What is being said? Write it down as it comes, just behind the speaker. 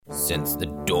Since the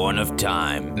dawn of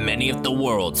time, many of the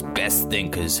world's best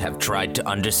thinkers have tried to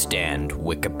understand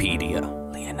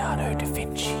Wikipedia. Leonardo da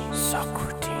Vinci,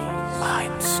 Socrates,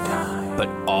 Einstein. But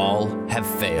all have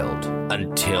failed.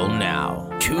 Until now.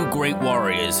 Two great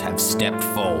warriors have stepped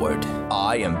forward.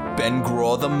 I am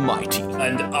Ben-Grawr the Mighty.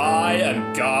 And I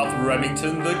am Garth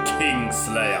Remington the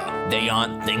Kingslayer. They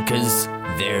aren't thinkers,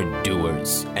 they're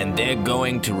doers. And they're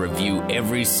going to review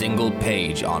every single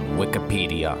page on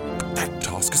Wikipedia. That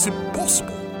task is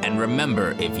impossible. And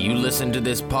remember, if you listen to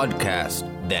this podcast,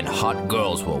 then hot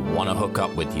girls will want to hook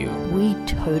up with you. We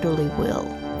totally will.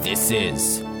 This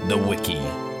is the Wiki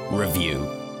Review.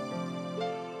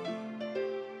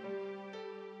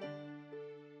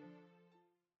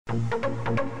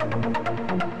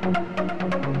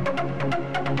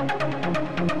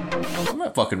 I'm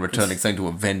not fucking returning something to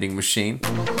a vending machine.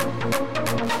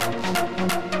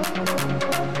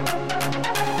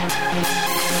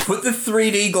 Put the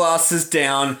 3D glasses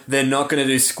down, they're not going to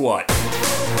do squat.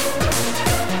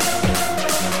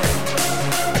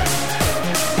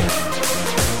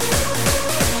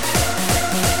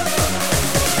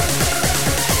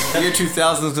 The year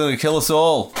 2000 is going to kill us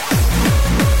all.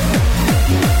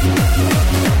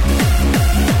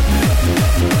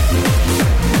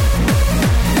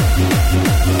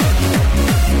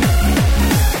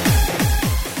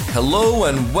 Hello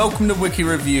and welcome to Wiki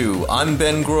Review. I'm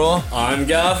Ben-Grawr. I'm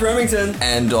Garth Remington.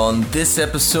 And on this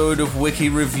episode of Wiki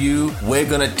Review, we're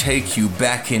gonna take you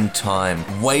back in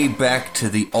time, way back to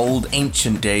the old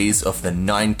ancient days of the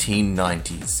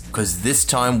 1990s. Because this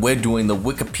time we're doing the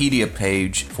Wikipedia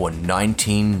page for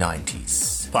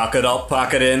 1990s. Pack it up,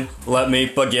 pack it in, let me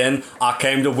begin. I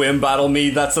came to win, battle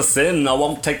me, that's a sin. I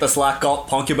won't take the slack up,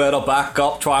 punk, you better back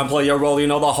up. Try and play your role, you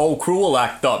know the whole crew will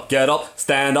act up. Get up,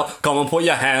 stand up, come and put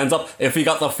your hands up. If you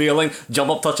got the feeling,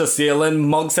 jump up, touch the ceiling.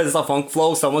 Mug says the funk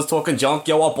flow, someone's talking junk,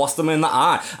 yo, I'll bust them in the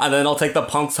eye. And then I'll take the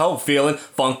punk's hoe, feeling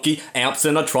funky, amps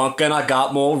in the trunk. And I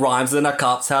got more rhymes than the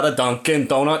cops had a Dunkin'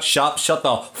 Donut shop. Shut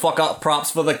the fuck up,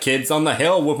 props for the kids on the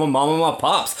hill with my mom and my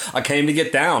pops. I came to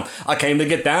get down,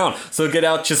 so get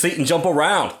out your seat and jump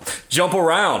around. Jump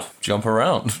around.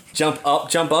 Jump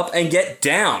up, and get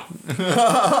down.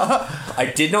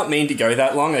 I did not mean to go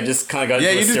that long. I just kind of got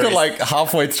into you just got like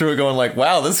halfway through it going like,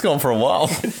 wow, this is going for a while.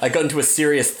 I got into a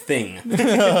serious thing. But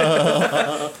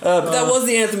that was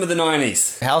the anthem of the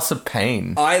 90s. House of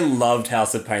Pain. I loved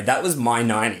House of Pain. That was my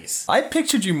 90s. I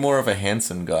pictured you more of a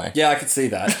Hanson guy. Yeah, I could see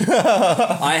that.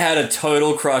 I had a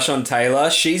total crush on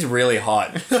Taylor. She's really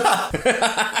hot.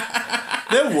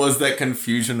 There was that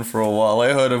confusion for a while.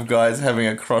 I heard of guys having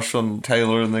a crush on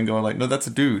Taylor and then going like, no, that's a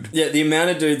dude. Yeah, the amount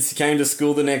of dudes who came to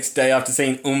school the next day after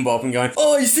seeing Bop and going,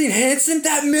 oh, you seen Hanson?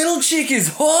 That middle chick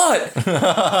is hot!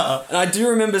 And I do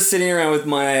remember sitting around with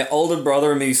my older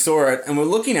brother and me saw it and we're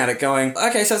looking at it going,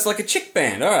 okay, so it's like a chick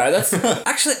band. All right, that's...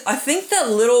 Actually, I think that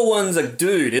little one's a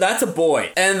dude. That's a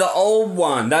boy. And the old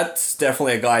one, that's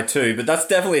definitely a guy too, but that's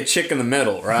definitely a chick in the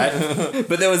middle, right?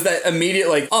 But there was that immediate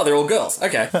like, oh, they're all girls.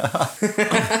 Okay.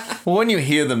 Well, when you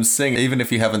hear them sing, even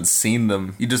if you haven't seen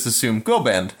them, you just assume girl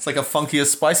band. It's like a funkier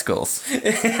Spice Girls.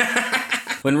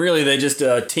 When really they're just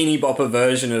a teeny bopper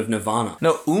version of Nirvana.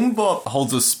 No, Bop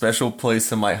holds a special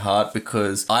place in my heart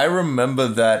because I remember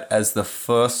that as the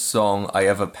first song I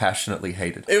ever passionately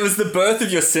hated. It was the birth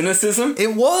of your cynicism?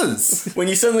 It was! When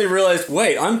you suddenly realized,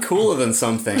 wait, I'm cooler than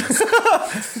some things.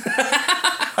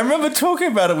 I remember talking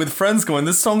about it with friends going,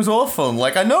 this song's awful. I'm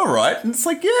like, I know, right? And it's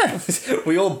like, yeah.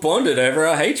 We all bonded over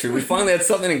our hatred. We finally had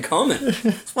something in common.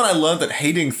 It's when I learned that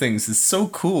hating things is so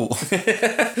cool.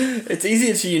 It's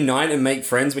easier to unite and make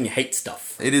friends when you hate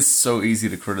stuff. It is so easy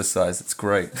to criticize. It's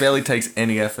great. It barely takes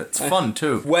any effort. It's fun,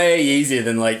 too. Way easier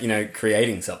than,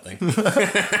 creating something.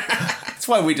 That's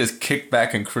why we just kick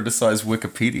back and criticize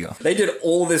Wikipedia. They did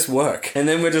all this work. And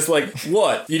then we're just like,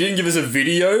 what? You didn't give us a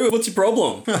video? What's your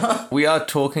problem? We are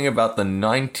talking about the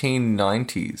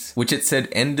 1990s, which it said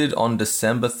ended on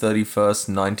December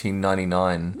 31st,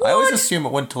 1999. What? I always assume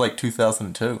it went to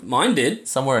 2002. Mine did.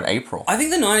 Somewhere in April. I think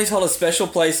the 90s hold a special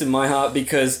place in my heart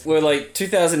because we're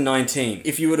 2019.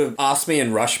 If you would have asked me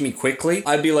and rushed me quickly,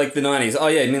 I'd be like the 90s. Oh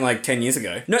yeah, you mean 10 years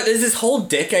ago? No, there's this whole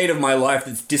decade of my life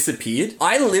that's disappeared.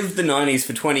 I lived the 90s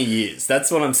for 20 years.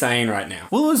 That's what I'm saying right now.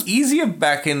 Well, it was easier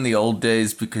back in the old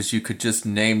days because you could just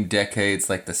name decades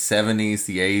like the 70s,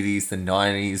 the 80s, the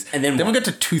 90s. And then we got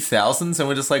to 2000s and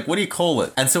we're just like, what do you call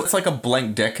it? And so it's like a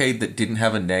blank decade that didn't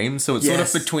have a name. So it's sort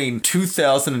of between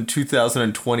 2000 and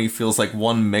 2020 feels like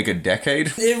one mega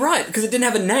decade. Yeah, right, because it didn't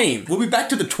have a name. We'll be back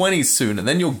to the 20s soon and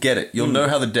then you'll get it. You'll know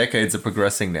how the decades are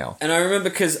progressing now. And I remember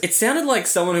because it sounded like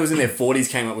someone who was in their 40s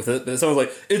came up with it, but someone was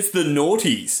like, it's the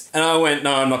noughties. And I went,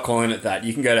 no, I'm not calling it with that.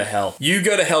 You can go to hell. You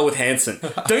go to hell with Hanson.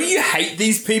 Don't you hate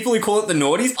these people who call it the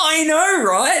noughties? I know,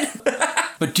 right?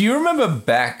 But do you remember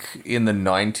back in the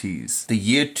 90s, the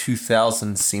year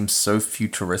 2000 seems so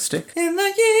futuristic? In the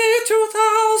year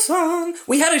 2000,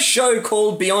 we had a show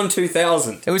called Beyond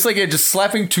 2000. It was like just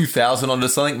slapping 2000 onto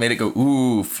something made it go,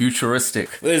 ooh,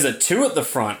 futuristic. There's a 2 at the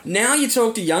front. Now you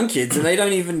talk to young kids and they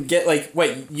don't even get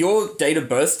wait, your date of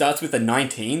birth starts with a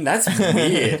 19? That's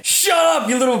weird. Shut up,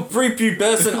 you little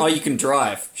prepubescent. Oh, you can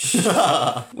drive.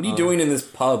 What are you doing in this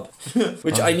pub?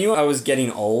 Which I knew I was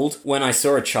getting old when I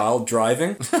saw a child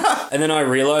driving. And then I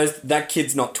realized that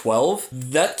kid's not 12.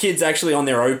 That kid's actually on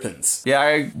their opens. Yeah,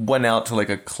 I went out to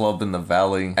a club in the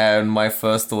valley and my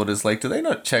first thought is do they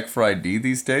not check for ID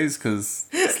these days? Because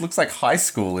this looks like high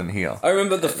school in here. I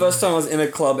remember the first time I was in a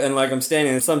club and I'm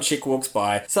standing and some chick walks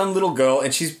by, some little girl,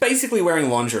 and she's basically wearing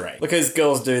lingerie. Because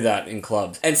girls do that in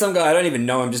clubs. And some guy I don't even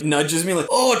know him just nudges me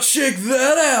oh, check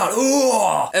that out.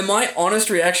 Oh. And my honest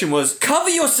reaction was, cover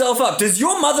yourself up. Does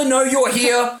your mother know you're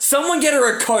here? Someone get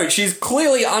her a coat. She's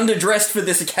clearly underdressed for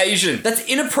this occasion. That's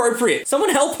inappropriate. Someone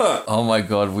help her. Oh my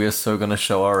god, we are so gonna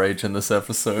show our age in this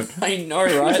episode. I know,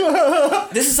 right?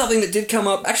 This is something that did come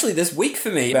up actually this week for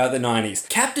me about the 90s.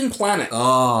 Captain Planet.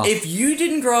 Oh. If you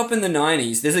didn't grow up in the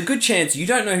 90s, there's a good chance you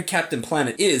don't know who Captain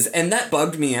Planet is, and that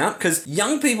bugged me out because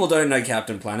young people don't know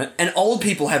Captain Planet and old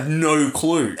people have no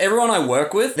clue. Everyone I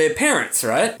work with, they're parents,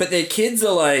 right? But their kids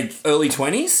are early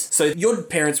 20s, so your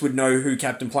parents would know who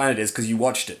Captain Planet is because you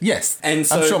watched it. Yes. And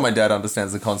so, I'm sure my dad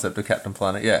understands the concept of Captain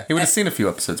Planet, yeah. He would have seen a few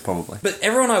episodes probably. But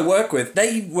everyone I work with,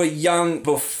 they were young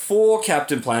before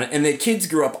Captain Planet and their kids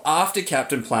grew up after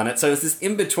Captain Planet, so it's this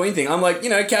in-between thing. I'm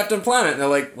Captain Planet. And they're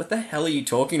like, what the hell are you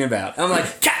talking about? And I'm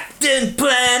like, Captain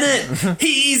Planet,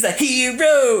 he's a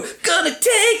hero, gonna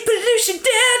take pollution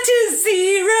down to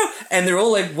 0. And they're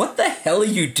all like, what the hell are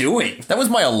you doing? That was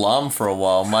my alarm for a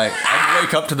while. I'd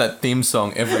wake up to that theme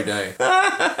song every day.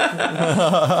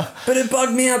 But it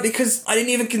bugged me out because I didn't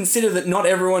even consider that not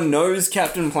everyone knows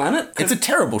Captain Planet. It's a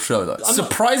terrible show, though.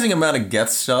 Surprising amount of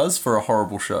guest stars for a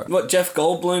horrible show. What, Jeff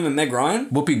Goldblum and Meg Ryan?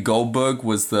 Whoopi Goldberg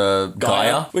was the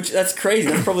Gaia. Which, that's crazy.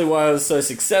 That's probably why I was so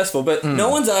successful. But no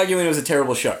one's arguing it was a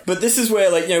terrible show. But this is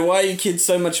where, why are you kids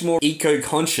so much more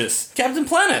eco-conscious? Captain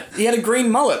Planet. He had a green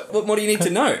mullet. What more do you need to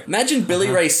know? Imagine Billy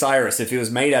Ray Cyrus if he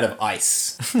was made out of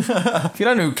ice. If you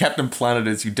don't know who Captain Planet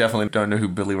is, you definitely don't know who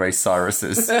Billy Ray Cyrus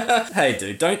is. Hey,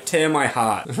 dude, don't tear my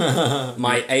heart.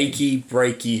 My achy,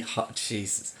 breaky heart.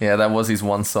 Jesus. Yeah, that was his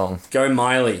one song. Go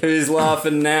Miley. Who's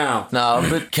laughing now? No,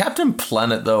 but Captain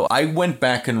Planet, though, I went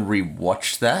back and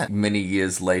rewatched that many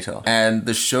years later, and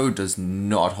the show does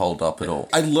not hold up at all.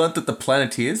 I learned that the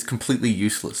Planeteers completely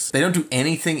useless. They don't do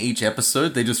anything each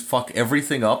episode. They just fuck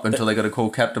everything up until they got to call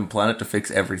Captain Planet to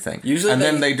fix everything. Usually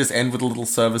then they just end with a little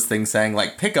service thing saying,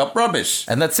 pick up rubbish.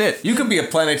 And that's it. You can be a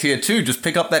Planeteer too. Just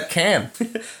pick up that can.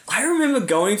 I remember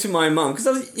going to my mum, because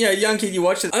I was, a young kid, you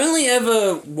watch it. Only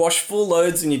ever wash full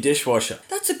loads in your dishwasher.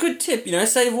 That's a good tip,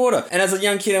 save water. And as a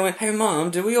young kid, I went, hey,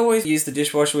 Mum, do we always use the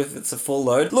dishwasher if it's a full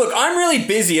load? Look, I'm really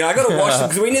busy and I gotta wash them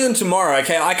because we need them tomorrow,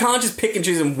 okay? I can't just pick and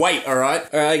choose and wait, alright?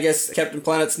 Or I guess Captain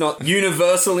Planet's not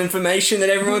universal information that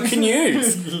everyone can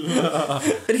use.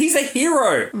 But he's a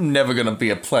hero. I'm never gonna be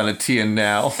a Planeteer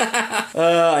now.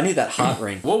 I need that heart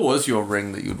ring. What was your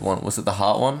ring that you'd want? Was it the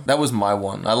heart one? That was my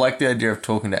one. I like the idea of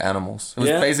talking to animals. It was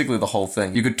basically the whole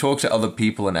thing. You could talk to other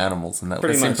people and animals, and that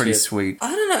seemed pretty sweet.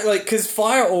 I don't know, because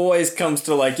fire always comes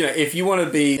to, if you want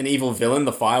to be an evil villain,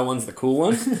 the fire one's the cool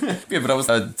one. Yeah, but I was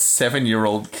a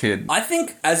 7-year-old kid. I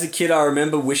think as a kid, I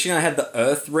remember wishing I had the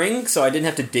earth ring so I didn't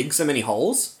have to dig so many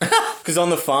holes. Because on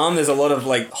the farm, there's a lot of,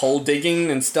 hole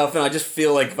digging and stuff, and I just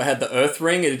feel like if I had the earth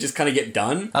ring, it'd just kind of get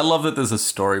done. I love that there's a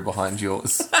story behind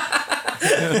yours.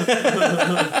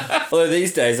 Although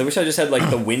these days, I wish I just had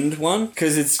the wind one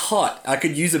because it's hot. I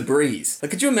could use a breeze.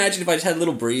 Could you imagine if I just had a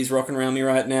little breeze rocking around me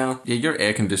right now? Yeah, your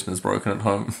air conditioner's broken at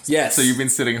home. Yes. So you've been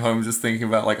sitting home just thinking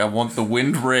about I want the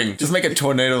wind ring. Just make a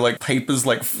tornado, papers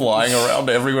flying around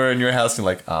everywhere in your house. And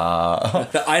you're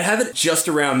But I'd have it just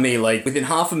around me, within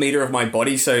half a meter of my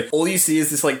body. So all you see is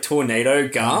this tornado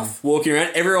Garth walking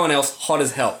around. Everyone else hot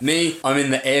as hell. Me, I'm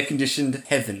in the air conditioned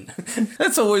heaven.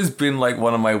 That's always been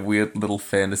one of my weird little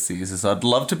fantasies is I'd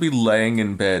love to be laying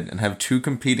in bed and have two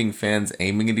competing fans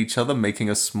aiming at each other, making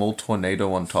a small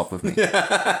tornado on top of me.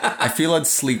 I feel I'd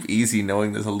sleep easy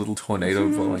knowing there's a little tornado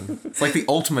blowing. It's like the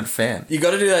ultimate fan. You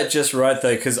got to do that just right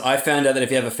though, because I found out that if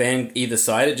you have a fan either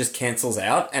side, it just cancels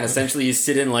out, and essentially you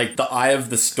sit in the eye of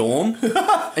the storm.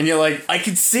 And you're like, I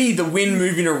can see the wind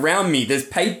moving around me. There's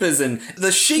papers and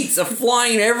the sheets are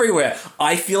flying everywhere.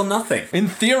 I feel nothing. In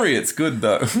theory, it's good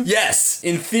though. Yes,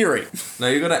 in theory. No,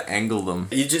 you gotta angle them.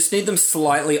 You just need them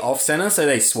slightly off-center so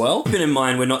they swell. Keep in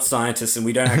mind, we're not scientists and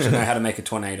we don't actually know how to make a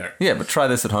tornado. Yeah, but try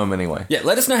this at home anyway. Yeah,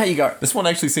 let us know how you go. This one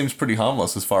actually seems pretty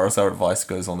harmless as far as our advice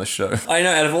goes on this show. I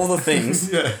know, out of all the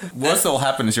things. Worst that'll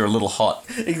happen is you're a little hot.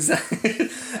 Exactly.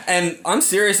 And I'm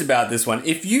serious about this one.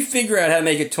 If you figure out how to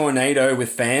make a tornado with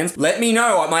fans, let me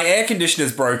know. My air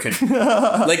conditioner's broken.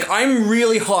 Like, I'm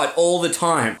really hot all the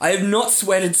time. I have not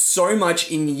sweated so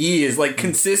much in years, like,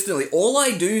 consistently. All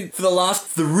I do for the last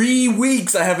 3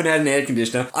 weeks, I haven't had an air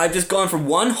conditioner. I've just gone from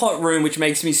one hot room, which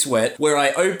makes me sweat, where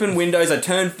I open windows, I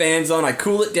turn fans on, I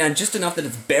cool it down just enough that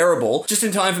it's bearable, just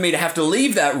in time for me to have to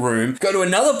leave that room, go to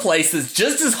another place that's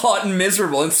just as hot and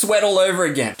miserable, and sweat all over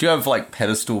again. Do you have, like,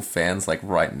 pedestal fans, like,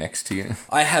 right next to you?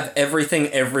 I have everything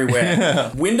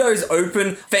everywhere. Windows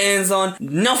open, fans on,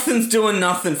 nothing's doing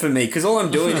nothing for me, because all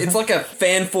I'm doing, it's like a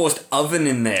fan-forced oven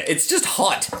in there. It's just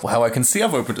hot. Wow, I can see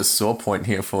I've opened a sore point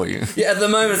here for you. Yeah, at the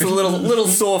moment it's a little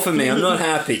sore for me. I'm not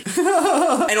happy.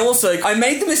 And also, I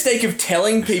made the mistake of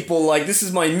telling people, like, this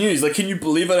is my news. Like, can you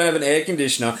believe I don't have an air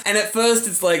conditioner? And at first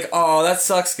it's like, oh, that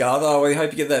sucks, Garth. Oh, I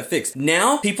hope you get that fixed.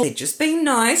 Now, people, they're just being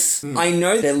nice. I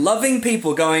know they're loving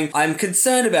people going, I'm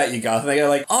concerned about you, Garth. And they go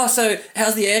like, oh, so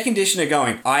how's the air conditioner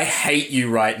going? I hate you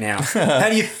right now. How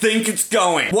do you think it's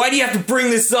going? Why do you have to bring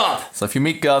this up? So if you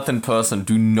meet Garth in person,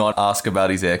 do not ask about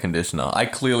his air conditioner. I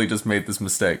clearly just made this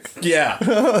mistake. Yeah.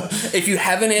 If you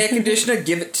have an air conditioner,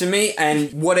 give it to me,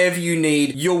 and whatever you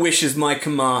need, your wish is my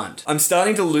command. I'm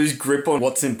starting to lose grip on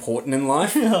what's important in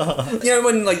life. You know,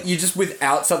 when like you're just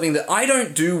without something that I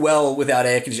don't do well without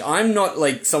air conditioning. I'm not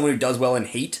like someone who does well in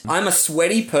heat. I'm a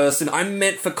sweaty person. I'm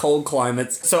meant for cold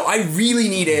climates. So I really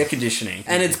need air conditioning.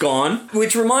 And it's gone.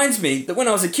 Which reminds me that when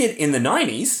I was a kid in the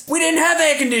 90s, we didn't have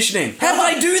air conditioning. How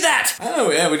did I do that?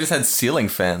 Oh yeah, we just had ceiling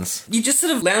fans. You just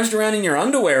sort of lounged around in your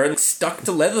underwear and stuck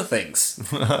to leather things.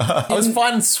 I was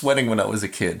fine sweating when I was a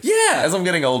kid. Yeah. As I'm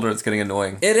getting older, it's getting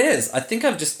annoying. It is. I think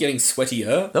I'm just getting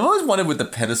sweatier. I've always wondered with the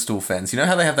pedestal fans, you know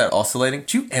how they have that oscillating?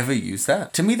 Do you ever use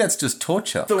that? To me, that's just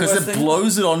torture. The Because worst it thing.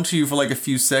 blows it onto you for like a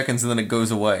few seconds and then it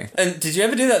goes away. And did you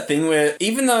ever do that thing where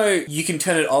even though you can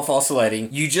turn it off oscillating,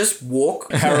 you just walk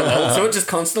parallel so it just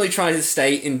constantly tries to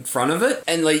stay in front of it?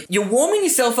 And like, you're warming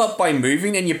yourself up by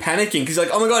moving and you're panicking because you're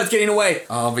like, oh my god, it's getting away.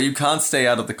 Oh, but you can't stay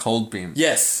out of the cold beam.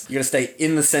 Yes, you gotta stay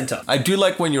in the center. I do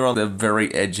like when you're on the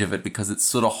very edge of it because it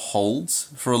sort of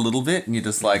holds for a little bit and you're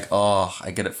just like, oh,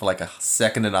 I get it for like a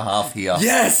second and a half here.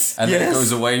 Yes! And then it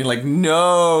goes away and you're like,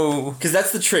 no. Because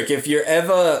that's the trick. If you're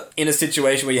ever in a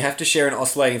situation where you have to share an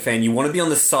oscillating fan, you want to be on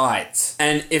the sides.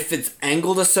 And if it's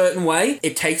angled a certain way,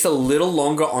 it takes a little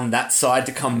longer on that side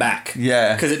to come back.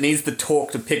 Yeah. Because it needs the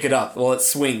torque to pick it up while it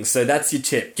swings. So that's your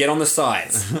tip. Get on the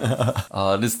sides.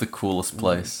 Oh, it is the coolest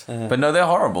place. But no, they're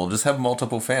horrible. Just have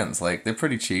multiple fans. Like, they're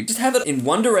pretty cheap. Just have it in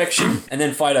one direction and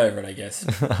then fight over it, I guess.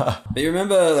 But you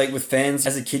remember, like, with fans,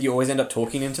 as a kid, you always end up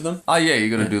talking into them? Oh, yeah, you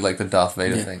gotta do like the Darth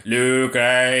Vader thing. Luke,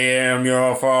 I am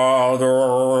your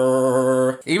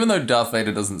father. Even though Darth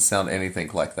Vader doesn't sound anything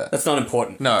like that. That's not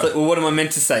important. No. It's like, well, what am I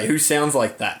meant to say? Who sounds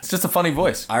like that? It's just a funny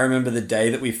voice. I remember the day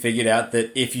that we figured out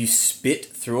that if you spit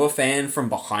through a fan from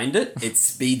behind it, it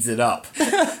speeds it up.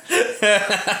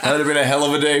 That would have been a hell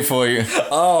of a day for you.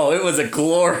 Oh, it was a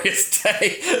glorious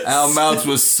day. Our mouths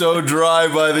were so dry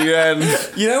by the end.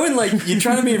 You know when like you're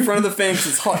trying to be in front of the fan because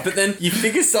it's hot, but then you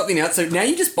figure something out, so now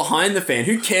you're just behind the fan.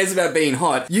 Who cares about being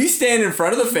hot? You stand in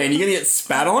front of the fan, you're gonna get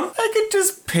spat on? I can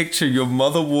just picture your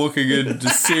mother walking in,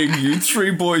 just seeing you three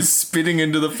boys spitting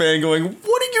into the fan going,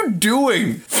 what are you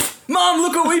doing? Mom,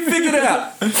 look what we figured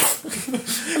out!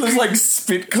 There's like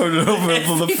spit coated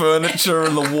over the furniture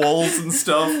and the walls and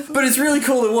stuff. But it's really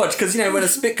cool to watch because, you know, when a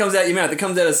spit comes out your mouth, it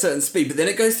comes out at a certain speed, but then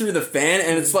it goes through the fan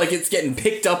and it's like it's getting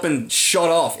picked up and shot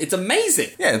off. It's amazing.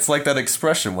 Yeah, it's like that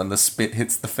expression when the spit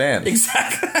hits the fan.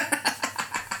 Exactly.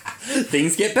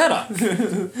 Things get better.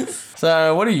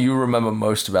 So, what do you remember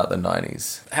most about the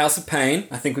 90s? House of Pain.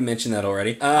 I think we mentioned that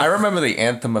already. I remember the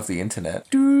anthem of the internet.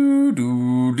 Do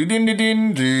do do din din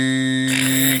din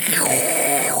din.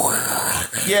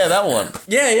 Yeah, that one.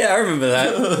 Yeah, I remember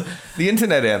that. The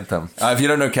internet anthem. If you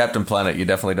don't know Captain Planet, you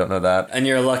definitely don't know that. And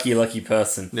you're a lucky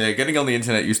person. Yeah, getting on the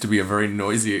internet used to be a very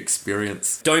noisy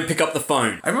experience. Don't pick up the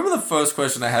phone. I remember the first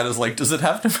question I had is like, does it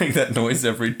have to make that noise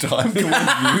every time? Can we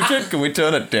mute it? Can we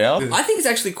turn it down? I think it's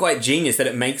actually quite genius that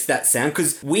it makes that sound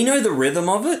because we know the rhythm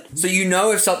of it, so you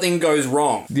know if something goes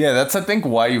wrong. Yeah, that's I think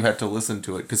why you had to listen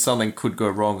to it, because something could go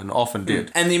wrong and often did.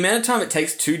 And the amount of time it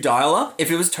takes to dial up, if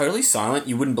it was totally silent,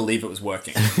 you wouldn't believe it was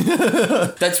working.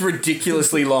 That's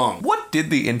ridiculously long. What What did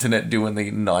the internet do in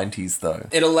the 90s, though?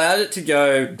 It allowed it to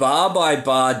go bar by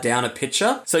bar down a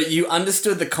picture, so you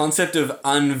understood the concept of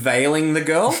unveiling the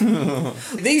girl.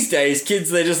 These days, kids,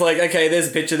 they're just like, okay, there's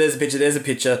a picture, there's a picture, there's a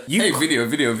picture. Hey, video.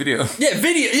 Yeah, video.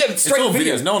 Yeah, It's straight all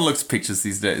video. videos. No one looks at pictures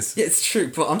these days. Yeah, it's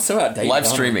true, but I'm so outdated. Live aren't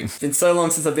I? streaming. It's been so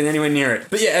long since I've been anywhere near it.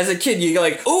 But yeah, as a kid, you go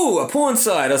like, ooh, a porn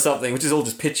site or something, which is all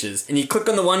just pictures. And you click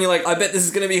on the one, you're like, I bet this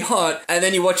is going to be hot. And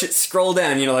then you watch it scroll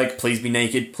down, and you're like, please be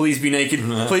naked, please be naked,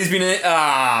 please be naked.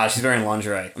 Ah, she's wearing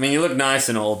lingerie. I mean, you look nice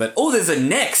and all, but oh, there's a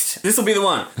next. This will be the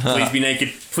one. Please be naked,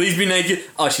 please be naked.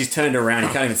 Oh, she's turned around. You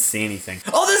can't even see anything.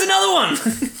 Oh, there's another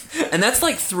one. And that's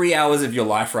like 3 hours of your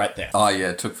life right there. Oh, yeah,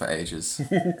 it took for ages.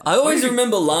 I always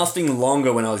remember lasting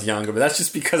longer when I was younger, but that's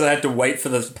just because I had to wait for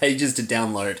the pages to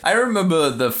download. I remember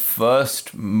the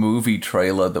first movie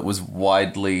trailer that was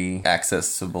widely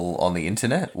accessible on the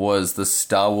internet was the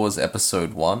Star Wars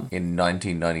Episode 1 in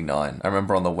 1999. I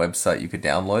remember on the website you could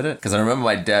download it, because I remember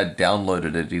my dad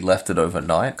downloaded it. He left it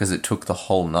overnight, because it took the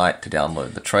whole night to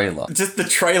download the trailer. Just the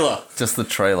trailer. Just the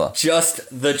trailer.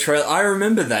 Just the trailer. I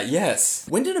remember that, yes.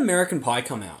 When did American Pie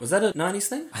come out? Was that a 90s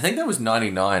thing? I think that was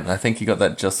 99. I think he got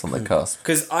that just on the cusp.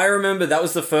 Because I remember that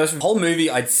was the first whole movie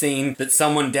I'd seen that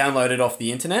someone downloaded off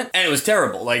the internet, and it was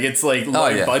terrible. Like, it's like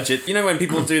low budget. You know when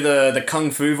people do the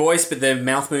kung fu voice, but their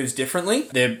mouth moves differently?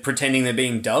 They're pretending they're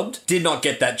being dubbed? Did not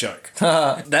get that joke.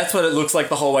 That's what it looks like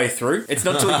the whole way through. It's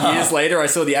not till years later I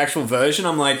saw the actual version.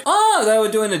 I'm like, oh, they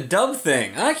were doing a dub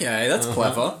thing. Okay, that's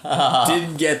clever.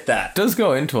 Didn't get that. It does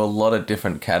go into a lot of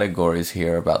different categories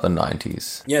here about the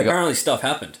 90s. Yeah, You got apparently stuff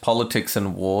happened. politics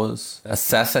and wars,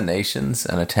 assassinations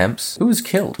and attempts. Who was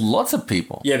killed? Lots of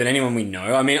people. Yeah, but anyone we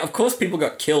know. I mean, of course people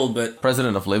got killed, but...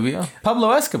 President of Libya,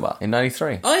 Pablo Escobar in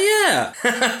 93. Oh,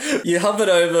 yeah. You hovered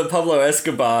over Pablo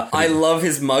Escobar. I love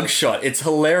his mugshot. It's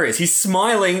hilarious. He's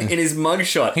smiling in his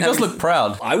mugshot. He does look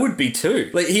proud. I would be too.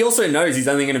 Like, he also knows he's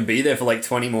only going to be there for like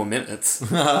 20 more minutes.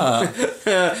 Want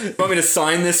me to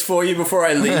sign this for you before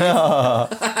I leave?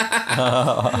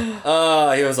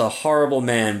 He was a horrible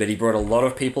man, but he brought a lot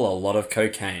of people a lot of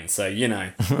cocaine. So, you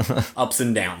know, ups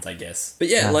and downs, I guess. But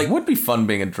yeah, like... It would be fun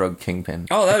being a drug kingpin.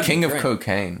 Oh, that would the king be of great.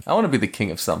 cocaine. I want to be the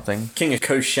king of something. King of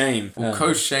co-shame.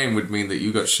 Co-shame would mean that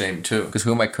you got shamed too. Because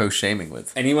who am I co-shaming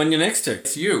with? Anyone you're next to.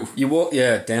 It's you. You walk...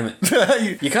 Yeah, damn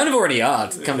it. You kind of already are,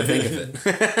 come to think of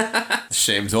it.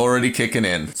 Shame's already kicking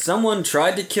in. Someone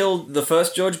tried to kill the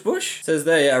first George Bush. Says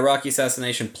there, Iraqi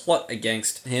assassination plot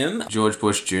against him. George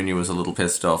Bush Jr. was a little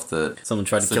pissed off that Someone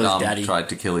tried to kill his daddy. tried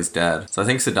to kill his dad. So I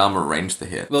think Saddam arranged the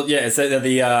hit. Well, yeah, it's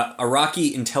the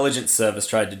Iraqi intelligence service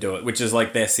tried to do it, which is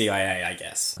like their CIA, I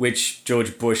guess. Which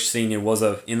George Bush Sr. was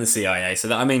in the CIA.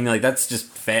 So, I mean, like, that's just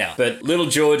fair. But little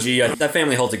Georgie, that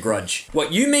family holds a grudge.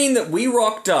 What, you mean that we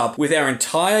rocked up with our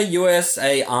entire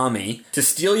USA army to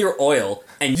steal your oil,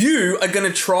 and you are going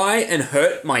to try and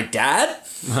hurt my dad?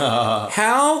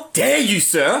 How dare you,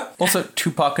 sir? Also,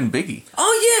 Tupac and Biggie.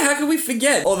 Oh yeah, how could we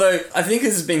forget? Although, I think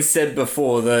this has been said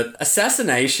before that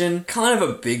assassination, kind of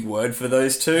a big word for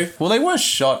those two. Well, they were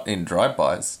shot in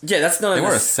drive-bys. Yeah, that's not They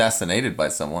were assassinated by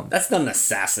someone. That's not an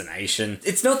assassination.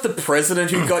 It's not the president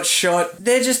who got shot.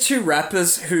 They're just two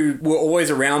rappers who were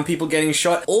always around people getting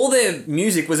shot. All their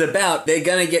music was about they're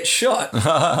gonna get shot.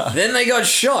 Then they got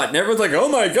shot, and everyone's like, oh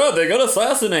my god, they got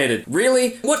assassinated.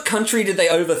 Really? What country did they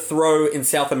overthrow in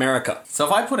South America? So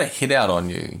if I put a hit out on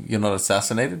you, you're not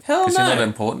assassinated? Hell Because no. you're not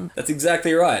important? That's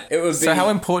exactly right. It would be... So how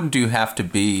important do you have to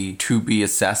be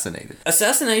assassinated?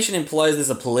 Assassination implies there's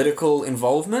a political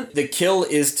involvement. The kill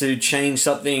is to change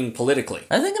something politically.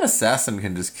 I think an assassin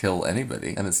can just kill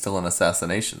anybody, and it's still an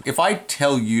assassination. If I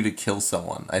tell you to kill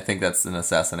someone, I think that's an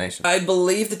assassination. I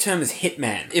believe the term is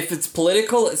hitman. If it's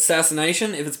political,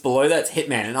 assassination. If it's below that, it's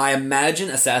hitman. And I imagine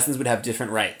assassins would have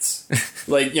different rates.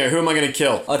 Like, you know, who am I going to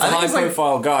kill? It's a think it's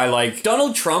high-profile guy. Like,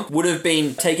 Donald Trump would have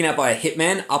been taken out by a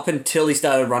hitman up until he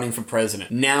started running for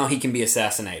president. Now he can be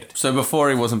assassinated. So before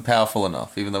he wasn't powerful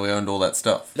enough, even though he owned all that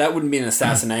stuff. That wouldn't be an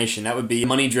assassination. That would be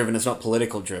money-driven. It's not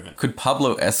political-driven. Could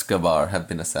Pablo Escobar have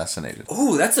been assassinated?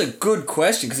 Ooh, that's a good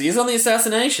question, because he is on the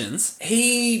assassinations.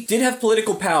 He did have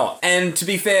political power. And to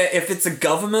be fair, if it's a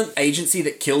government agency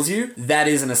that kills you, that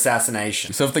is an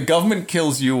assassination. So if the government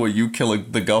kills you or you kill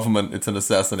the government, it's an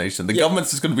assassination. The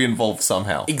government's just going to be involved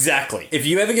somehow. Exactly. If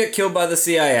you ever get killed by the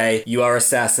CIA, you are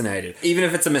assassinated. Even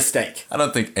if it's a mistake. I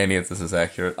don't think any of this is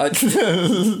accurate. I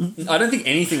don't think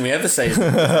anything we ever say is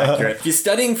accurate. If you're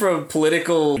studying for a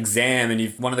political exam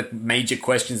and one of the major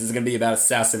questions is going to be about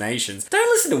assassinations, don't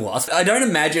listen to us. I don't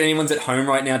imagine anyone's at home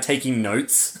right now taking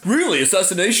notes. Really,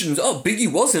 assassinations? Oh,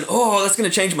 Biggie wasn't. Oh, that's going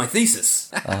to change my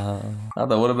thesis.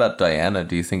 Although, what about Diana?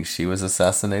 Do you think she was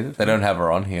assassinated? They don't have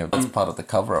her on here. That's part of the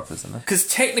cover-up, isn't it? Because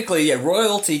technically, yeah,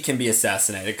 royalty can be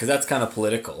assassinated because that's kind of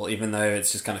political, even though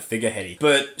it's just kind of figureheady.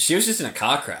 But she was just in a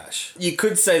car crash. You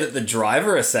could say that the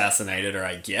driver assassinated her,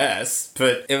 I guess,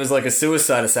 but it was like a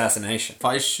suicide assassination. If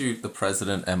I shoot the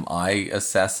president, am I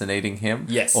assassinating him?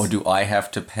 Yes. Or do I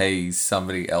have to pay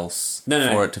somebody else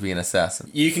for it to be an assassin?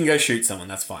 You can go shoot someone,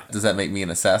 that's fine. Does that make me an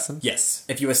assassin? Yes.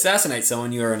 If you assassinate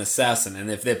someone, you are an assassin. And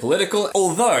if they're political,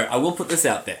 although, I will put this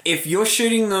out there. If you're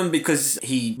shooting them because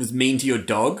he was mean to your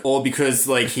dog, or because,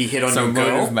 like, he hit on your girl...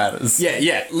 So motive matters.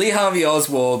 Yeah. Lee Harvey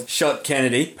Oswald shot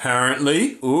Kennedy,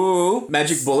 apparently. Ooh,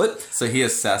 magic bullet. So he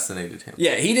assassinated him.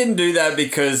 Yeah, he didn't do that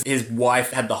because his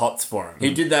wife had the hots for him.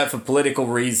 He did that for political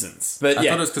reasons. But I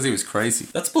yeah, thought it was because he was crazy.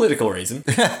 that's a political reason.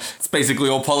 That's basically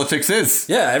all politics is.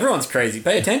 Yeah, everyone's crazy.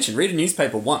 Pay attention. Read a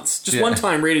newspaper once. Just Yeah. one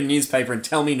time read a newspaper and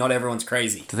tell me not everyone's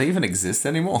crazy. Do they even exist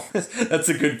anymore? That's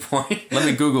a good point. Let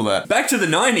me Google that. Back to the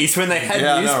 90s when they had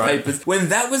Yeah, I know, right? newspapers, when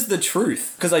that was the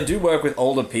truth. Because I do work with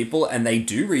older people and they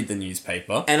do read the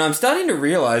newspaper. And I'm starting to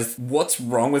realize what's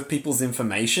wrong with people's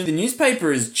information. The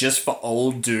newspaper is just for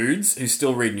old dudes who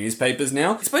still read newspapers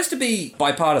now. It's supposed to be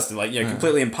bipartisan, like, you know,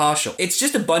 completely impartial. It's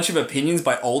just a bunch of opinions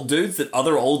by old dudes that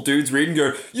other old dudes read and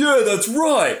go, yeah, that's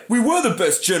right. We were the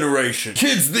best generation.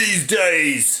 Kids these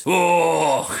days.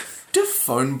 Oh. Do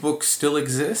phone books still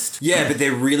exist? Yeah, but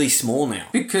they're really small now.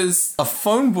 Because a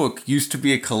phone book used to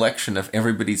be a collection of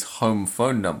everybody's home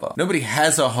phone number. Nobody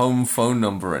has a home phone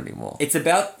number anymore. It's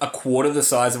about a quarter the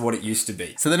size of what it used to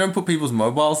be. So they don't put people's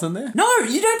mobiles in there? No,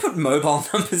 you don't put mobile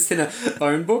numbers in a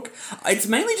phone book. It's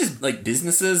mainly just like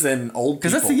businesses and old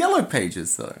people. Because that's the yellow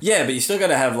pages, though. Yeah, but you still got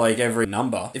to have like every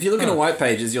number. If you look into white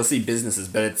pages, you'll see businesses,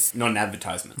 but it's not an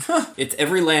advertisement. It's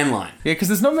every landline. Yeah, because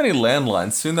there's not many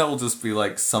landlines. Soon that will just be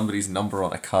like somebody's number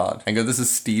on a card. And go, this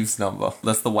is Steve's number.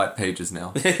 That's the white pages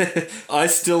now. I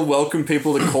still welcome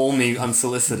people to call me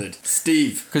unsolicited.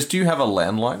 Steve. Because do you have a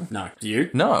landline? No. Do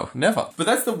you? No, never. But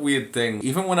that's the weird thing.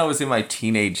 Even when I was in my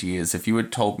teenage years, if you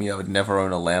had told me I would never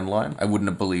own a landline, I wouldn't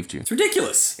have believed you. It's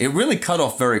ridiculous. It really cut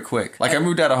off very quick. Like, I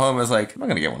moved out of home, I was like, I'm not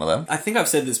going to get one of them. I think I've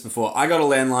said this before. I got a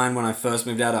landline when I first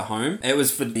moved out of home. It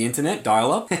was for the internet,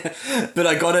 dial-up. But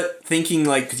I got it thinking,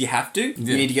 like, because you have to.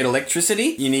 You need to get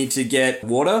electricity. You need to get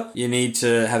water. You need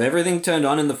to have everything turned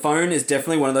on. And the phone is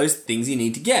definitely one of those things you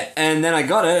need to get. And then I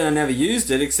got it and I never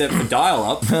used it except for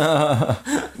dial-up.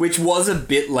 Which was a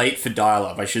bit late for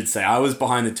dial-up, I should say. I was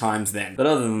behind the times then. But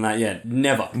other than that, yeah,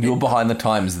 never. You were behind the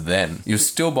times then. You're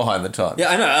still behind the times. Yeah,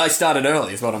 I know. I started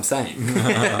early is what I'm saying.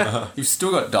 You've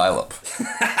still got dial-up.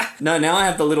 No, now I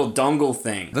have the little dongle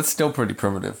thing. That's still pretty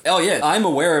primitive. Oh yeah, I'm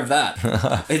aware of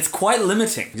that. It's quite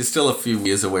limiting. You're still a few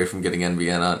years away from getting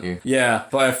NBN, aren't you? Yeah,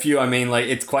 by a few I mean like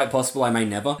it's quite possible I may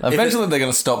never. Eventually they're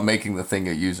going to stop making the thing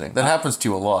you're using. That happens to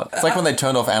you a lot. It's like when they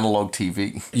turned off analog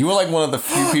TV. You were like one of the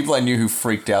few people I knew who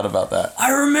freaked out about that.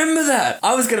 I remember that.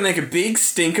 I was going to make a big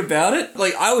stink about it.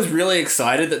 Like I was really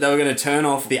excited that they were going to turn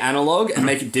off the analog and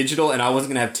make it digital and I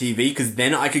wasn't going to have TV because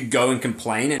then I could go and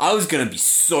complain and I was going to be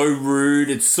so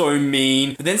rude and so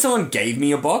mean. But then someone gave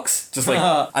me a box. Just like,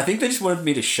 I think they just wanted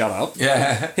me to shut up.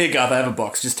 Yeah. Here, Garth, I have a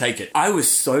box. Just take it. I was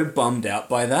so bummed out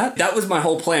by that. That was my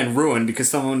whole plan ruined because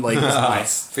someone like was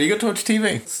nice. But you got to watch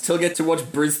TV. Still get to watch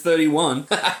Briz 31.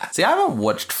 See, I haven't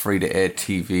watched free-to-air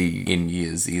TV in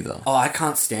years either. Oh, I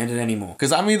can't stand it anymore.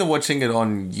 Because I'm either watching it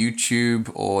on YouTube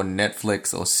or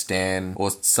Netflix or Stan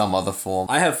or some other form.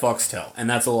 I have Foxtel, and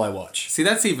that's all I watch. See,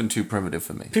 that's even too primitive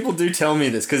for me. People do tell me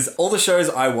this, because all the shows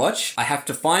I watch, I have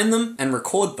to find them and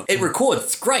record them. It records,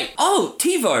 it's great. Oh,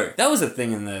 TiVo! That was a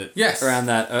thing in the... Yes. Around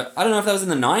that. I don't know if that was in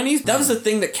the 90s. That was a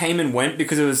thing that came and went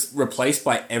because it was replaced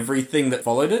by everything that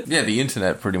followed it. Yeah, the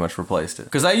internet pretty much replaced it.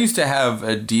 Because I used to have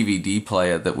a DVD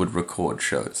player that would record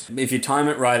shows. If you time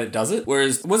it right, it does it.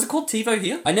 Whereas, was it called TiVo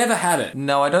here? I never had it.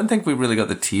 No, I don't think we really got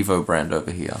the TiVo brand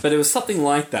over here. But it was something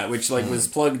like that, which like was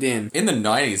plugged in. In the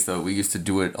 90s, though, we used to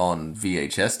do it on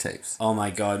VHS tapes. Oh my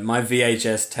god, my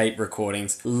VHS tape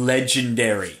recordings,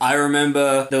 legendary. I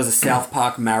remember there was a South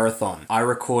Park marathon. I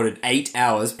recorded 8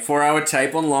 hours, 4-hour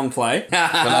tape on long play. We'll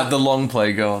have the long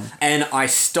play going. And I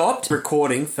stopped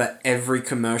recording for every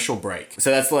commercial break.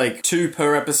 So that's like 2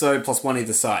 per episode plus 1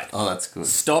 either side. Oh, that's good.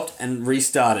 Stopped and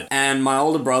restarted. And my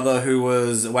older brother, who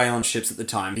was away on ships at the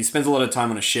time, he spends a lot of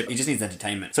time on a ship. He just needs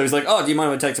entertainment. So he's like, oh, do you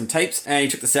mind if I take some tapes? And he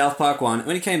took the South Park one.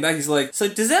 When he came back, he's like, so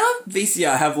does our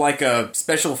VCR have like a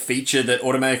special feature that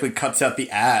automatically cuts out the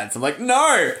ads? I'm like,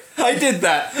 no, I did that.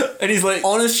 that. And he's like,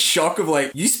 honest shock of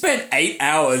like, you spent 8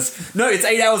 hours. No, it's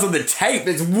 8 hours on the tape.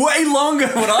 It's way longer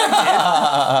than what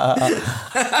I did.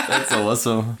 That's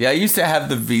awesome. Yeah, I used to have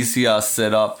the VCR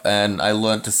set up and I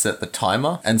learned to set the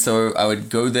timer. And so I would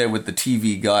go there with the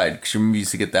TV guide, because you remember you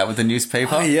used to get that with the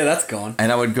newspaper? Oh, yeah, that's gone.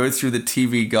 And I would go through the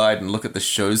TV guide and look at the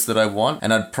shows that I want,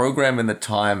 and I'd program in the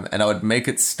time, and I would make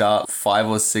it start 5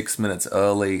 or 6 minutes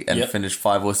early and finish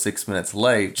 5 or 6 minutes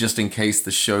late, just in case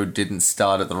the show didn't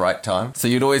start at the right time. So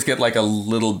you'd always get like a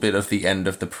little bit of the end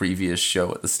of the previous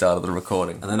show at the start of the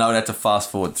recording. And then I would have to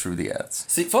fast forward through the ads.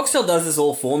 See, Foxtel does this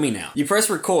all for me now. You press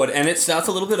record and it starts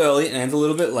a little bit early and ends a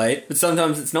little bit late, but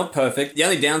sometimes it's not perfect. The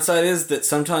only downside is that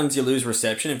sometimes you lose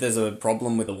reception if there's a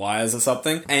problem with the wires or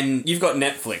something. And you've got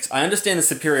Netflix. I understand the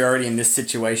superiority in this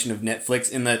situation of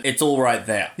Netflix in that it's all right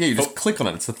there. Yeah, you just click on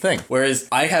it. It's a thing. Whereas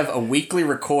I have a weekly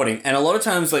recording, and a lot of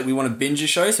times like we want to binge a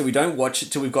show, so we don't watch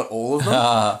it till we've got all of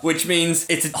them, which means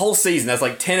it's a whole season. That's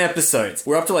like 10 episodes.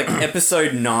 We're up to like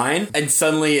episode 9, and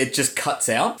suddenly it just cuts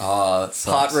out. Oh, that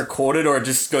sucks. Part recorded, or it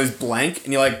just goes blank,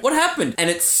 and you're like, what happened? And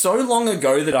it's so long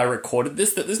ago that I recorded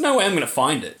this that there's no way I'm going to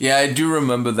find it. Yeah, I do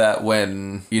remember that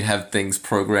when you'd have things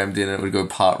programmed in and it would go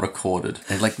part recorded.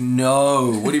 And like,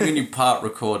 no, what do you mean you part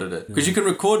recorded it? Because you can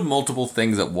record multiple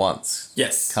things at once.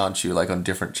 Yes. Can't you? Like on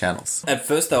different channels. At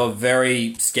first, they were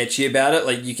very sketchy about it.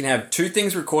 Like, you can have 2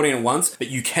 things recording at once, but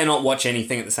you cannot watch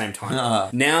anything at the same time.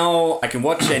 Now, I can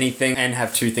watch anything and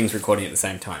have 2 things recording at the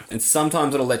same time. And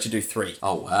sometimes it'll let you do 3.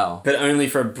 Oh, wow. But only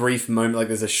for a brief moment. Like,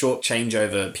 there's a short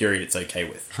changeover period it's okay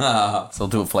with. So I'll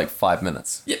do it for like 5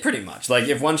 minutes. Yeah, pretty much. Like,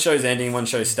 if one show's ending, one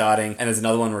show's starting, and there's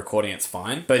another one recording, it's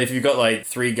fine. But if you've got like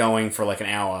 3 going for like an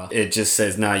hour, it just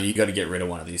says, no, you got to get rid of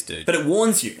one of these dudes. But it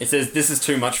warns you. It says, this is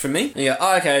too much for me. And you go,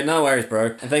 oh, okay, no worries,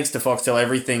 bro. And thanks to Foxtel,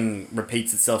 everything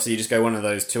repeats itself, so you just go one of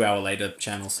those 2-hour later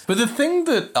channels. But the thing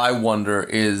that I wonder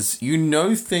is,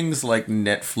 things like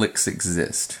Netflix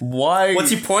exist. Why?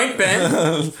 What's your point,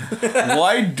 Ben?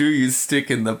 Why do you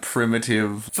stick in the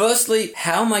primitive? Firstly,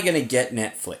 how am I going to get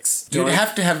Netflix? You'd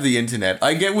have to have the internet.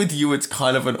 I get with you, it's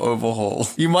kind of an overhaul.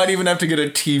 You might even have to get a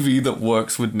TV that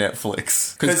works with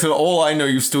Netflix. Because for all I know,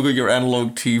 you've still got your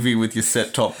analog TV with your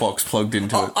set-top box plugged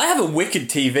into it. I have a wicked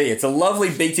TV. It's a lovely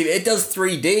big TV. It does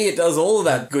 3D. It does all of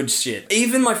that good shit.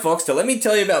 Even my Foxtel. Let me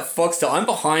tell you about Foxtel. I'm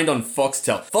behind on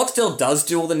Foxtel. Foxtel does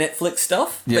do all the Netflix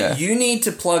stuff, but you need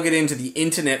to plug it into the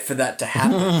internet for that to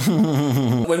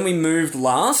happen. When we moved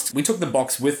last, we took the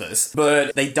box with us,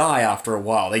 but they die after a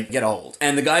while. They get old.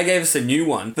 And the guy gave us a new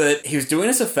one, but he was doing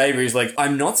us a favor. He's like,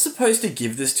 I'm not supposed to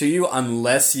give this to you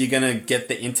unless you're going to get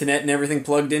the internet and everything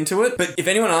plugged into it. But if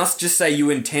anyone asks, just say you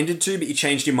intended to, but you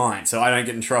changed your mind, so I don't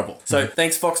get in trouble. So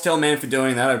thanks, Foxtel man, for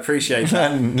doing that. I appreciate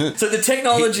that. So the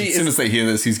technology as soon as they hear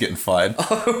this, he's getting fired.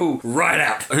 Oh, right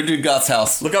up. Who did Garth's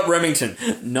house? Look up Remington.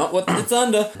 Not what it's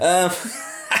under.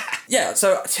 Yeah,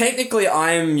 so technically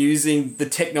I'm using the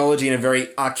technology in a very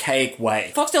archaic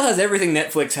way. Foxtel has everything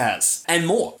Netflix has, and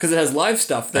more, because it has live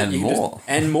stuff that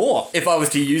and more, if I was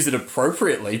to use it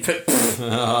appropriately, but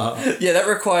yeah, that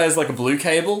requires like a blue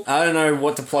cable. I don't know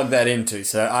what to plug that into,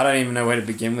 so I don't even know where to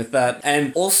begin with that.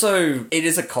 And also, it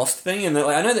is a cost thing, and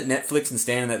I know that Netflix and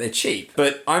Stan and that they're cheap,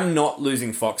 but I'm not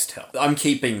losing Foxtel. I'm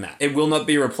keeping that. It will not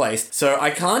be replaced, so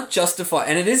I can't justify,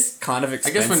 and it is kind of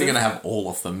expensive. I guess when you're going to have all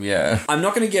of them, yeah. I'm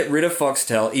not going to get rid of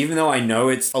Foxtel, even though I know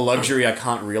it's a luxury I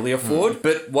can't really afford.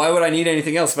 But why would I need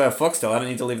anything else if I have Foxtel? I don't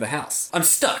need to leave the house. I'm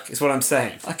stuck, is what I'm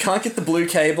saying. I can't get the blue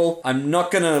cable. I'm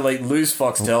not going to lose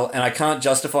Foxtel, and I can't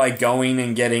justify going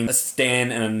and getting a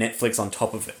Stan and a Netflix on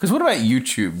top of it. Because what about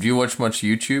YouTube? Do you watch much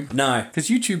YouTube? No. Because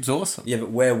YouTube's awesome. Yeah, but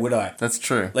where would I? That's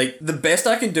true. The best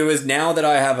I can do is, now that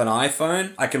I have an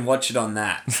iPhone, I can watch it on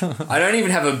that. I don't even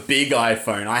have a big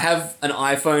iPhone. I have an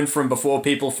iPhone from before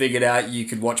people figured out you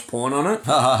could watch porn on it.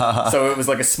 So it was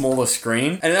like a smaller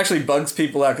screen. And it actually bugs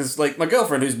people out because, my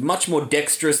girlfriend, who's much more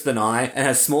dexterous than I and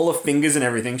has smaller fingers and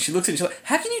everything, she looks at it and she's like,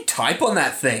 how can you type on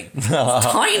that thing? It's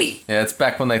tiny. Yeah, it's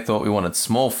back when they thought we wanted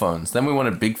small phones. Then we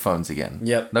wanted big phones again.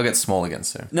 Yep. They'll get small again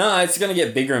soon. No, it's going to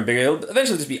get bigger and bigger. It'll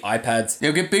eventually just be iPads.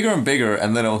 It'll get bigger and bigger,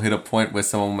 and then it'll hit a point where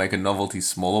someone will make a novelty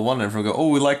smaller one, and everyone will go, oh,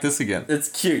 we like this again. It's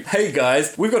cute. Hey,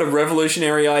 guys, we've got a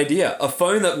revolutionary idea. A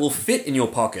phone that will fit in your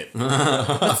pocket.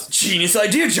 That's a genius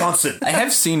idea, Johnson. I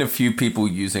have seen seen a few people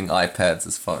using iPads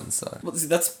as phones, so. Well, see,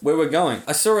 that's where we're going.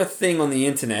 I saw a thing on the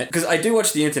internet, because I do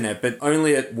watch the internet, but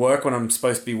only at work when I'm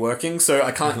supposed to be working, so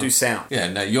I can't do sound. Yeah,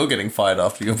 no, you're getting fired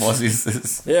after your boss uses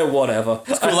this. Yeah, whatever.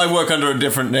 Well, I work under a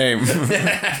different name.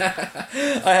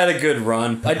 I had a good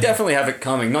run. I definitely have it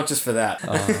coming, not just for that.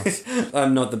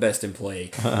 I'm not the best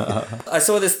employee. I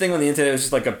saw this thing on the internet, it was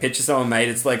just like a picture someone made.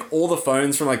 It's like all the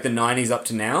phones from like the 90s up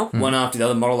to now, one after the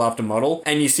other, model after model,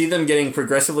 and you see them getting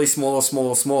progressively smaller,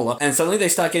 and suddenly they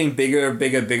start getting bigger,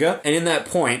 and in that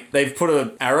point, they've put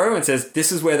an arrow and says,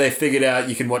 this is where they figured out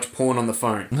you can watch porn on the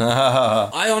phone.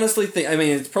 I honestly think, I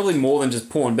mean, it's probably more than just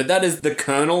porn, but that is the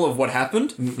kernel of what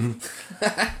happened.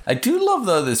 I do love,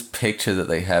 though, this picture that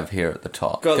they have here at the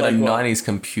top. Got a like what? 90s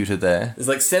computer there. There's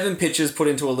like 7 pictures put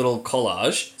into a little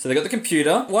collage. So they got the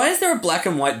computer. Why is there a black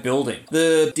and white building?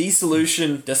 The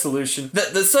dissolution. The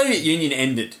Soviet Union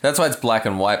ended. That's why it's black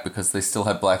and white, because they still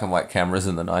had black and white cameras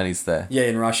in the 90s there. Yeah,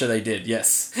 in Russia they did,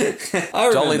 yes. I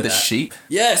remember Dolly the that. sheep?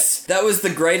 Yes, that was the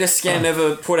greatest scam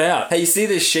ever put out. Hey, you see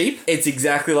this sheep? It's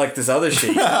exactly like this other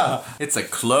sheep. It's a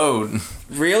clone.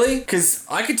 Really? Because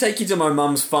I could take you to my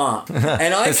mum's farm.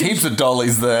 And I There's could... heaps of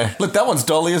Dollies there. Look, that one's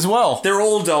Dolly as well. They're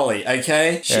all Dolly,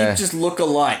 okay? Sheep Yeah. just look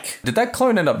alike. Did that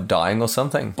clone end up dying or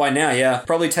something? By now, yeah.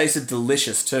 Probably tasted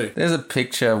delicious too. There's a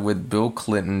picture with Bill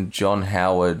Clinton, John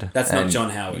Howard. That's not and John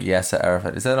Howard. Yasser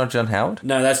Arafat. Is that not John Howard?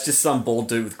 No, that's just some bald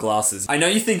dude with glasses. I know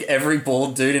you think every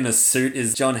bald dude in a suit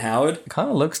is John Howard. Kind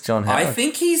of looks John Howard. I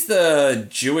think he's the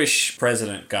Jewish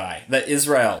president guy. The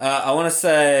Israel. I want to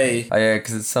say... Oh, yeah,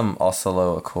 because it's some Oslo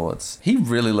Accords. He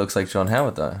really looks like John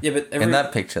Howard, though. Yeah, but in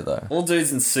that picture, though. all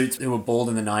dudes in suits who were bald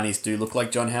in the 90s do look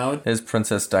like John Howard. Here's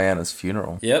Princess Diana's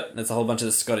funeral. Yep, that's a whole bunch of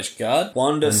the Scottish Guard.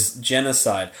 Rwanda's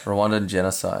genocide. Rwandan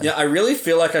genocide. Yeah, I really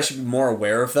feel like I should be more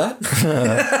aware of that.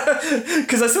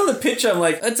 Because I saw the picture, I'm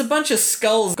like, it's a bunch of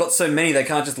skulls. Got so many, they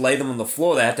can't just lay them on the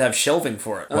floor. They have to have shelving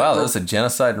for it. Wow, there was a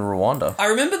genocide in Rwanda. I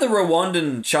remember the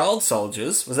Rwandan child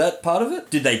soldiers. Was that part of it?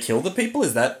 Did they kill the people?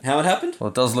 Is that how it happened? Well,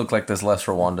 it does look like there's less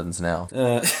Rwandans now.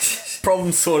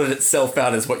 Problem sorted itself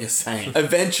out is what you're saying.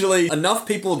 Eventually, enough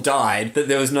people died that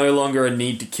there was no longer a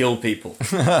need to kill people.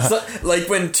 So, like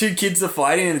when 2 kids are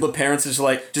fighting and the parents are just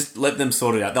like, just let them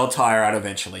sort it out. They'll tire out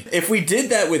eventually. If we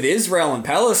did that with Israel and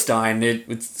Palestine, it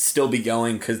would still be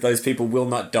going because those people will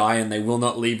not die and they will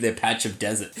not leave their patch of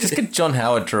desert. Just get John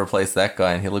Howard to replace that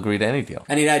guy and he'll agree to any deal.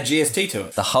 And he'd add GST to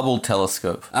it. The Hubble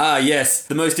telescope. Ah, yes.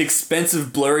 The most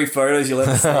expensive blurry photos you'll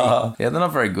ever see. Yeah, they're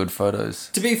not very good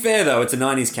photos. To be fair, though, it's a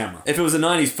 90s camera. If it was a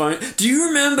 90s phone... Do you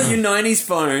remember your 90s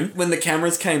phone when the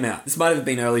cameras came out? This might have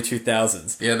been early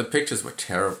 2000s. Yeah, the pictures were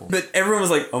terrible. But everyone was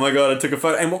like, oh my god, I took a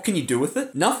photo. And what can you do with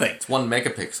it? Nothing. It's 1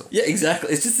 megapixel. Yeah,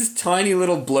 exactly. It's just this tiny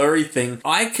little blurry thing.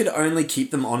 I could only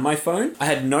keep them on my phone. I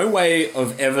had no way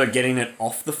of ever getting it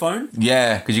off the phone.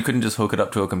 Yeah, because you couldn't just hook it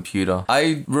up to a computer.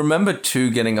 I remember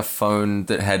too getting a phone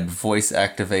that had voice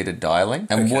activated dialing.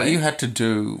 And what Okay. you had to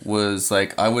do was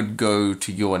like, I would go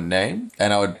to your name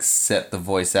and I would set the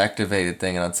voice activated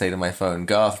thing and I'd say to my phone,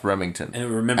 Garth Remington. And it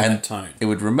would remember that tone. It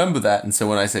would remember that. And so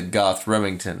when I said Garth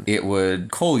Remington, it would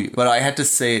call you. But I had to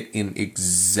say it in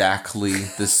exactly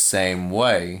the same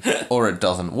way or it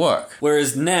doesn't work.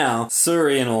 Whereas now,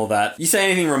 Siri and all that, you say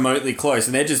anything remotely close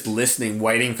and they're just listening,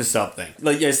 waiting for something.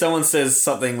 Like, yeah, someone says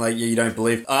something like, yeah, you don't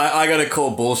believe. I gotta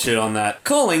call bullshit on that.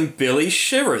 Calling Billy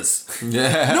Shivers.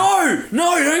 Yeah.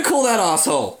 No, don't call that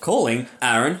asshole. Calling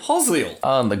Aaron Hosliel.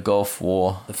 Oh, and the Gulf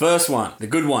War. The first one, the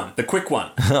good one, the quick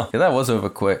one. Yeah, that was over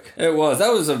quick. It was.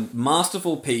 That was a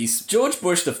masterful piece. George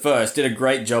Bush the first did a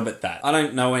great job at that. I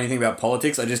don't know anything about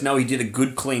politics. I just know he did a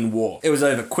good, clean war. It was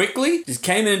over quickly, just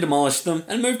came in and demolished them,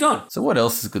 and moved on. So what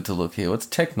else is good to look here? What's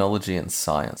technology and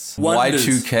science? Wonders.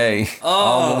 Y2K.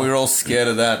 Oh. But we were all scared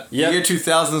of that. Yep. Year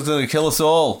 2000 is going to kill us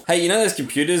all. Hey, you know those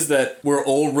computers that we're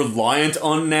all reliant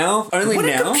on now? Only What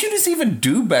did now? computers even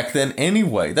do back then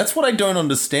anyway? That's what I don't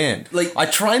understand. Like- I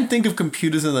try and think of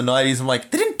computers in the 90s, I'm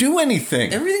like, they didn't do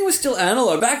anything. Everything was still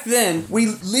analog. Back then, we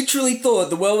literally thought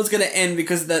the world was going to end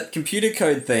because of that computer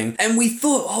code thing. And we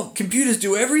thought, oh, computers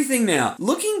do everything now.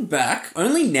 Looking back,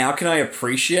 only now can I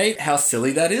appreciate how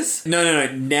silly that is. No.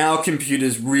 Now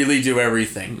computers really do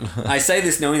everything. I say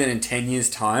this knowing that in 10 years'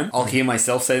 time, I'll hear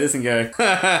myself say this and go,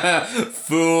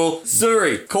 fool.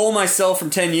 Siri, call myself from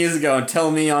 10 years ago and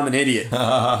tell me I'm an idiot.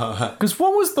 Because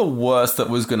what was the worst that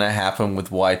was going to happen with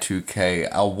Y2K?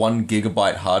 Our 1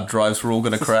 gigabyte hard drives were all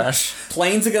going to crash. crash.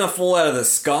 Planes are going to fall out of the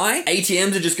sky.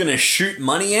 ATMs are just going to shoot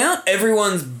money out.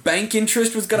 Everyone's bank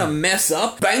interest was going to mess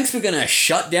up. Banks were going to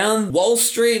shut down. Wall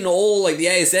Street and all, like the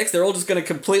ASX, they're all just going to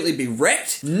completely be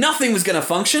wrecked. Nothing was going to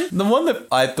function. The one that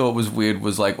I thought was weird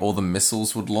was like all the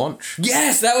missiles would launch.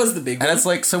 Yes, that was the big one. And it's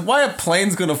like, so why are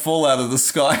planes going to fall out of the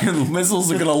sky and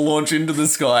missiles are going to launch into the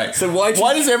sky? So why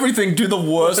does everything do the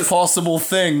worst possible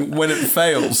thing when it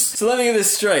fails? So let me get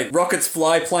this straight. Rockets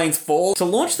fly, planes fall. To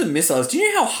launch the missiles, do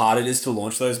you know how hard it is to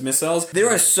launch those missiles? There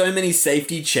are so many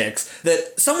safety checks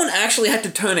that someone actually had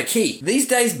to turn a key. These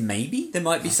days, maybe there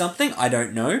might be something. I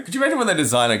don't know. Could you imagine when the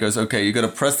designer goes, okay, you got to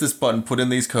press this button, put in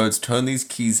these codes, turn these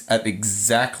keys at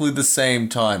exactly the same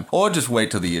time, or just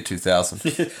wait till the year 2000?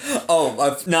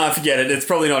 I forget it. It's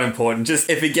probably not important. Just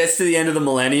if it gets to the end of the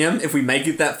millennium, if we make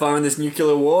it that far in this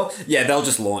nuclear war, yeah, they'll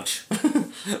just launch.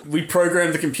 We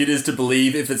programmed the computers to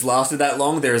believe if it's lasted that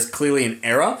long, there is clearly an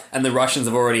error, and the Russians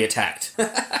have already attacked.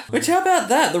 Which, how about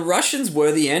that? The Russians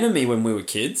were the enemy when we were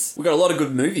kids. We got a lot of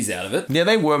good movies out of it. Yeah,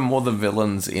 they were more the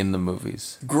villains in the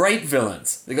movies. Great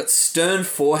villains. They got stern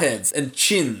foreheads and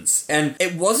chins, and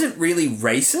it wasn't really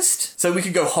racist, so we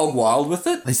could go hog wild with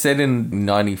it. They said in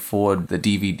 94 the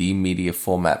DVD media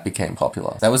format became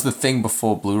popular. That was the thing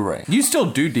before Blu-ray. You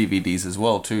still do DVDs as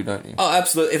well too, don't you? Oh,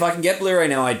 absolutely. If I can get Blu-ray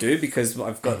now, I do, because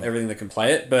I've got everything that can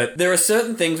play it. But there are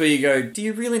certain things where you go, do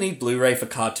you really need Blu-ray for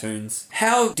cartoons?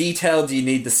 How detailed do you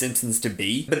need The Simpsons to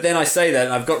be? But then I say that,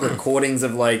 and I've got recordings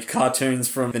of like cartoons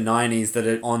from the 90s that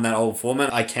are on that old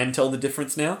format. I can tell the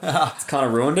difference now. It's kind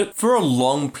of ruined it. For a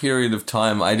long period of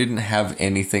time, I didn't have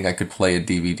anything I could play a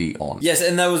DVD on. Yes,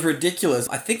 and that was ridiculous.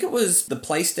 I think it was the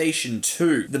PlayStation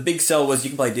 2. The big sell was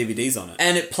you can play DVDs on it.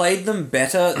 And it played them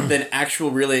better than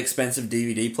actual really expensive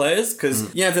DVD players,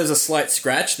 because, if there's a slight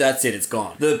scratch, that's it, it's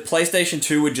gone. The PlayStation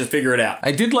 2 would just figure it out.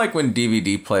 I did like when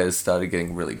DVD players started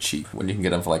getting really cheap, when you can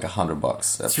get them for like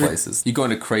 $100 at places. You go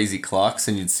into Crazy Clark's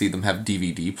and you'd see them have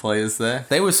DVD players there.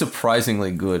 They were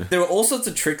surprisingly good. There were all sorts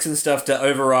of tricks and stuff to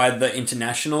override the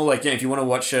international. Like, if you want to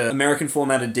watch an American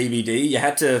formatted DVD, you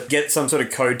had to get some sort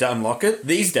of code to unlock it.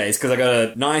 These days, because I got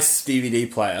a nice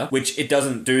DVD player, which it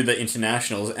doesn't do the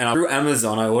internationals, and through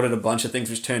Amazon, I ordered a bunch of things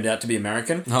which turned out to be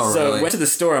American. Oh, so really? I went to the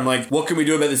store, I'm like, what can we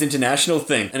do about this international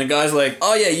thing? And a guy's like,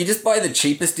 oh yeah, you just buy the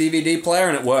cheapest DVD player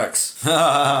and it works.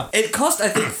 It cost, I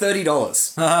think,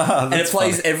 $30. And it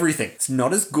plays everything. It's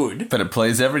not as good, but it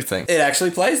plays everything. It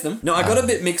actually plays them. No, I got a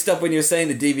bit mixed up when you were saying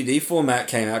the DVD format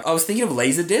came out. I was thinking of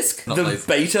Laserdisc,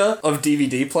 beta of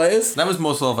DVD players. That was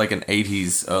more sort of like an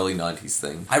 80s, early 90s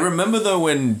thing. I remember though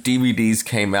when DVDs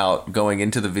came out, going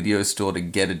into the video store to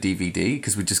get a DVD,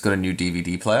 because we just got a new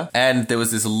DVD player, and there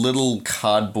was this little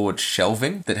cardboard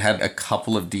shelving that had a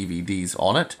couple of DVDs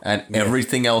on it, and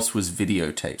everything else was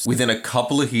videotapes. Within a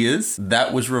couple of years,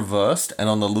 that was reversed, and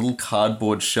on the little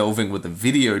cardboard shelving were the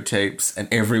videotapes, and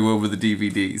everywhere were the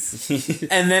DVDs.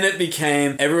 And then it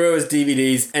became everywhere was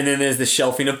DVDs, and then there's the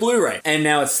shelving of Blu-ray. And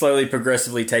now it's slowly,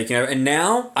 progressively taking over. And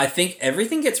now I think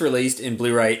everything gets released in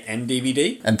Blu-ray and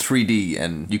DVD. And 3D,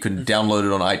 and you can download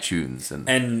it on iTunes.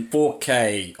 And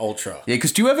 4K Ultra. Yeah,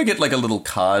 because do you ever get like a little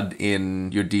card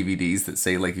in your DVDs that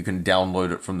say like you can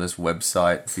download it from this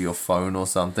website for your phone or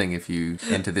something if you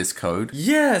enter this code?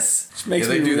 Yes! Which makes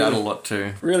they me do really, that a lot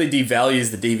too. Really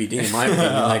devalues the DVD in my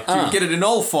opinion. Like, you can get it in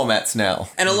all formats now.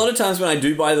 And a lot of times when I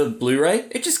do buy the Blu-ray,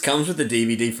 it just comes with the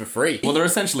DVD for free. Well, they're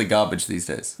essentially garbage these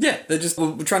days. Yeah,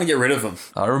 we're trying to get rid of them.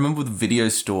 I remember with video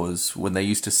stores when they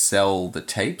used to sell the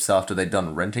tapes after they'd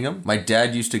done renting them. My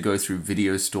dad used to go through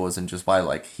video stores and just buy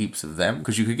like heaps of them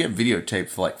because you could get videotapes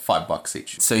for like $5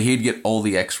 each. So he'd get all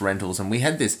the X rentals, and we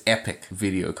had this epic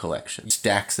video collection.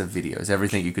 Stacks of videos,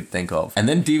 everything you could think of. And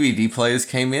then DVD players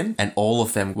came in and all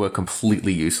of them were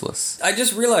completely useless. I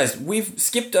just realized we've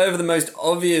skipped over the most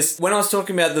obvious. When I was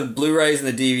talking about the Blu-rays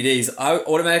and the DVDs, I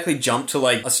automatically jumped to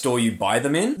like a store you buy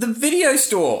them in. The video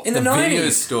store in the 90s. Video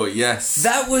store, yes.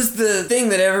 That was the thing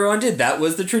that everyone did. That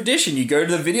was the tradition. You go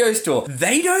to the video store.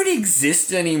 They don't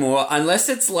exist anymore unless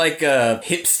it's like a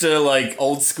hipster, like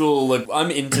old school, like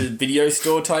I'm into video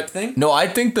store type thing. No, I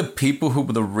think the people who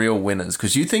were the real winners,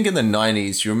 because you think in the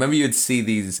 90s, you remember you'd see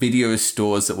these video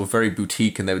stores that were very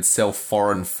boutique and they would sell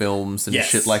foreign films and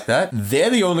shit like that. They're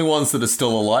the only ones that are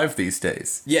still alive these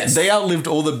days. Yes. They outlived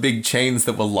all the big chains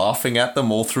that were laughing at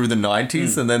them all through the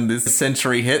 90s, and then this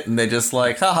century hit and they're just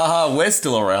like, ha ha ha, we're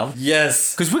still around.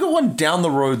 Yes. Because we got one down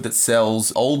the road that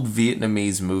sells old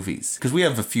Vietnamese movies. Because we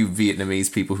have a few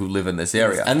Vietnamese people who live in this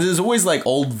area. And there's always like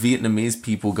old Vietnamese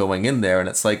people going in there, and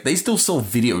it's like they still sell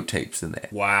videotapes in there.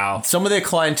 Wow. Some of their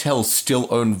clientele still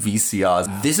own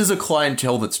VCRs. This is a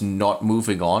clientele that's not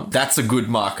moving on. That's a good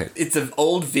market. It's an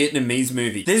old Vietnamese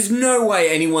movie. There's no way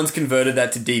anyone's converted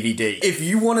that to DVD. DVD. If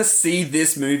you want to see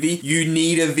this movie, you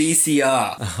need a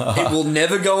VCR. It will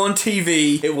never go on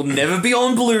TV. It will never be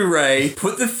on Blu-ray.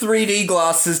 Put the 3D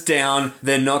glasses down.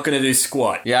 They're not going to do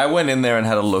squat. Yeah, I went in there and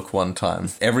had a look one time.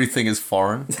 Everything is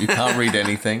foreign. You can't read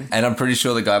anything. And I'm pretty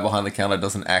sure the guy behind the counter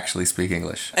doesn't actually speak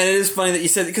English. And it is funny that you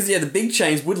said, because, the big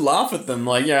chains would laugh at them.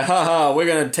 Like, haha, we're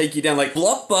going to take you down. Like,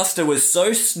 Blockbuster was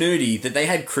so snooty that they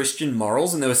had Christian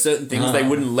morals and there were certain things they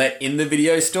wouldn't let in the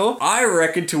video store. I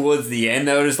reckon towards the end,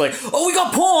 they were just like, oh, we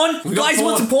got porn. Guys, you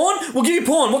want some porn? We'll give you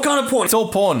porn. What kind of porn? It's all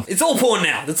porn. It's all porn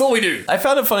now. That's all we do. I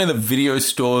found it funny that video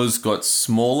stores got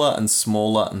smaller and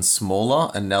smaller and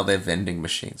smaller, and now they're vending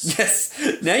machines. Yes.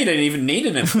 Now you don't even need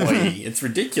an employee. It's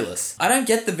ridiculous. I don't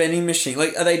get the vending machine.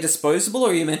 Like, are they disposable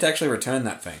or are you meant to actually return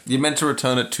that thing? You're meant to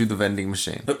return it to the vending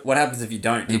machine. But what happens if you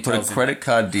don't? You put a credit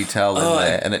card detail in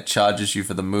there, and it charges you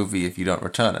for the movie if you don't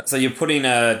return it. So you're putting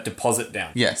a deposit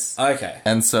down? Yes. Okay.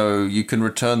 And so you can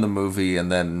return the movie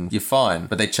and then you're fine,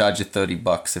 but they charge you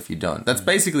 $30 if you don't. That's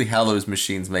basically how those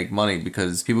machines make money,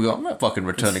 because people go, I'm not fucking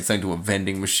returning something to a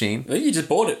vending machine. Well, you just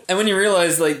bought it. And when you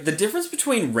realize, like, the difference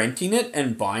between renting it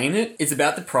and buying it is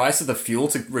about the price of the fuel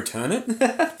to return it.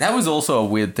 That was also a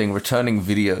weird thing, returning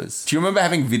videos. Do you remember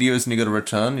having videos and you got to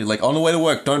return? You're like, on the way to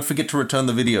work, don't forget to return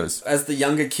the videos. As the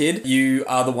younger kid, you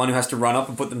are the one who has to run up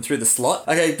and put them through the slot.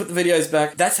 Okay, put the videos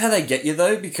back. That's how they get you,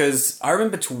 though, because I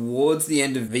remember towards the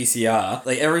end of VCR,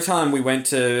 like, every time we went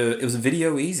to, it was a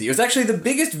Video Easy. It was actually the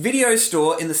biggest video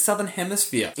store in the Southern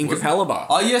Hemisphere, in Capalaba.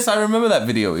 Oh, yes, I remember that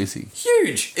Video Easy.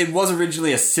 Huge. It was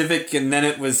originally a Civic, and then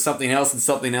it was something else and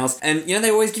something else. And, they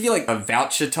always give you, like, a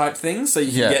voucher type thing, so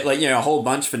you can get, like, a whole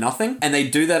bunch for nothing. And they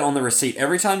do that on the receipt.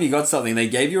 Every time you got something, they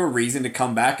gave you a reason to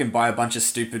come back and buy a bunch of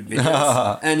stupid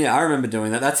videos. And, I remember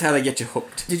doing that. That's how they get you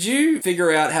hooked. Did you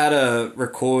figure out how to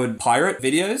record pirate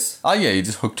videos? Oh, yeah, you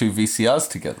just hook two VCRs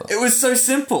together. It was so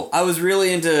simple. I was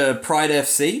really into Pride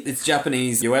FC. It's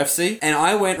Japanese UFC. And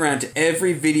I went around to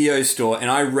every video store and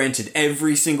I rented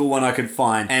every single one I could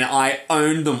find. And I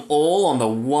owned them all on the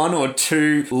 1 or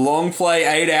 2 long play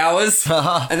 8 hours.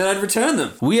 And then I'd return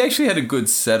them. We actually had a good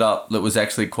setup that was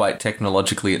actually quite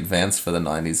technologically advanced for the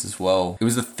 90s as well. It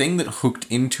was a thing that hooked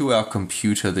into our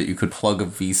computer that you could plug a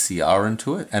VCR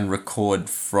into it and record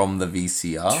from the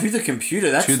VCR. To the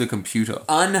computer? That's to the computer.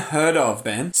 Unheard of,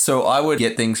 Ben. So I would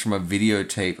get things from a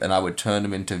videotape and I would turn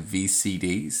them into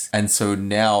VCDs. And so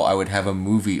now I would have a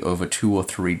movie over 2 or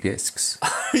 3 discs.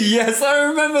 Yes, I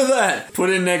remember that. Put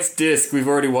in next disc. We've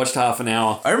already watched half an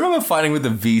hour. I remember finding with the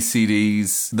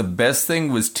VCDs, the best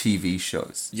thing was TV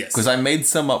shows. Yes. Because I made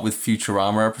some up with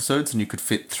Futurama episodes and you could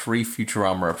fit 3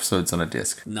 Futurama episodes on a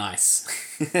disc. Nice.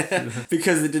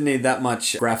 Because it didn't need that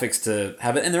much graphics to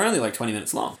have it, and they're only like 20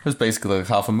 minutes long. It was basically like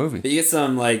half a movie. But you get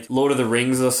some like Lord of the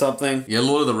Rings or something. Yeah,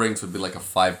 Lord of the Rings would be like a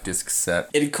 5-disc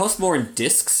set. It'd cost more in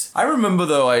discs. I remember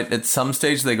though, at some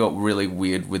stage they got really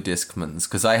weird with Discmans,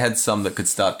 because I had some that could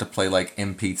start to play like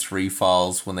MP3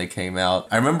 files when they came out.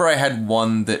 I remember I had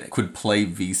one that could play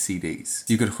VCDs.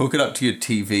 You could hook it up to your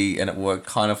TV and it worked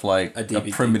kind of like a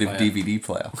primitive DVD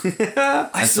player.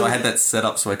 So I had that set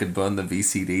up so I could burn the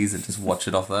VCDs and just watch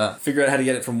it off that. Figure out how to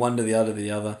get it from one to the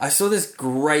other. I saw this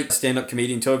great stand-up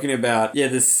comedian talking about,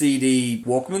 the CD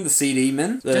Walkman, the CD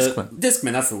men.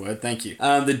 Discman, that's the word, thank you.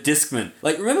 The Discman.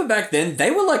 Like, remember back then,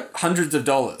 they were like hundreds of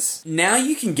dollars. Now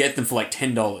you can get them for like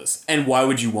 $10. And why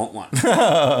would you want one?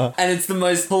 And it's the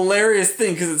most hilarious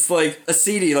thing, because it's like a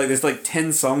CD, like there's like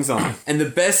 10 songs on it. And the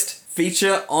best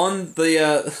feature on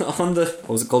the what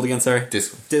was it called again? Sorry,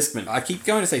 Discman. I keep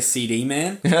going to say CD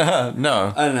man.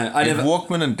 No, I don't know.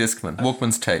 Walkman and Discman.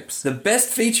 Walkman's tapes. The best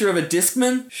feature of a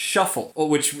Discman, shuffle, or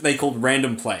which they called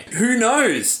random play. Who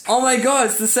knows? Oh my god,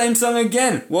 it's the same song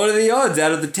again. What are the odds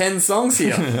out of the 10 songs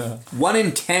here? 1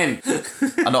 in 10.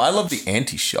 I know. I love the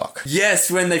Anti-Shock. Yes,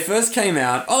 when they first came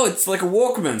out, it's like a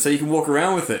Walkman, so you can walk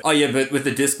around with it. Oh yeah, but with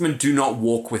the Discman, do not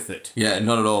walk with it. Yeah,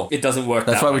 not at all. It doesn't work.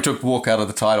 That's why we took walk out of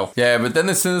the title. Yeah, but then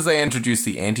as soon as they introduced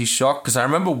the Anti-Shock, because I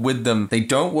remember with them, they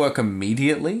don't work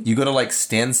immediately. You got to like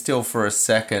stand still for a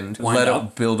second, let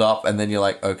it build up, and then you're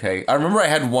like, okay. I remember I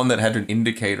had one that had an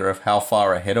indicator of how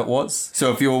far ahead it was.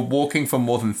 So if you were walking for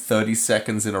more than 30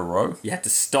 seconds in a row, you had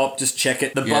to stop, just check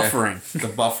it. Buffering. The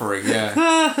buffering,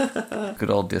 yeah.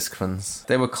 Good old Discmans.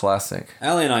 They were classic.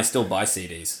 Ali and I still buy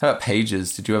CDs. How about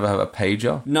pagers? Did you ever have a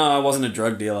pager? No, I wasn't a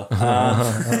drug dealer.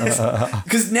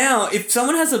 Because now, if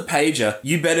someone has a pager,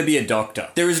 you better be a doctor.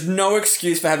 There is no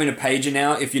excuse for having a pager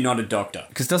now if you're not a doctor.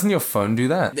 Because doesn't your phone do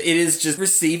that? It is just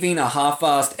receiving a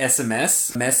half-assed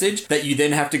SMS message that you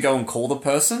then have to go and call the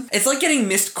person. It's like getting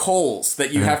missed calls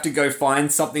that you have to go find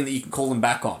something that you can call them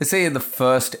back on. They say the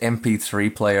first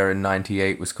MP3 player in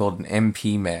 98 was called an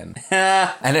MP Man.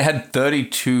 And it had 30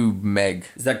 32 meg.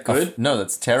 Is that good? No,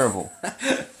 that's terrible.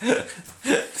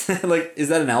 Like, is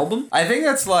that an album? I think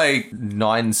that's like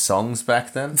 9 songs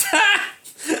back then.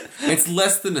 It's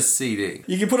less than a CD.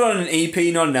 You can put it on an EP,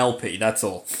 not an LP, that's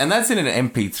all. And that's in an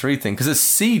MP3 thing, because a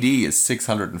CD is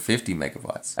 650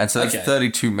 megabytes. And so that's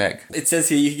 32 meg. It says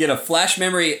here you can get a flash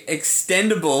memory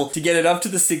extendable to get it up to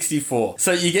the 64.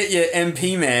 So you get your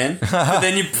MP man, but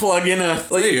then you plug in a...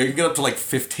 Like, you can get up to like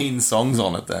 15 songs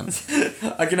on it then.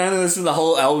 I can only listen to the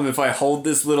whole album if I hold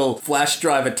this little flash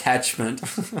drive attachment.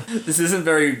 This isn't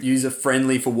very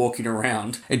user-friendly for walking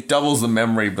around. It doubles the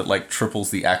memory, but like triples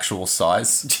the actual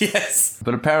size. Yes.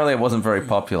 But apparently it wasn't very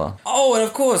popular. Oh, and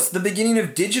of course, the beginning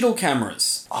of digital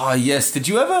cameras. Oh, yes. Did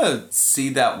you ever see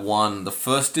that one? The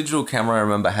first digital camera I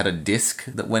remember had a disc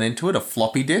that went into it, a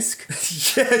floppy disk.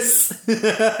 Yes.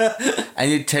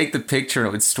 And you'd take the picture and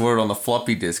it would store it on the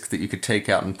floppy disk that you could take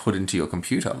out and put into your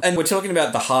computer. And we're talking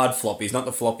about the hard floppies, not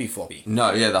the floppy.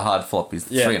 No, yeah, the hard floppies,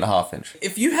 the 3.5 inch.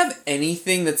 If you have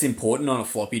anything that's important on a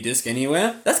floppy disk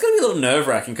anywhere, that's going to be a little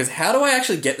nerve-wracking, because how do I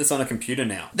actually get this on a computer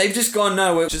now? They've just gone,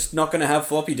 no, we're just not going to have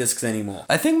floppy disks anymore.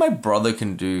 I think my brother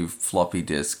can do floppy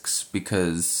disks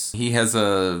because he has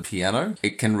a piano.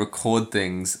 It can record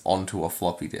things onto a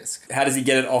floppy disk. How does he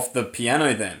get it off the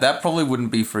piano then? That probably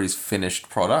wouldn't be for his finished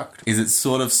product. Is it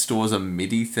sort of stores a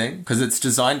MIDI thing? Because it's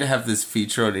designed to have this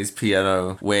feature on his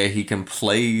piano where he can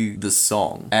play the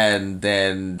song and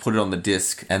then put it on the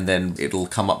disc, and then it'll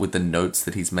come up with the notes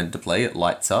that he's meant to play. It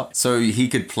lights up. So he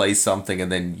could play something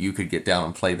and then you could get down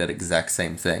and play that exact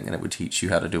same thing and it would teach you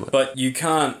how to do it. But you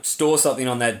can't store something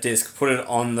on that disc, put it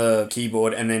on the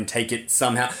keyboard, and then take it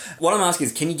somehow. What I'm asking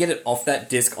is, can you get it off that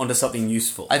disc onto something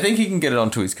useful? I think he can get it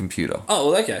onto his computer.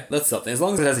 Oh, well, okay. That's something. As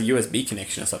long as it has a USB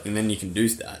connection or something, then you can do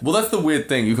that. Well, that's the weird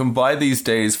thing. You can buy these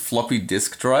days floppy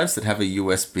disk drives that have a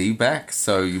USB back,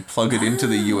 so you plug it into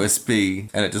the USB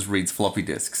and it just reads floppy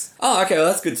disks. Oh, okay. Well,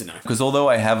 that's good to know. Because although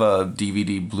I have a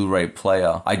DVD Blu-ray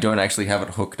player, I don't actually have it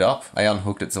hooked up. I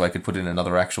unhooked it so I could put in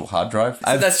another actual hard drive.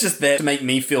 So that's just there to make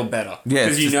me feel better. Yeah,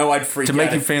 because you know I'd freak out. To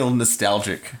make you feel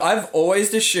nostalgic. I've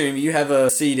always assumed you have a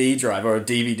CD drive or a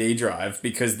DVD drive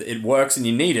because it works and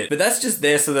you need it. But that's just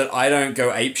there so that I don't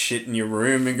go ape shit in your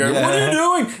room and go, what are you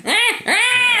doing?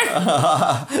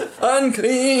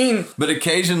 Unclean. But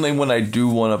occasionally when I do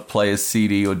want to play a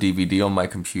CD or DVD on my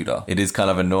computer, it is kind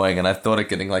of annoying, and I thought of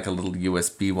getting like a little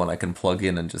USB one I can plug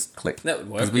in and just click. That would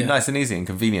work. It'd be nice and easy and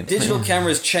convenient. Digital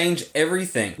cameras change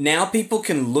everything. Now people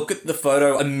can look at the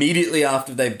photo immediately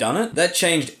after they've done it. That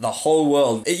changed the whole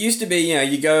world. It used to be,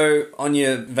 you go on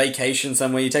your vacation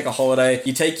somewhere, you take a holiday,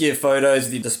 you take your photos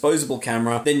with your disposable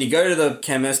camera, then you go to the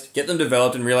chemist, get them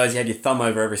developed, and realize you had your thumb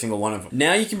over every single one of them.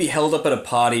 Now you can be held up at a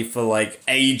party for like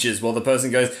ages while the person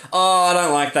goes, oh, I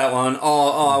don't like that one.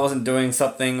 Oh, I wasn't doing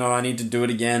something, or I need to do it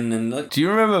again. And like, do you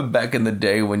remember back in the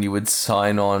day when you would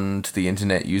sign on to the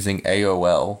internet using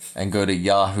AOL and go to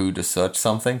Yahoo to search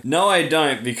something? No, I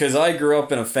don't, because I grew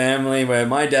up in a family where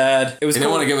my dad... He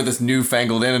didn't want to get with this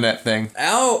newfangled internet thing.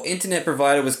 Our internet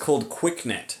provider was called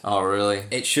QuickNet. Oh, really?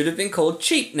 It should have been called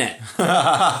CheapNet.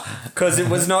 Because it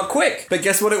was not quick. But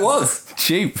guess what it was?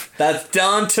 Cheap. That's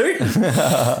darn too.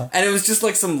 And it was just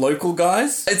like some local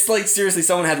guys. It's like, seriously,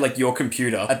 someone had like your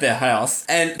computer at their house,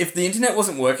 and if the internet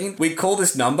wasn't working, we'd call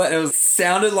this number and it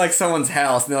sounded like someone's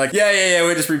house, and they're like, yeah,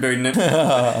 we're just rebooting it.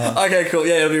 Okay, cool.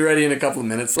 Yeah, it'll be ready in a couple of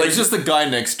minutes. Like, it's just the guy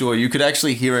next door. You could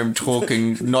actually hear him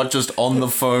talking, not just on the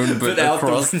phone, but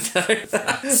across.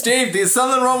 Steve, there's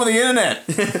something wrong with the internet.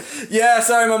 Yeah,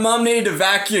 sorry, my mum needed to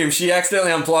vacuum. She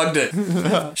accidentally unplugged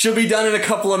it. She'll be done in a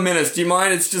couple of minutes. Do you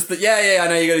mind? It's just that, yeah, I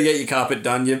know you gotta get your carpet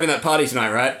done. You've been at that party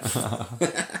tonight, right?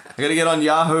 I gotta get on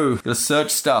Yahoo. Gotta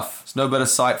search stuff. There's no better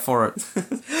site for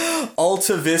it.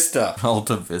 Alta Vista.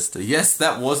 Alta Vista. Yes,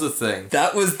 that was a thing.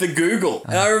 That was the Google.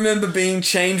 And I remember being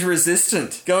change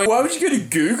resistant. Going, why would you go to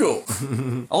Google?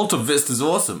 Alta Vista's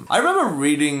awesome. I remember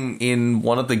reading in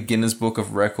one of the Guinness Book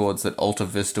of Records that Alta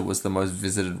Vista was the most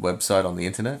visited website on the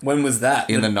internet. When was that?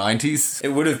 In the 90s. It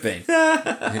would have been.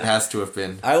 It has to have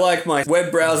been. I like my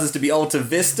web browsers to be Alta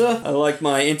Vista. I like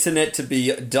my internet to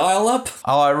be dial-up.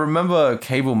 Oh, I remember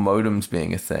cable modems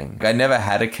being a thing. I never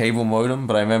had a cable modem,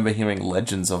 but I remember hearing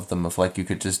legends of them of like you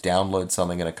could just download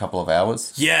something in a couple of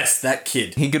hours. Yes, that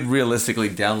kid. He could realistically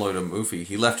download a movie.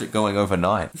 He left it going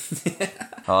overnight.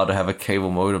 Oh, to have a cable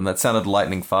modem. That sounded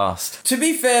lightning fast. To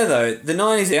be fair though, the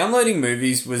 90s, downloading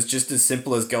movies was just as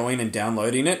simple as going and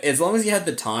downloading it. As long as you had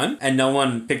the time and no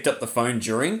one picked up the phone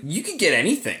during, you could get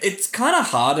anything. It's kind of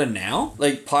harder now.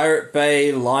 Like Pirate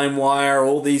Bay, LimeWire, LimeWire,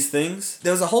 all these things.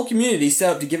 There was a whole community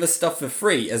set up to give us stuff for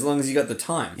free as long as you got the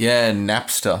time. Yeah,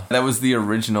 Napster. That was the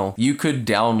original. You could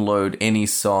download any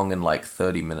song in like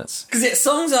 30 minutes. Because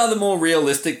songs are the more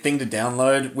realistic thing to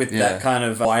download with that kind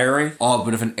of wiring. Oh,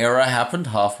 but if an error happened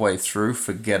halfway through,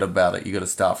 forget about it. You got to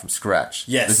start from scratch.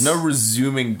 Yes. There's no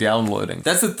resuming downloading.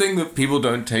 That's the thing that people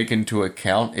don't take into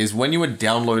account is when you were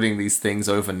downloading these things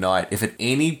overnight, if at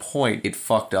any point it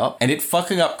fucked up, and it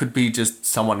fucking up could be just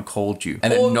someone called you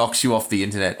and it knocks you off the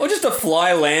internet. Or just a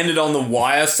fly landed on the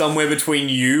wire somewhere between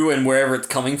you and wherever it's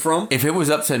coming from. If it was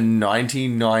up to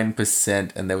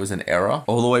 99% and there was an error,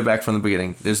 all the way back from the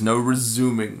beginning, there's no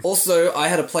resuming. Also, I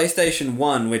had a PlayStation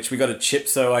 1, which we got a chip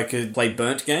so I could play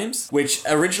burnt games, which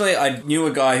originally I knew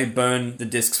a guy who'd burn the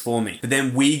discs for me. But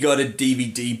then we got a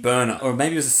DVD burner. Or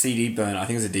maybe it was a CD burner. I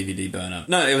think it was a DVD burner.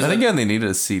 No, it was... I think you only needed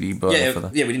a CD burner for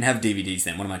that. Yeah, we didn't have DVDs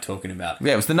then. What am I talking about?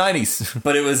 Yeah, it was the 90s.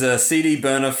 But it was a CD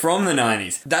burner from the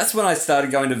 90s. That's when I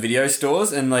started going to video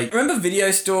stores and like, remember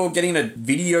video store getting a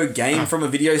video game from a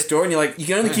video store and you're like, you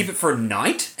can only keep it for a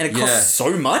night and it costs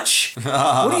so much? What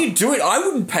are you doing? I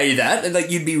wouldn't pay that. And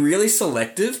like, you'd be really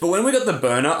selective. But when we got the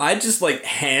burner, I just like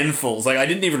handfuls. Like I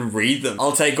didn't even read them.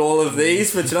 I'll take all of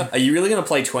these for tonight. Are you really going to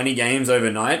play 20 games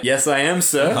overnight? Yes, I am,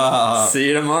 sir. See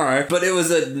you tomorrow. But it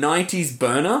was a 90s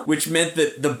burner, which meant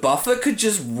that the buffer could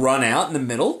just run out in the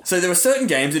middle. So there were certain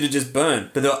games that had just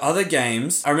burned. But there were other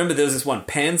games. I remember there was this one,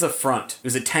 Panzer Front. It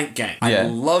was a tank game. I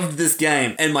loved this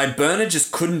game. And my burner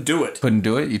just couldn't do it. Couldn't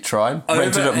do it? You tried?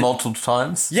 Rented it multiple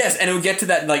times? Yes, and it would get to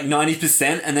that like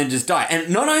 90% and then just die. And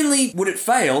not only would it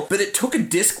fail, but it took a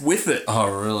disc with it. Oh,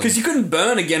 really? Because you couldn't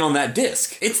burn again on that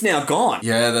disc. It's now gone.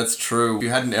 Yeah, that's true. You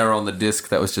had an error on the disc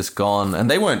that was just gone. And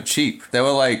they weren't cheap. They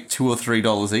were like $2 or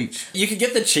 $3 each. You could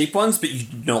get the cheap ones, but you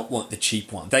do not want the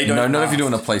cheap ones. They don't No, not last. if you're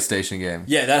doing a PlayStation game.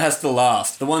 Yeah, that has to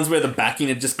last. The ones where the backing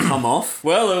had just come off,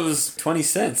 well, it was 20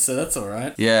 cents, so that's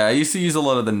alright. Yeah, I used to use a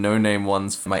lot of the no-name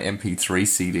ones for my MP3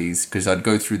 CDs because I'd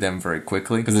go through them very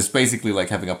quickly because it's basically like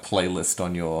having a playlist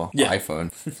on your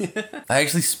iPhone.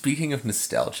 Actually, speaking of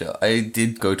nostalgia, I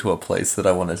did go to a place that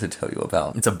I wanted to tell you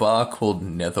about. It's a bar called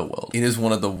Netherworld. It is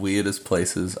one of the weirdest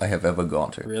places I have ever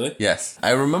gone to. Really? Yes.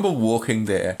 I remember walking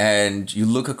there and you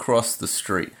look across the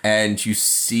street and you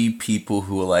see people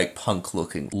who are like punk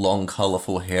looking, long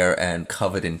colorful hair and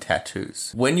covered in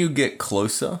tattoos. When you get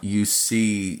closer, you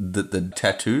see that the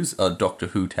tattoos are Doctor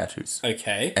Who tattoos.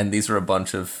 Okay. And these are a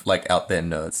bunch of like out there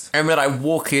nerds. And then I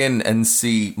walk in and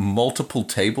see multiple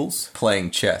tables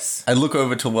playing chess. I look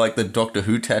over to like the Doctor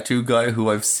Who tattoo guy who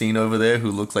I've seen over there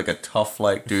who looks like a tough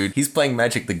like dude. He's playing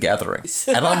Magic the Gathering.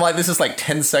 And I'm like, this is like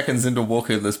 10 seconds into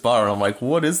walking in this bar and I'm like,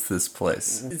 what is this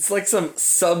place? It's like some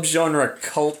subgenre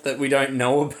cult that we don't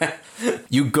know about.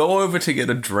 You go over to get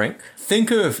a drink.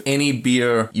 Think of any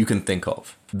beer you can think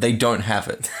of. They don't have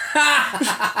it.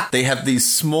 They have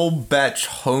these small batch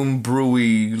home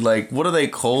brewy, like, what are they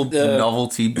called? The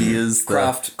novelty beers?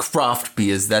 Craft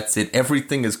beers, that's it.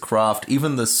 Everything is craft.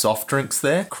 Even the soft drinks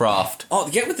there, craft. Oh,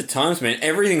 get with the times, man.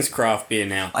 Everything's craft beer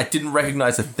now. I didn't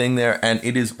recognize a thing there, and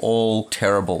it is all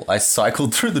terrible. I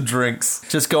cycled through the drinks,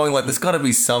 just going like, there's got to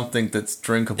be something that's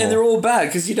drinkable. And they're all bad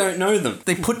because you don't know them.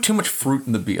 They put too much fruit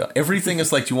in the beer. Everything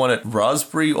is like, do you want it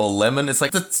raspberry or lemon? It's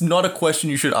like, that's not a question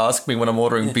you should ask me when I'm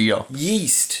ordering beer.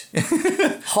 Yeast.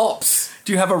 Hops.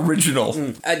 Do you have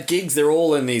original? At gigs, they're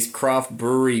all in these craft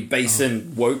brewery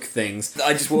basin woke things.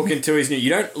 I just walk in Tooheys New. You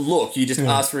don't look, you just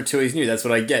ask for a Tooheys New. That's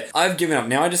what I get. I've given up.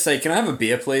 Now I just say, can I have a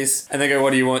beer, please? And they go,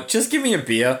 what do you want? Just give me a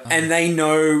beer. And they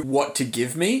know what to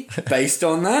give me based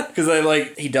on that. Because they're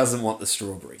like, he doesn't want the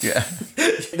strawberry. Yeah.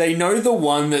 They know the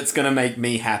one that's going to make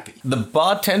me happy. The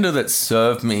bartender that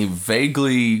served me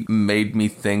vaguely made me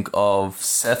think of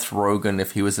Seth Rogen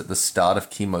if he was at the start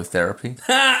of chemotherapy.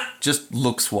 Just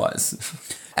looks-wise.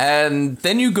 And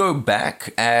then you go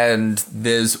back and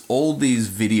there's all these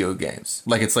video games.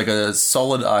 Like it's like a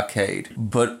solid arcade.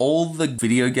 But all the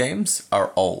video games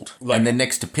are old. And they're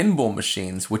next to pinball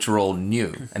machines, which are all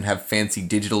new and have fancy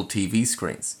digital TV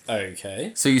screens.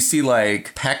 Okay. So you see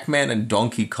like Pac-Man and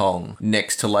Donkey Kong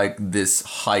next to like this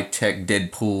high-tech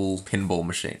Deadpool pinball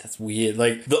machine. That's weird.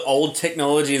 Like the old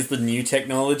technology is the new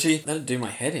technology. That'd do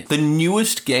my head in. The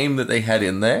newest game that they had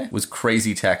in there was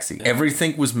Crazy Taxi.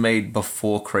 Everything was made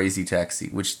before before Crazy Taxi,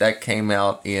 which that came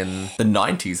out in the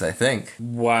 90s, I think.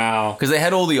 Wow. Because they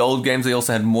had all the old games. They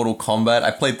also had Mortal Kombat.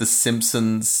 I played the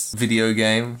Simpsons video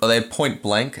game. Oh, they had Point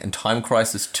Blank and Time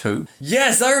Crisis 2.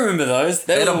 Yes, I remember those.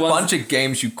 They had were a the ones, bunch of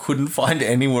games you couldn't find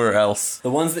anywhere else. the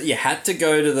ones that you had to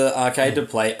go to the arcade to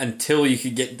play until you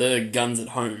could get the guns at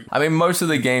home. I mean, most of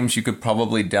the games you could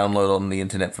probably download on the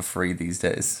internet for free these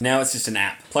days. Now it's just an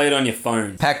app. Play it on your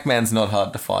phone. Pac-Man's not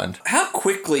hard to find. How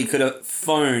quickly could a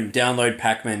phone download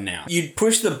Pac-Man now? You'd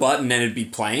push the button and it'd be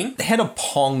playing. They had a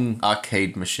Pong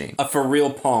arcade machine. A for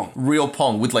real Pong. Real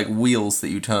Pong with like wheels that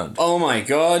you turned. Oh my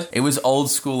god. It was old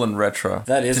school and retro.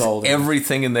 That is Just old.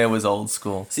 Everything in there was old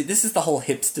school. See, this is the whole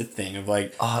hipster thing of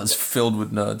like, Oh, it was filled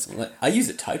with nerds. I use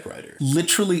a typewriter.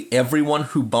 Literally everyone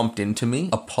who bumped into me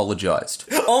apologized.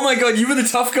 Oh my god, you were the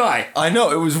tough guy. I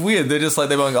know, it was weird. They're just like,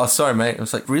 they were going, oh, sorry, mate. I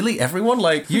was like, really? Everyone?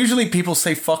 Like, usually people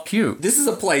say, fuck you. This is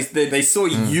a place that they saw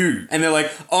you and they're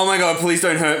like, oh my god, please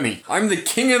don't hurt me. I'm the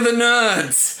king of the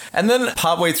nerds. And then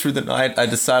partway through the night, I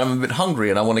decide I'm a bit hungry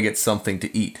and I want to get something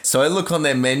to eat. So I look on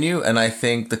their menu and I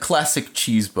think the classic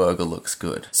cheeseburger looks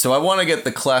good. So I want to get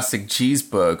the classic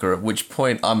cheeseburger, at which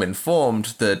point I'm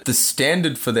informed that the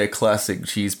standard for their classic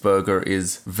cheeseburger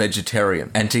is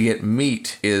vegetarian. And to get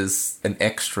meat is an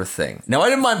extra thing. Now, I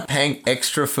don't mind paying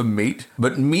extra for meat,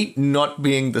 but meat not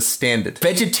being the standard.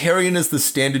 Vegetarian is the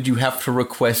standard. You have to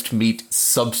request meat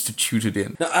substituted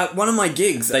in. Now, at one of my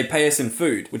gigs, they pay us in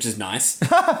food, which is nice.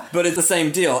 But it's the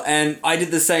same deal. And I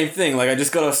did the same thing. Like, I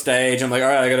just got off stage. I'm like, all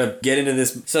right, I got to get into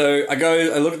this. So I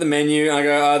look at the menu, and I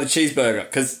go, the cheeseburger.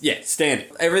 Because, yeah, standard.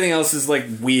 Everything else is, like,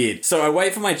 weird. So I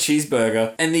wait for my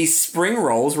cheeseburger, and these spring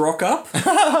rolls rock up.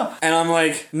 And I'm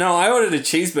like, no, I ordered a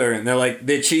cheeseburger. And they're like,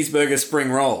 they're cheeseburger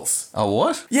spring rolls. Oh,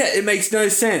 what? Yeah, it makes no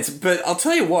sense. But I'll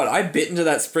tell you what, I bit into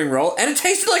that spring roll, and it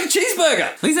tasted like a cheeseburger.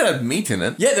 At least it had meat in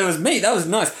it. Yeah, there was meat. That was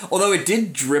nice. Although it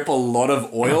did drip a lot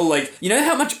of oil. Like, you know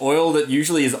how much oil that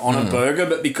usually is on a burger?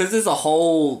 But because there's a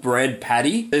whole bread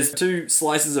patty, there's 2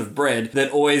 slices of bread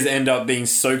that always end up being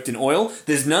soaked in oil.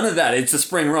 There's none of that. It's a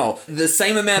spring roll. The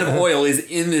same amount of oil is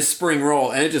in this spring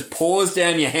roll, and it just pours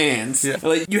down your hands. Yeah.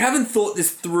 Like, you haven't thought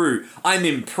this through. I'm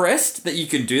impressed that you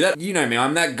can do that. You know me.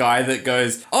 I'm that guy that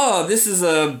goes, oh, this is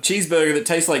a cheeseburger that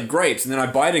tastes like grapes. And then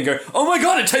I bite it and go, oh my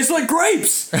god, it tastes like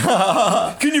grapes.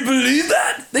 Can you believe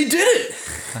that? They did it.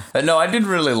 No, I did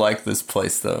really like this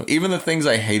place, though. Even the things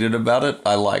I hated about it,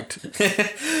 I liked.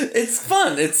 It's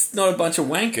fun. It's not a bunch of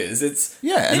wankers.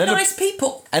 Yeah, and they're at nice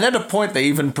people. And at a point, they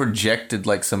even projected,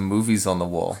 like, some movies on the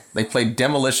wall. They played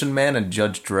Demolition Man and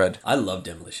Judge Dredd. I love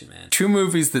Demolition Man. 2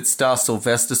 movies that star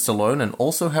Sylvester Stallone and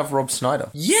also have Rob Schneider.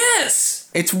 Yes!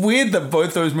 It's weird that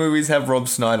both those movies have Rob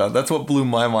Schneider. That's what blew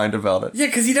my mind about it. Yeah,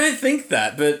 because you don't think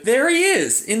that, but there he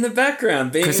is in the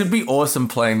background. Because it'd be awesome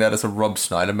playing that as a Rob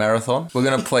Schneider marathon. We're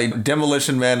going to play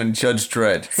Demolition Man and Judge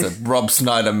Dredd. It's a Rob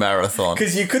Schneider marathon.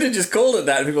 Because you could have just called it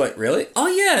that and people are like, really? Oh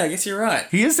yeah, I guess you're right.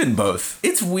 He is in both.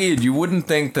 It's weird. You wouldn't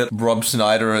think that Rob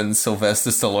Schneider and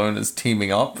Sylvester Stallone is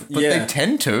teaming up, but Yeah. they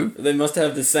tend to. They must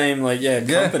have the same,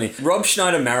 company. Rob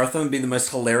Schneider Marathon would be the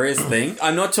most hilarious thing.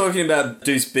 I'm not talking about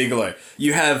Deuce Bigelow.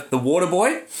 You have the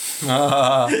Waterboy.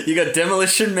 You got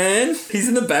Demolition Man. He's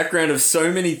in the background of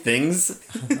so many things.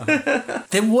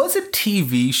 There was a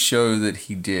TV show that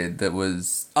he did that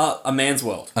was A Man's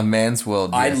World. A Man's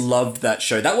World. I Yes. loved that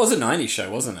show. That was a 90s show,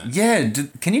 wasn't it? Yeah,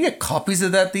 can you get copies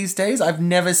of that these days? I've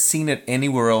never seen it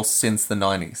anywhere else since the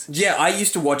 90s. Yeah, I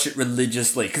used to watch it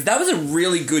religiously because that was a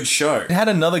really good show. It had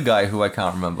another guy who I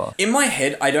can't remember. In my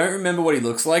head, I don't remember what he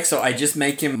looks like, so I just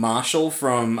make him Marshall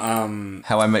from,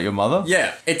 How I Met Your Mother?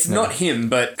 yeah, it's not him,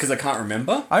 but because I can't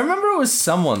remember. I remember it was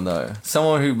someone, though.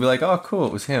 Someone who'd be like, oh, cool,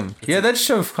 it was him. Yeah, that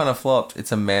show kind of flopped.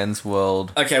 It's A Man's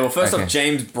World. Okay, well, first Okay. off,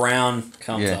 James Brown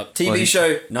comes Yeah. up. TV Well, he-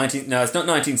 show, no, it's not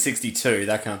 1962.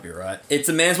 That can't be right. It's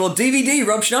A Man's World DVD,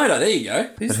 Rob Schneider. There you go.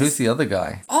 But who's the other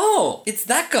guy? Oh, it's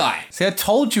that guy. See, I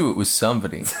told you it was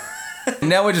somebody.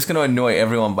 Now we're just going to annoy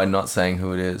everyone by not saying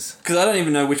who it is. Because I don't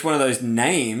even know which one of those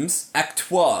names.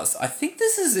 Actoise. I think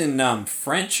this is in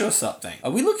French or something.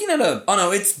 Are we looking at a... Oh,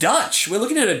 no, it's Dutch. We're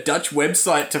looking at a Dutch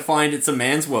website to find It's a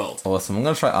Man's World. Awesome. I'm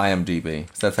going to try IMDb,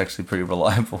 because that's actually pretty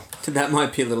reliable. That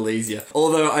might be a little easier.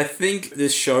 Although I think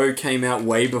this show came out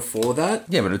way before that.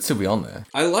 Yeah, but it'd still be on there.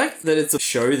 I like that it's a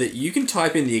show that you can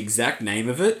type in the exact name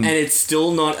of it and it's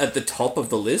still not at the top of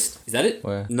the list. Is that it?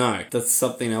 Where? No, that's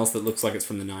something else that looks like it's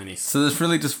from the 90s. So So there's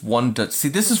really just one Dutch. See,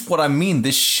 this is what I mean.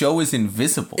 This show is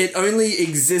invisible. It only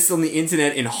exists on the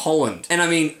internet in Holland. And I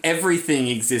mean, everything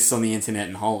exists on the internet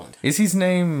in Holland. Is his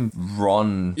name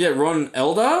Ron? Yeah, Ron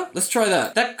Eldar? Let's try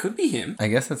that. That could be him. I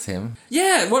guess that's him.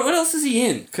 Yeah, what else is he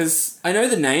in? Because I know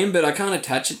the name, but I can't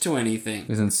attach it to anything.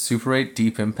 He was in Super 8,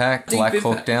 Deep Impact, Deep Black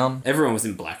Impact. Hawk Down. Everyone was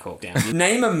in Black Hawk Down.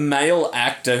 Name a male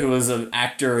actor who was an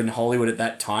actor in Hollywood at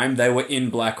that time. They were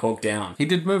in Black Hawk Down. He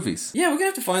did movies. Yeah, we're gonna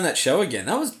have to find that show again.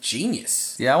 That was genius.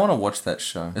 Yeah, I want to watch that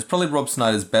show. It's probably Rob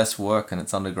Snyder's best work, and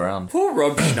it's underground. Poor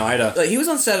Rob Schneider. Like, he was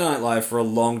on Saturday Night Live for a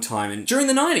long time, and during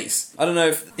the 90s. I don't know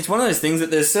if... It's one of those things that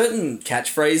there's certain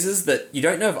catchphrases that you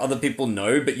don't know if other people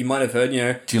know, but you might have heard, you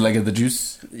know... Do you like the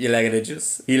juice? You like it a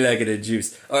juice? You like it a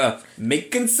juice.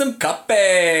 Making some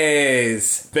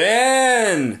copies.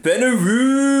 Ben!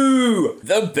 Benaroo!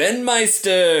 The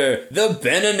Benmeister! The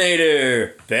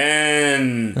Beninator!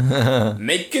 Ben!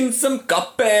 Making some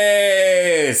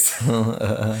copies!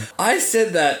 I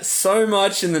said that so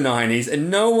much in the 90s and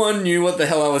no one knew what the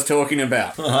hell I was talking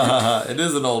about. It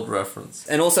is an old reference.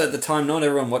 And also at the time, not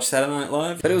everyone watched Saturday Night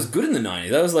Live, but it was good in the 90s.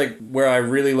 That was like where I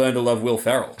really learned to love Will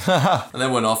Ferrell. And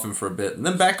then went off him for a bit, and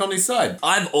then back on his side.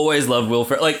 I've always loved Will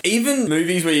Ferrell. Like, even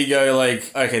movies where you go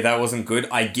like, okay, that wasn't good,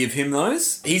 I give him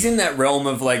those. He's in that realm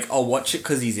of like, I'll watch it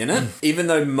because he's in it. Even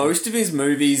though most of his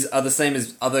movies are the same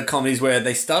as other comedies where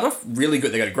they start off really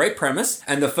good. They got a great premise,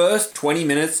 and the first 20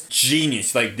 minutes,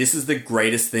 genius. Like, this is the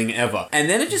greatest thing ever. And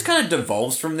then it just kind of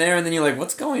devolves from there, and then you're like,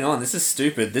 what's going on? This is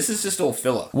stupid. This is just all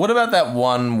filler. What about that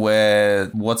one where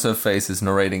What's-Her-Face is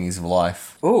narrating his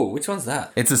life? Oh, which one's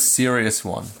that? It's a serious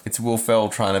one. It's Will Ferrell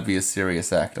trying to be a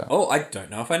serious actor. Oh, I don't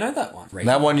know if I know that one.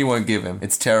 That one you won't give him.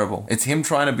 It's terrible. It's him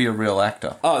trying to be a real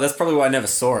actor. Oh, that's probably why I never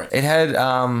saw it. It had,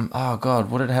 oh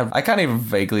god, what did it have? I can't even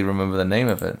vaguely remember the name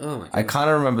of it. Oh my God. I kind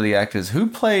of remember the actors. Who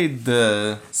played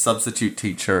the substitute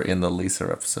teacher in the Lisa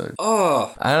episode?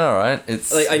 Oh, I don't know, right?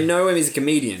 It's like, I know him, he's a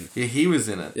comedian. yeah, he was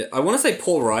in it. Yeah, I want to say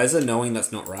Paul Reiser, knowing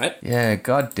that's not right. Yeah,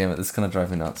 god damn it, this is gonna drive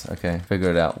me nuts. Okay,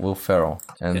 figure it out. Will Ferrell.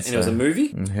 And it was a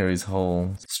movie? And here his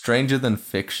whole Stranger Than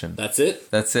Fiction. That's it?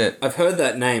 That's it. I've heard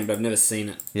that name, but I've never seen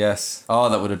it. Yes. Oh,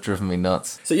 that would have driven me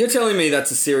nuts. So you're telling me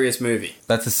that's a serious movie?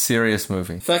 That's a serious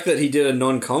movie. The fact that he did a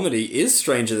non-comedy is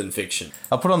Stranger Than Fiction.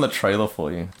 I'll put on the trailer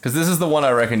for you. Because this is the one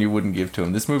I reckon you wouldn't give to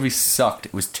him. This movie sucked.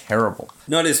 It was terrible.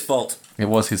 Not his fault. It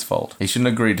was his fault. He shouldn't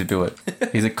agree to do it.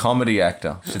 He's a comedy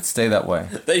actor. Should stay that way.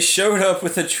 They showed up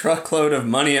with a truckload of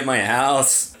money at my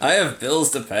house. I have bills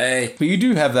to pay. But you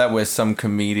do have that where some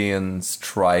comedians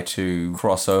try to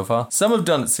cross over. Some have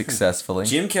done it successfully.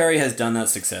 Jim Carrey has done that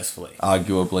successfully.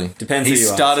 Arguably. Depends He who you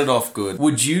ask. started off good.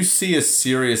 Would you see a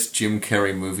serious Jim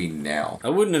Carrey movie now? I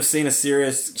wouldn't have seen a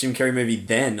serious Jim Carrey movie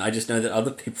then. I just know that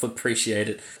other people appreciate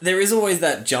it. There is always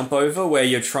that jump over where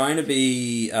you're trying to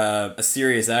be a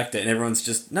serious actor and everyone's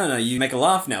just, no, you make a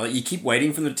laugh now. Like, you keep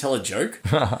waiting for them to tell a joke.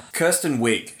 Kirsten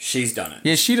Wiig, she's done it.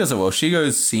 Yeah, she does it well. She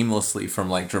goes seamlessly from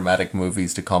like dramatic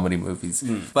movies to comedy movies.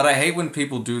 But I hate when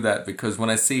people do that because when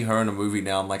I see her in a movie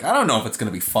now, I'm like, I don't know if it's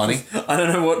going to be funny. I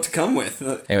don't know what to come with.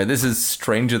 Anyway, this is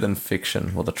Stranger Than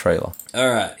Fiction, or the trailer.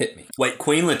 Alright, hit me. Wait,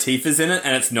 Queen Latifah's in it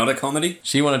and it's not a comedy?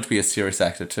 She wanted to be a serious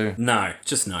actor too. No,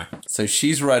 just no. So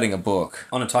she's writing a book,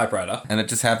 On a typewriter. and it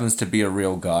just happens to be a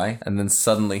real guy, and then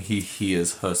suddenly he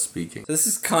hears her speaking. This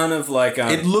is kind of like,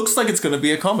 It looks like it's going to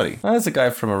be a comedy. Oh, there's a guy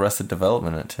from Arrested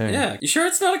Development in it too. yeah. You sure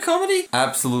it's not a comedy?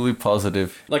 Absolutely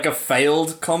positive. Like a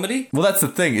failed comedy? Well, that's the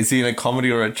thing. Is he in a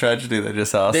comedy or a tragedy? They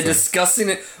just asked They're him. discussing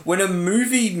it. When a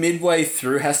movie midway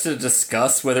through has to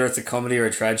discuss whether it's a comedy or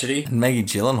a tragedy. And Maggie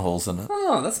Gyllenhaal's in it.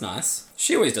 Oh, that's nice.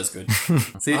 She always does good.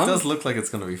 See, it does look like it's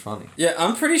going to be funny. Yeah,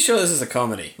 I'm pretty sure this is a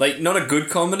comedy. Like, not a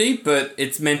good comedy, but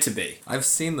it's meant to be. I've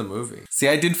seen the movie. See,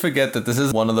 I did forget that this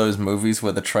is one of those movies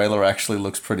where the trailer actually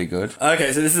looks pretty good.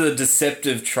 Okay, so this is a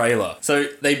deceptive trailer. So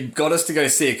they got us to go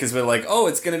see it because we're like, oh,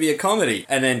 it's going to be a comedy.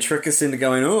 And then trick us into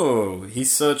going, oh,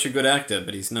 he's such a good actor,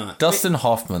 but he's not. Dustin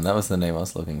Hoffman, that was the name I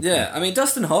was looking for. Yeah, I mean,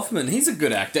 Dustin Hoffman, he's a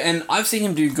good actor. And I've seen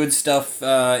him do good stuff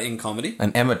in comedy.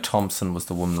 And Emma Thompson was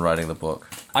the woman writing the book.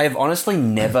 I have honestly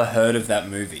never heard of that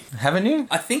movie. Haven't you?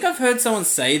 I think I've heard someone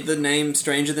say the name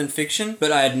Stranger Than Fiction,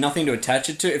 but I had nothing to attach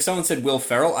it to. If someone said Will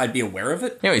Ferrell, I'd be aware of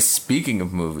it. Anyway, speaking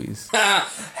of movies,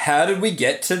 How did we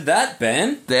get to that,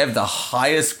 Ben? they have the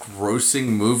highest grossing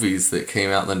movies that came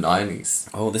out in the 90s.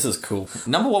 Oh, this is cool.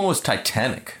 Number one was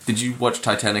Titanic. Did you watch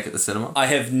Titanic at the cinema? I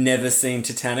have never seen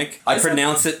Titanic. I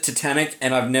pronounce it Titanic,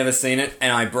 and I've never seen it,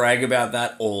 and I brag about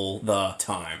that all the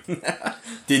time.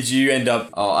 Did you end up...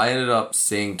 Oh, I ended up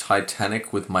seeing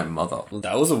Titanic with my mother.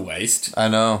 That was a waste. I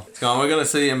know. It's going, we're going to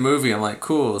see a movie. I'm like,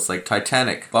 cool. It's like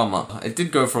Titanic. Bummer. It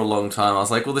did go for a long time. I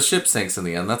was like, well, the ship sinks in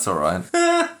the end. That's all right.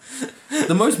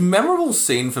 The most memorable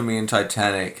scene for me in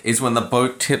Titanic is when the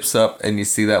boat tips up and you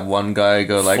see that one guy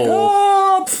go like, Fall.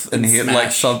 "Oh," and hit like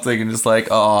smash. something and just like,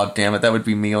 oh, damn it, that would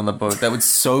be me on the boat. That would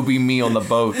so be me on the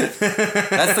boat.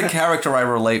 That's the character I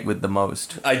relate with the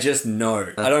most. I just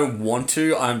know. I don't want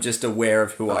to. I'm just aware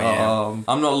of who I am.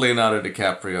 I'm not Leonardo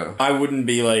DiCaprio. I wouldn't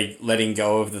be like letting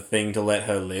go of the thing to let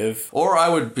her live. Or I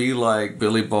would be like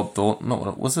Billy Bob Thornton. No,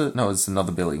 what was it? No, it's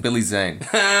another Billy. Billy Zane.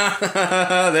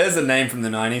 There's a name from the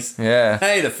 90s. Yeah.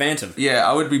 Hey, the Phantom. Yeah,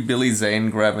 I would be Billy Zane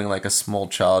grabbing like a small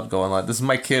child going like, this is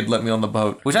my kid, let me on the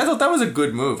boat. Which I thought that was a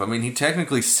good move. I mean, he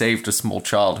technically saved a small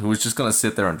child who was just going to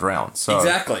sit there and drown. So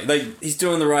Exactly. Like, he's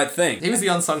doing the right thing. he was the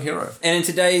unsung hero. And in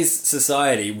today's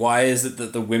society, why is it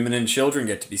that the women and children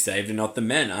get to be saved and not the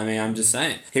men? I mean, I'm just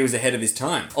saying. He was ahead of his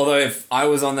time. Although if I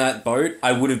was on that boat,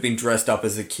 I would have been dressed up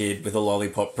as a kid with a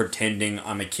lollipop pretending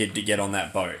I'm a kid to get on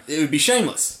that boat. It would be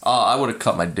shameless. Oh, I would have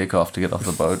cut my dick off to get off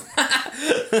the boat.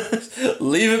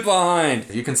 Leave it behind.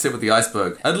 You can sit with the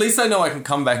iceberg. At least I know I can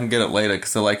come back and get it later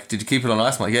because they're like, did you keep it on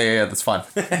ice? I'm like, yeah, that's fine.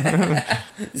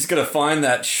 Just gotta find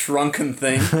that shrunken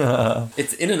thing.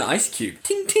 It's in an ice cube.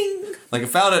 Ting ting. Like, I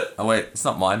found it. Oh, wait, it's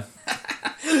not mine.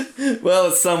 Well,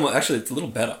 it's somewhat. Actually, it's a little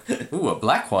better. Ooh, a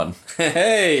black one.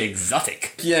 Hey,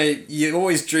 exotic. Yeah, you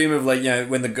always dream of, like, you know,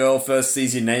 when the girl first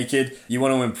sees you naked, you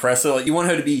want to impress her. Like, you want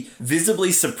her to be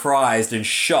visibly surprised and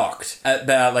shocked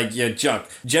about, like, your junk.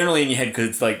 Generally in your head because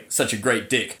it's, like, such a great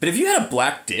dick. But if you had a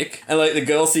black dick and, like, the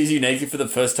girl sees you naked for the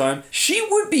first time, she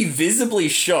would be visibly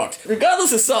shocked.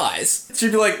 Regardless of size.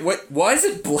 She'd be like, wait, why is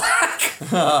it black?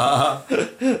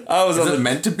 I was Is on it the...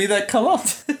 meant to be that color?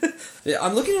 Yeah,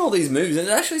 I'm looking at all these movies and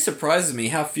it actually surprises me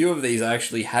how few of these I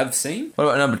actually have seen. What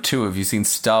about number 2? Have you seen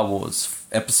Star Wars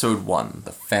Episode 1,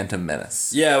 The Phantom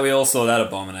Menace? Yeah, we all saw that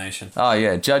abomination. Oh,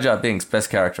 yeah, Jar Jar Binks, best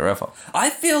character ever. I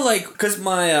feel like, because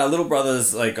my little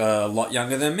brother's like a lot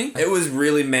younger than me, it was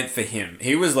really meant for him.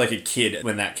 He was like a kid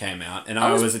when that came out, and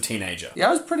I was a teenager. Yeah,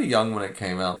 I was pretty young when it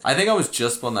came out. I think I was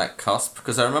just on that cusp,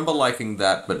 because I remember liking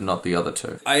that, but not the other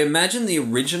two. I imagine the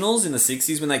originals in the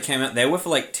 60s when they came out, they were for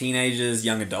like teenagers,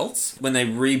 young adults. When they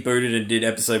rebooted and did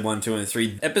episode 1, 2, and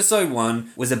 3, episode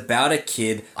 1 was about a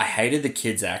kid. I hated the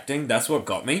kid's acting. That's what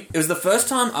got me. It was the first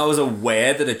time I was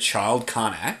aware that a child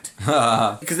can't act.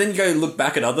 Because then you go look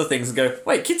back at other things and go,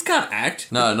 wait, kids can't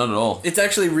act? No, not at all. It's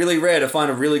actually really rare to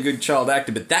find a really good child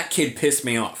actor, but that kid pissed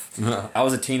me off. I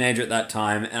was a teenager at that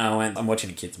time, and I went, I'm watching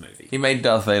a kid's movie. He made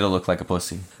Darth Vader look like a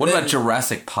pussy. What about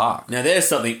Jurassic Park? Now there's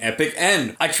something epic,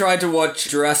 and I tried to watch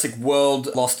Jurassic World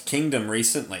Lost Kingdom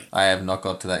recently. I have not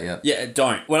got to that yet. Yeah,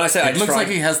 don't. When I say It looks like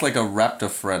he has like a raptor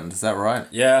friend, is that right?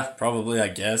 Yeah, probably, I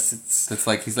guess. It's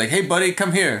like, he's like, hey buddy,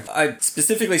 come here. I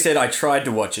specifically said I tried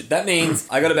to watch it. That means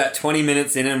I got about 20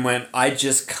 minutes in and went, I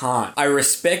just can't. I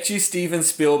respect you, Steven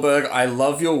Spielberg. I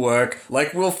love your work.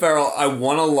 Like Will Ferrell, I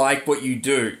want to like what you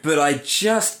do. But I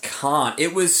just can't.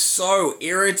 It was so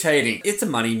irritating. It's a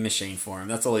money machine for him.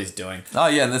 That's all he's doing. Oh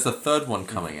yeah, and there's a third one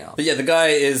coming out. But yeah, the guy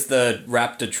is the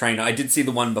raptor trainer. I did see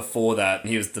the one before that.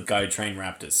 He was the guy who trained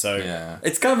raptors. So Yeah.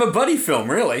 it's kind of a buddy film,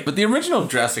 really. But the original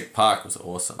Jurassic Park was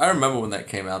awesome. I remember when that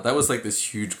came out. That was like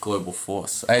this huge global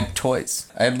force. I had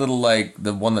toys. I had little, like,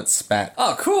 the one that spat.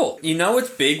 Oh, cool. You know it's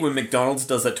big when McDonald's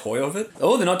does a toy of it?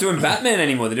 Oh, they're not doing Batman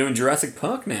anymore. They're doing Jurassic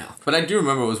Park now. But I do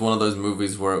remember it was one of those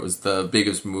movies where it was the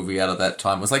biggest movie out of that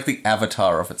time. It was like the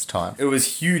Avatar of its time. It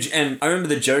was huge, and I remember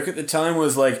the joke at the time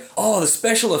was like, oh, the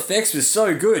special effects was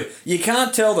so good. You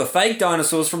can't tell the fake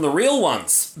dinosaurs from the real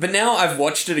ones. But now I've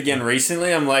watched it again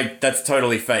recently, I'm like, that's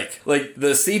totally fake. Like,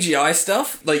 the CGI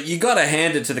stuff, like, you gotta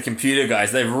hand it to the computer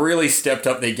guys. They've really stepped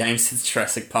up their game since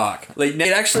Jurassic Park. Like, it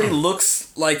actually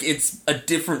looks like it's a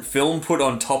different film put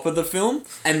on top of the film,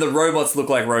 and the robots look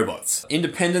like robots.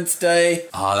 Independence Day.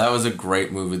 Ah, that was a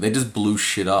great movie. They just blew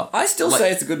shit up. I still Like-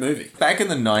 say it's a good movie. Back in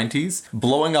the 90s,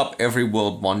 blowing up every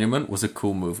world monument was a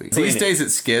cool movie. These days it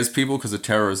scares people because of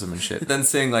terrorism and shit. Then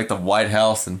seeing like the White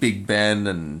House and Big Ben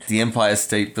and the Empire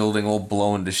State Building all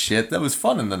blown to shit, that was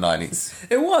fun in the 90s.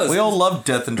 It was. We all loved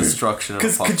death and destruction.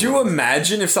 Because could you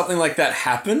imagine if something like that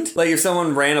happened? Like if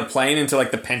someone ran a plane into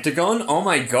like the Pentagon? Oh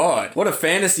my god. What a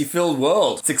fantasy-filled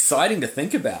world. It's exciting to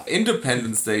think about.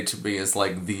 Independence Day to me is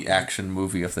like the action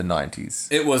movie of the 90s.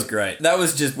 It was great. That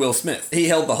was just Will Smith. He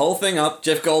held the whole thing up.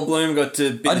 Jeff Goldblum got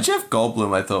to... Jeff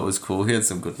Goldblum I thought was cool. He had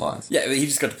some good lines. Yeah, he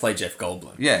just got to play Jeff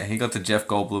Goldblum. Yeah, he got to Jeff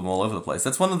Goldblum all over the place.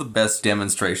 That's one of the best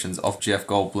demonstrations of Jeff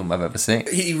Goldblum I've ever seen.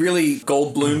 He really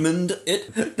Goldblumened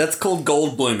it. That's called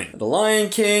Goldbluming. The Lion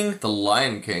King. The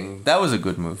Lion King, that was a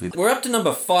good movie. We're up to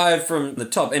number 5 from the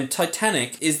top, and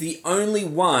Titanic is the only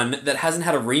one that hasn't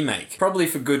had a remake. Probably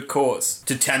for good cause.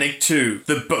 Titanic 2,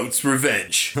 The Boat's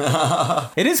Revenge.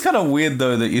 It is kind of weird,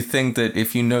 though, that you think that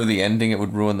if you know the ending, it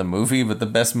would ruin the movie, but the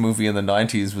best movie in the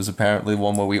 90s was apparently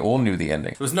one where we all knew the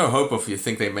ending. There was no hope if you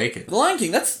think they make it. The Lion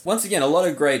King, that's, once again, a lot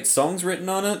of great songs written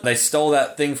on it. They stole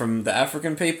that thing from the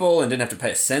African people and didn't have to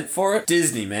pay a cent for it.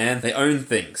 Disney, man. They own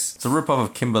things. It's a rip-off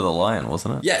of Kimber the Lion,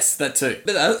 wasn't it? Yes, that too.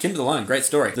 But Kimber the Lion, great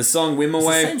story. The song Win My It's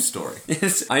Way. the same story.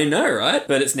 I know, right?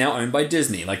 But it's now owned by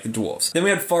Disney, like the dwarves. Then we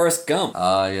had Forrest Gump.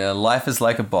 Yeah, Life is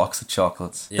Like a Box of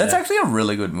Chocolates. Yeah. That's actually a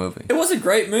really good movie. It was a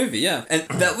great movie, yeah. And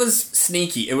that was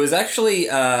sneaky. It was actually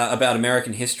about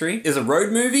American history. It was a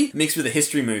road movie mixed with a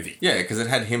history movie. Yeah, because it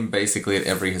had him basically at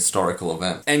every historical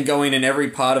event. And going in every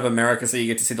part of America so you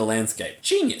get to see the landscape.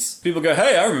 Genius. People go,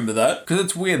 hey, I remember that. Because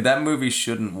it's weird, that movie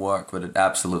shouldn't work, but it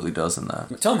absolutely does in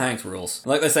that. Tom Hanks rules.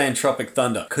 Like they say in Tropic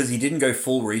Thunder, because he didn't go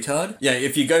full retard. Yeah,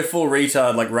 if you go full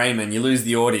retard like Raymond, you lose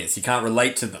the audience. You can't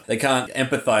relate to them. They can't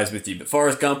empathize with you. But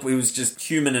Forrest Gump, he was just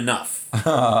human enough.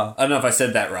 I don't know if I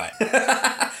said that right.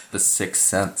 The Sixth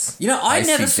Sense. You know, I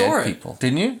never see saw dead it. people.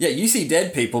 Didn't you? Yeah, you see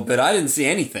dead people, but I didn't see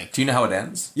anything. Do you know how it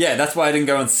ends? Yeah, that's why I didn't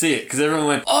go and see it, because everyone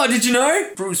went, oh, did you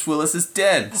know? Bruce Willis is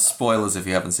dead. Spoilers if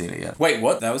you haven't seen it yet. Wait,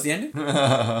 what? That was the ending?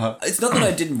 It's not that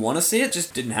I didn't want to see it, it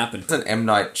just didn't happen. It's an M.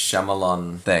 Night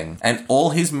Shyamalan thing. And all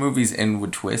his movies end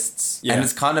with twists. Yeah. And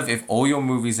it's kind of, if all your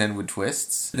movies end with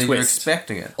twists, then you're Twist.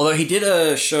 expecting it. Although he did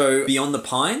a show, Beyond the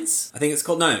Pines, I think it's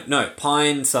called. No,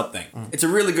 Pine something. It's a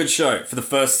really good show for the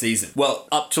first season. Well,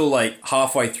 up till like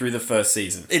halfway through the first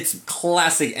season. It's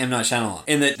classic M. Night Shyamalan.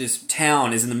 In that this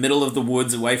town is in the middle of the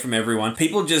woods away from everyone.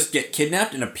 People just get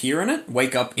kidnapped and appear in it,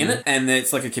 wake up in it, and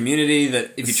it's like a community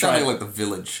that if you It's try... something like The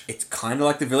Village. It's kind of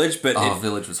like The Village, but...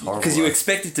 Village was horrible. Because you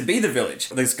expect it to be The Village.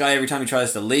 This guy, every time he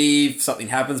tries to leave, something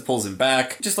happens, pulls him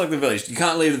back. Just like The Village. You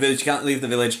can't leave The Village, you can't leave The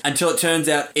Village, until it turns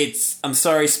out it's... I'm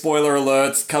sorry, spoiler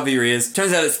alerts, cover your ears.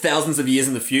 Turns out it's thousands of years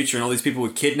in the future, and all these people were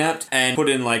kidnapped and put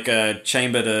in like a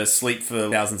chamber to sleep for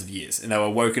thousands of years. And they were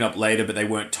woken up later, but they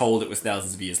weren't told it was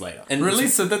thousands of years later. And Really?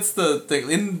 So that's the thing.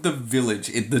 In The Village,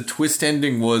 the twist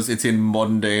ending was it's in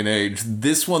modern day and age.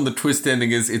 This one, the twist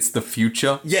ending is it's the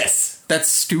future. Yes. That's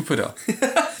stupider.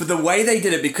 But the way they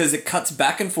did it, because it cuts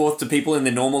back and forth to people in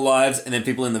their normal lives and then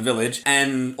people in the village,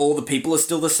 and all the people are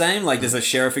still the same. Like, there's a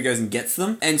sheriff who goes and gets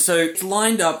them. And so it's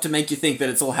lined up to make you think that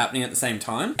it's all happening at the same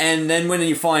time. And then when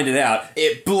you find it out,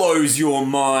 it blows your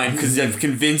mind because they've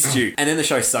convinced you. And then the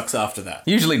show sucks after that.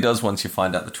 Usually does once you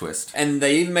find out the twist. And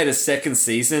they even made a second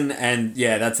season, and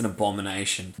yeah, that's an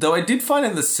abomination. Though I did find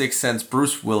in The Sixth Sense,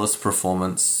 Bruce Willis'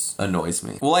 performance annoys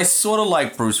me. Well, I sort of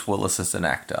like Bruce Willis as an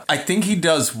actor. I think he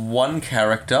does one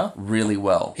character really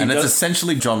well. He and does- it's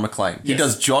essentially John McClane. He Yes.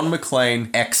 does John McClane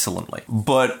excellently.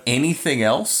 But anything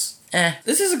else...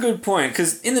 This is a good point,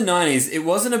 because in the 90s, it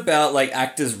wasn't about, like,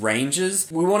 actors' ranges.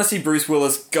 We want to see Bruce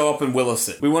Willis go up and Willis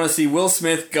it. We want to see Will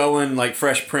Smith go and, like,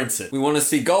 Fresh Prince it. We want to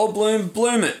see Goldblum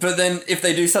bloom it. But then, if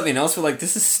they do something else, we're like,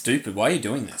 this is stupid. Why are you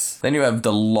doing this? Then you have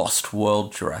The Lost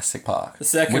World Jurassic Park. The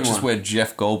second which is one. where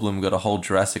Jeff Goldblum got a whole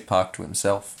Jurassic Park to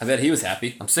himself. I bet he was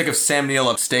happy. I'm sick of Sam Neill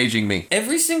upstaging me.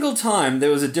 Every single time, there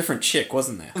was a different chick,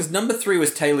 wasn't there? Because number 3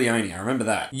 was Tay Leone. I remember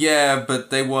that. Yeah, but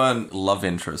they weren't love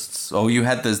interests. Oh, you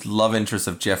had this love interest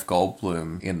of Jeff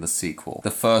Goldblum in the sequel. The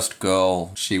first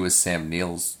girl, she was Sam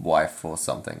Neill's wife or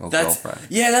something, or girlfriend.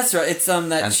 Yeah, that's right. It's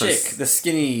that And so chick, the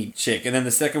skinny chick, and then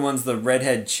the second one's the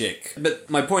redhead chick. But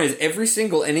my point is, every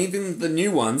single, and even the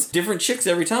new ones, different chicks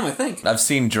every time, I think. I've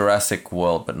seen Jurassic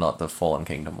World, but not the Fallen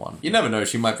Kingdom one. You never know,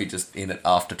 she might be just in it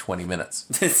after 20 minutes.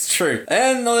 It's true.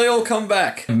 And they all come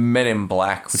back. Men in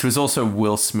Black, which was also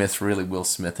Will Smith, really Will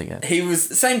Smith again. He was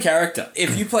the same character.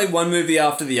 If you play one movie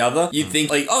after the other, you'd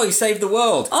think, like, oh, he saved the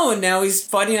world. Oh, and now he's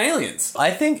fighting aliens.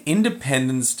 I think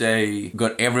Independence Day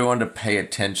got everyone to pay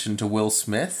attention to Will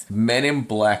Smith. Men in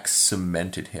Black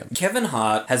cemented him. Kevin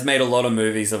Hart has made a lot of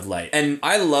movies of late. And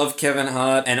I love Kevin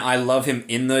Hart, and I love him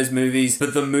in those movies,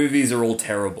 but the movies are all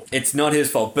terrible. It's not his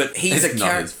fault, but he's It's a not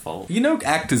character. his fault. You know,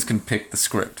 actors can pick the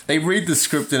script. They read the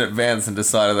script in advance and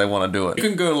decide if they want to do it. You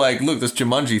can go like, look, this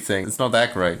Jumanji thing, it's not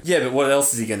that great. Yeah, but what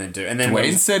else is he gonna do? And then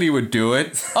Dwayne said he would do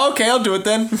it. Okay, I'll do it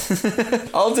then.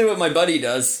 I'll do what my buddy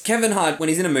does. Kevin Hart, when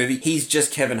he's in a movie, he's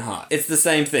just Kevin Hart. It's the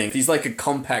same thing. He's like a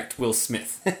compact Will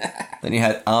Smith. Then you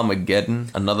had Armageddon,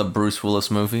 another Bruce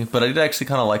Willis movie, but I did actually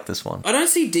kind of like this one. I don't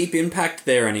see Deep Impact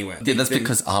there anywhere. Yeah, that's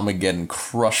because Armageddon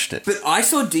crushed it. But I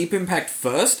saw Deep Impact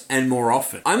first and more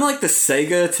often. I'm like the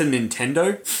Sega to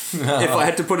Nintendo, if I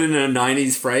had to put it in a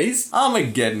 90s phrase.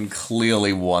 Armageddon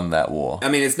clearly won that war. I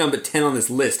mean, it's number 10 on this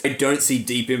list. I don't see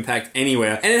Deep Impact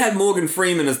anywhere. And it had Morgan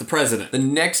Freeman as the president. The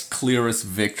next clearest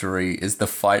victory victory is the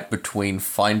fight between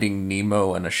Finding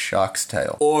Nemo and a shark's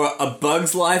tail. Or A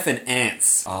Bug's Life and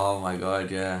Ants. Oh my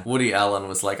god, yeah. Woody Allen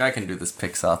was like, I can do this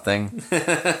Pixar thing.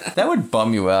 That would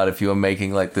bum you out if you were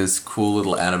making like this cool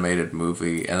little animated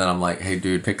movie, and then I'm like, hey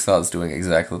dude, Pixar's doing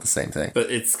exactly the same thing.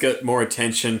 But it's got more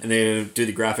attention, and they're going to do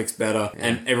the graphics better,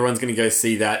 and everyone's going to go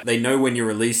see that. They know when you're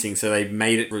releasing, so they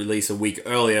made it release a week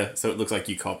earlier, so it looks like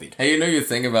you copied. Hey, you know your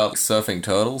thing about surfing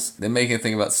turtles? They're making a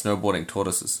thing about snowboarding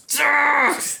tortoises.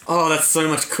 Oh, that's so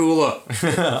much cooler.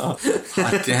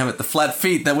 God damn it, the flat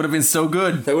feet, that would have been so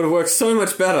good. That would have worked so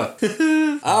much better.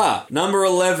 Number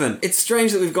 11. It's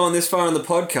strange that we've gone this far in the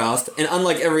podcast, and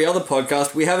unlike every other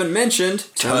podcast, we haven't mentioned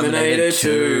Terminator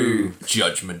 2.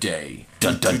 Judgment Day.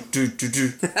 Dun dun.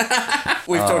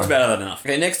 We've talked about that enough.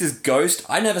 Okay, next is Ghost.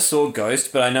 I never saw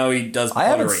Ghost, but I know he does pottery. I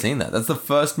haven't seen that. That's the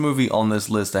first movie on this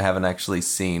list I haven't actually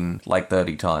seen like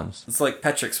 30 times. It's like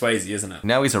Patrick Swayze, isn't it?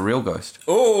 Now he's a real ghost.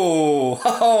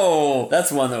 Oh,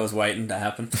 that's one that was waiting to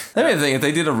happen. I mean, if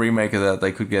they did a remake of that,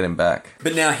 they could get him back.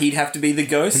 But now he'd have to be the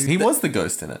ghost? He was the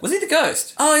ghost in it. Was he the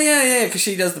ghost? Oh, yeah, because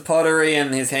she does the pottery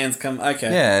and his hands come...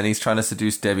 Okay. Yeah, and he's trying to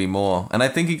seduce Debbie Moore. And I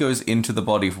think he goes into the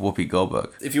body of Whoopi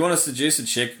Goldberg. If you want to seduce a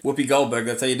chick, Whoopi Goldberg,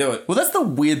 that's how you do it. Well, that's the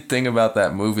weird thing about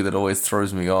that movie that always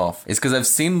throws me off. Is because I've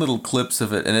seen little clips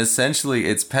of it, and essentially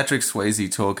it's Patrick Swayze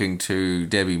talking to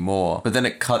Debbie Moore, but then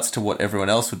it cuts to what everyone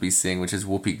else would be seeing, which is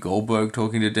Whoopi Goldberg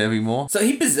talking to Debbie Moore. So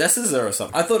he possesses her or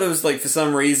something. I thought it was like, for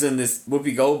some reason, this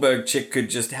Whoopi Goldberg chick could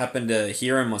just happen to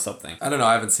hear him or something. I don't know,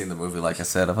 I haven't seen the movie, like I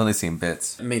said. I've only seen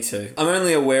bits. Me too. I'm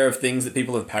only aware of things that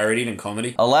people have parodied in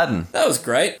comedy. Aladdin. That was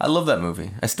great. I love that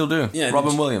movie. I still do. Yeah,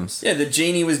 Robin Williams. Yeah, the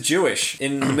genie was Jewish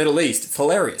in the Middle East. It's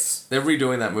hilarious. They're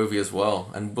redoing that movie as well,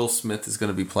 and Will Smith is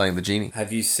going to be playing the genie.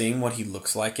 Have you seen what he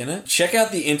looks like in it? Check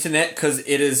out the internet, because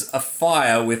it is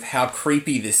afire with how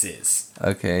creepy this is.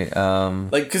 Okay,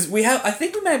 because I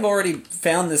think we may have already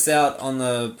found this out on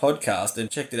the podcast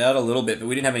and checked it out a little bit, but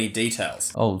we didn't have any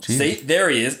details. Oh, geez. See, there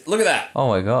he is. Look at that. Oh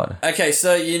my god. Okay,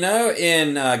 so you know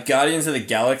in Guardians of the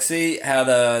Galaxy how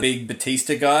the big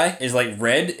Batista guy is like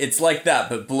red? It's like that,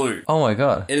 but blue. Oh my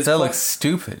god. It is that quite- looks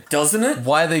stupid. Doesn't it?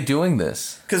 Why are they doing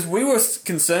this? Because we were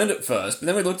concerned at first, but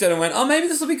then we looked at it and went, oh, maybe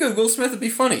this will be good. Will Smith would be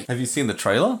funny. Have you seen the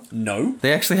trailer? No.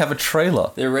 They actually have a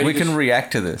trailer. They're ready We to can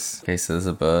react to this. Okay, so there's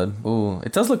a bird. Ooh,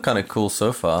 it does look kind of cool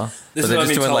so far. This but is they're what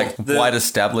just I've doing been like told. wide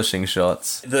establishing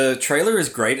shots. The trailer is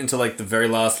great until like the very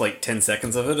last like 10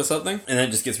 seconds of it or something, and then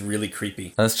it just gets really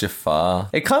creepy. That's Jafar.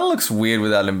 It kind of looks weird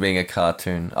without him being a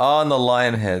cartoon. Oh, and the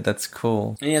lion head. That's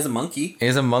cool. And he has a monkey.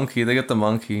 Here's a monkey. They got the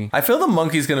monkey. I feel the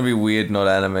monkey's going to be weird, not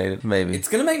animated. Maybe. It's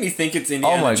gonna make me think it's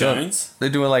Indiana Jones. God. They're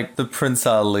doing like the Prince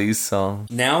Ali song.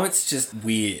 Now it's just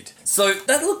weird. So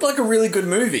that looked like a really good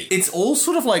movie. It's all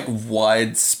sort of like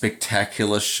wide,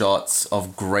 spectacular shots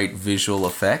of great visual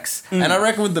effects. And I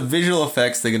reckon with the visual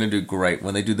effects, they're going to do great.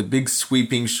 When they do the big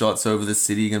sweeping shots over the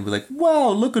city, you're going to be like, wow,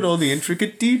 look at all the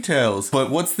intricate details. But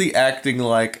what's the acting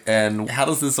like, and how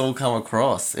does this all come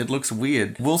across? It looks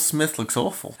weird. Will Smith looks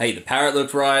awful. Hey, the parrot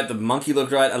looked right, the monkey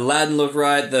looked right, Aladdin looked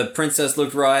right, the princess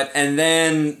looked right, and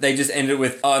then they just ended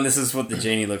with, oh, and this is what the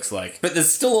genie looks like. But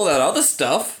there's still all that other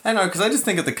stuff. I know, because I just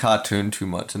think of the cartoon too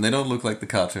much, and they don't look like the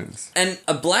cartoons. And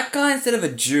a black guy instead of a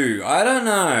Jew. I don't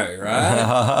know,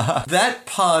 right? That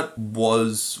part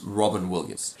was Robin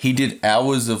Williams. He did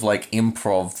hours of like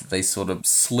improv that they sort of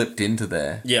slipped into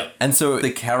there. Yeah. And so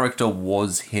the character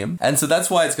was him. And so that's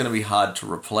why it's going to be hard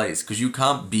to replace, because you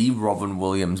can't be Robin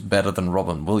Williams better than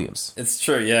Robin Williams. It's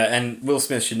true, yeah, and Will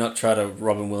Smith should not try to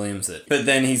Robin Williams it. But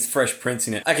then he's Fresh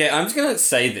Princing it. Okay, I'm just gonna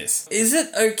say this. Is it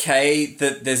okay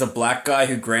that there's a black guy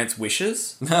who grants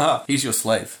wishes? He's your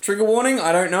slave. Trigger warning?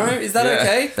 I don't know. Is that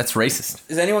okay? That's racist.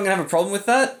 Is anyone gonna have a problem with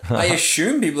that? I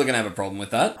assume people are gonna have a problem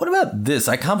with that. What about this?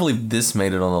 I can't believe this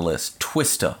made it on the list.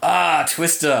 Twister. Ah,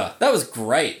 Twister. That was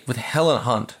great. With Helen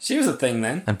Hunt. She was a thing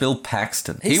then. And Bill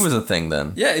Paxton. He was a thing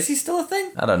then. Yeah, is he still a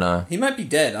thing? I don't know. He might be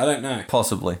dead. I don't know.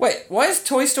 Possibly. Wait, why is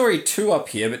Toy Story 2 up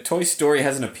here, but Toy Story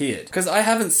hasn't appeared? Because I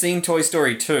haven't seen Toy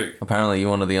Story 2. Apparently you're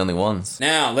one of the only ones.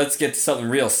 Now, let's get to something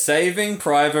real. Saving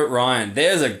Private Ryan.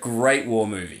 There's a great war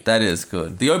movie. That is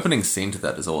good. The opening scene to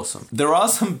that is awesome. There are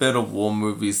some better war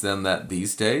movies than that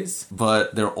these days,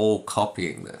 but they're all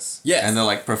copying this. Yes. And they're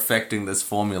like perfecting this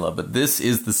formula, but this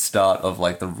is the start of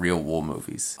like the real war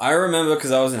movies. I remember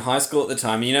because I was in high school at the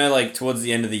time, you know, like towards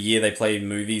the end of the year they played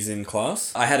movies in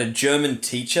class. I had a German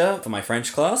teacher for my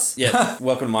French class. Yeah,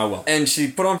 welcome to my world. And she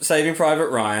put on Saving Private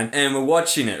Ryan and we're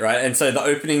watching it, right? And so the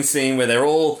opening scene where they're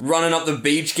all running up the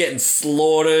beach getting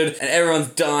slaughtered and everyone's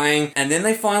dying, and then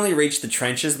they finally reach the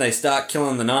trenches and they start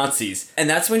killing the Nazis. And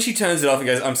that's when she turns it off and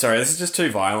goes, I'm sorry, this is just too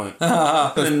violent.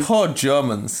 Those poor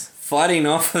Germans. fighting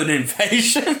off an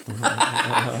invasion.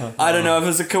 I don't know if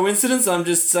it's a coincidence. I'm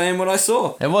just saying what I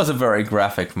saw. It was a very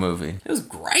graphic movie. It was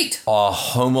great. Oh,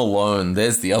 Home Alone.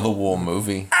 There's the other war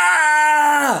movie.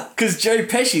 Because Joe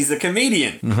Pesci's a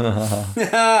comedian.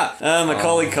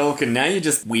 Macaulay Culkin, now you're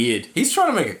just weird. He's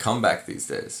trying to make a comeback these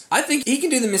days. I think he can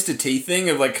do the Mr. T thing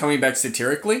of like coming back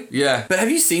satirically. Yeah. But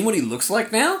have you seen what he looks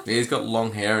like now? Yeah, he's got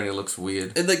long hair and he looks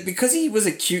weird. And, like, because he was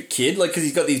a cute kid, like, because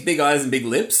he's got these big eyes and big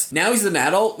lips. Now he's an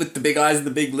adult with the big eyes and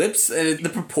the big lips, and the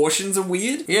proportions are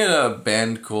weird. He had a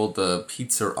band called the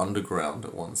Pizza Underground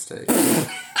at one stage.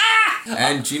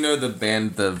 And do you know the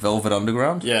band, the Velvet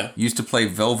Underground? Yeah. Used to play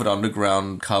Velvet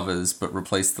Underground covers, but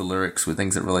replaced the lyrics with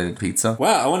things that related to pizza.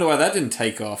 Wow, I wonder why that didn't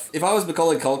take off. If I was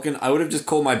Macaulay Culkin, I would have just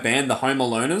called my band the Home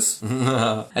Aloners.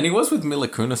 And he was with Mila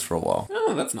Kunis for a while.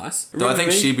 Oh, that's nice. Though I think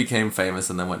Remember me? she became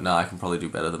famous and then went, nah, I can probably do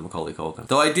better than Macaulay Culkin.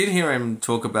 Though I did hear him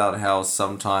talk about how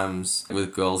sometimes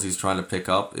with girls he's trying to pick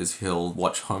up is he'll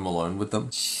watch Home Alone with them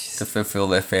to fulfill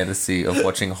their fantasy of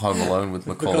watching Home Alone with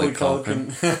Macaulay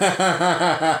Culkin.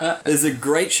 There's a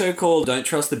great show called Don't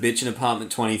Trust the Bitch in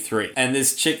Apartment 23. And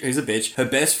this chick who's a bitch, her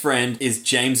best friend is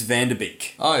James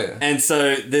Vanderbeek. Oh, yeah. And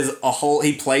so there's a whole...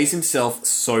 He plays himself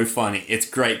so funny. It's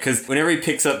great because whenever he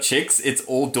picks up chicks, it's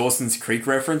all Dawson's Creek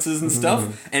references and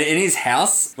stuff. And in his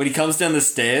house, when he comes down the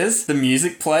stairs, the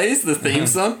music plays, the theme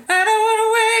song. I don't want to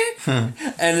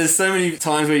wait. And there's so many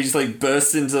times where he just like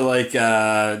bursts into like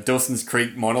Dawson's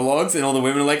Creek monologues and all the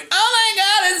women are like, oh my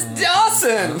god, it's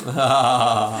Dawson!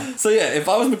 So yeah, if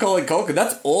I was Macaulay Culkin,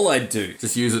 that's all I'd do.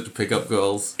 Just use it to pick up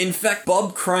girls. In fact,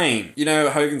 Bob Crane, you know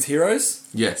Hogan's Heroes?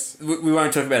 Yes. We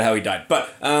won't talk about how he died,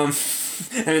 but and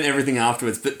everything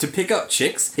afterwards. But to pick up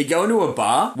chicks, he'd go into a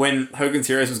bar when Hogan's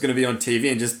Heroes was going to be on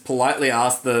TV and just politely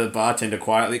ask the bartender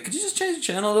quietly, could you just change the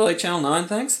channel to like Channel 9,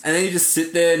 thanks? And then he'd just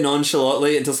sit there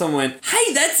nonchalantly until someone went,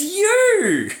 hey, that's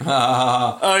you!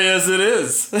 Oh, yes, it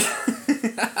is.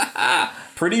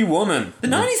 Pretty Woman. The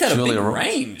 90s had Julia a big Roberts.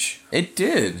 range. It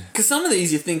did. Because some of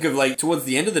these you think of like towards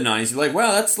the end of the 90s, you're like,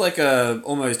 wow, that's like a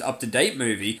almost up-to-date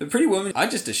movie. But Pretty Woman, I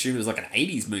just assumed it was like an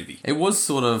 80s movie. It was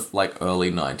sort of like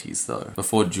early 90s, though,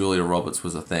 before Julia Roberts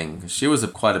was a thing. She was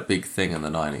quite a big thing in the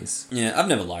 90s. Yeah, I've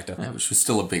never liked her. Yeah, but she was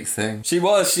still a big thing. She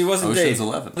was indeed. Ocean's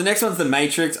 11. The next one's The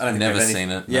Matrix. I don't think Never I've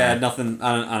seen it, Yeah, no. nothing.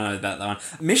 I don't know about that one.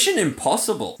 Mission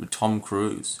Impossible. With Tom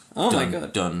Cruise. Oh my Dun,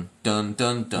 God. Dun, dun,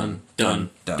 dun, dun, dun,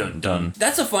 dun, dun.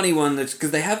 That's a funny one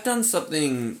because they have done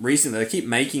something recently. They keep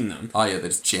making them. Oh yeah, they're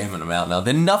just jamming them out now.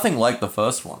 They're nothing like the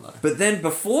first one, though. But then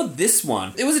before this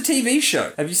one, it was a TV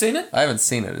show. Have you seen it? I haven't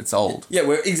seen it. It's old. Yeah,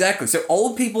 exactly. So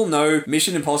old people know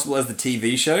Mission Impossible as the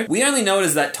TV show. We only know it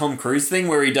as that Tom Cruise thing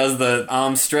where he does the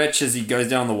arm stretch as he goes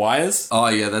down the wires. Oh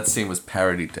yeah, that scene was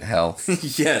parodied to hell.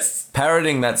 Yes.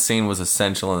 Parodying that scene was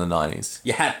essential in the 90s.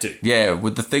 You had to. Yeah,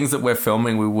 with the things that we're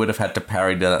filming, we would have had to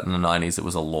parody that in the 90s. It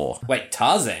was a law. Wait,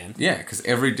 Tarzan? Yeah, because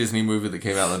every Disney movie that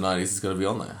came out in the 90s is going to be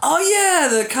on there. Oh yeah,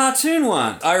 the cartoon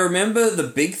one. I remember the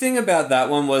big thing about that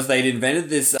one was they'd invented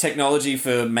this technology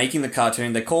for making the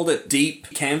cartoon. They called it deep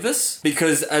canvas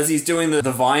because as he's doing the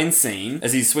vine scene,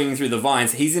 as he's swinging through the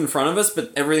vines, he's in front of us,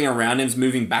 but everything around him's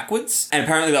moving backwards. And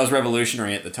apparently that was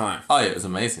revolutionary at the time. Oh yeah, it was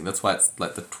amazing. That's why it's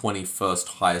like the 21st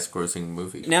highest grossing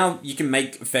movie. Now you can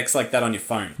make effects like that on your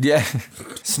phone. Yeah.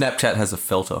 Snapchat has a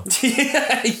filter.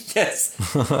 Yes.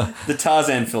 The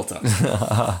Tarzan filter.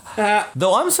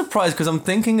 Though I'm surprised because I'm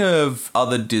thinking of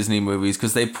other Disney movies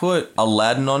because they put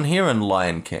Aladdin on here and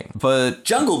Lion King. But,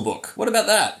 Jungle Book. What about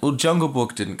that? well, Jungle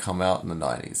Book didn't come out in the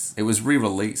 90s. It was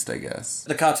re-released, I guess.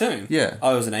 The cartoon? Yeah.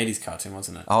 Oh, it was an 80s cartoon,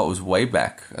 wasn't it? Oh, it was way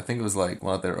back. I think it was like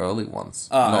one of their early ones.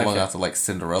 Oh, Not long okay. after like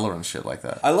Cinderella and shit like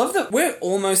that. I love that we're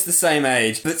almost the same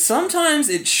age, but sometimes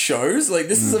it shows. Like,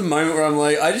 this is a moment where I'm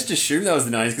like, I just assumed that was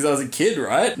the 90s because I was a kid,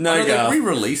 right? No, No, girl. they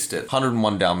re-released it.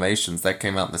 101 Dalmatians, that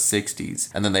came out in the 60s.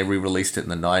 And then they re-released it in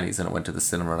the 90s and it went to the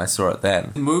cinema and I saw it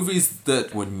then. Movies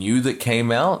that were new that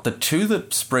came out, the two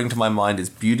that spring to my mind is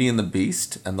Beauty and the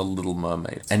Beast and The Little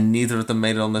Mermaid. And neither of them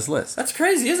made it on this list. That's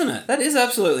crazy, isn't it? That is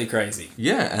absolutely crazy.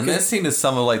 Yeah, and they're seen as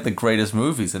some of like the greatest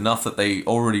movies, enough that they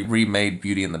already remade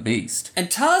Beauty and the Beast. And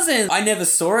Tarzan, I never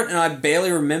saw it and I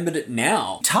barely remembered it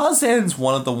now. Tarzan's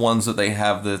one of the ones that they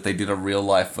have that they did a real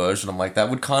life version. I'm like, that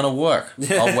would kind of work.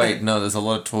 Oh wait, no, there's a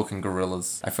lot of talking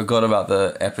gorillas. I forgot about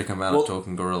the epic amount of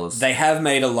talking gorillas. They have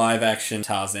made a live action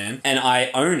Tarzan. Tarzan, and I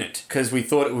own it because we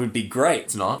thought it would be great.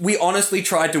 It's not. We honestly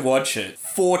tried to watch it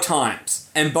 4 times.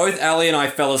 And both Ali and I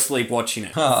fell asleep watching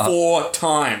it. 4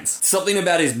 times. Something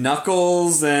about his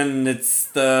knuckles, and it's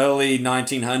the early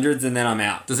 1900s, and then I'm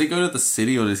out. Does he go to the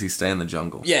city or does he stay in the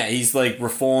jungle? Yeah, he's like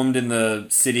reformed in the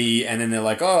city, and then they're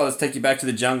like, oh, let's take you back to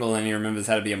the jungle, and he remembers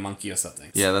how to be a monkey or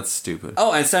something. Yeah, that's stupid.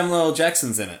 Oh, and Samuel L.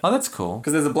 Jackson's in it. Oh, that's cool.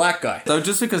 Because there's a black guy. Though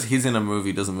just because he's in a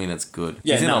movie doesn't mean it's good.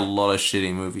 Yeah, he's in no. a lot of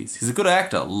shitty movies. He's a good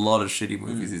actor. A lot of shitty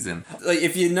movies he's in. Like,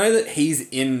 if you know that he's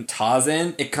in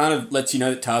Tarzan, it kind of lets you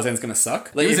know that Tarzan's gonna suck.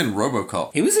 Like, He was in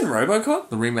RoboCop. He was in RoboCop?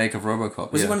 The remake of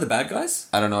RoboCop. Was yeah. he one of the bad guys?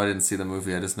 I don't know. I didn't see the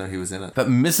movie. I just know he was in it. But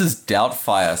Mrs.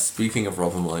 Doubtfire, speaking of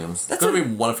Robin Williams, that's got to be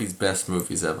one of his best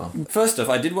movies ever. First off,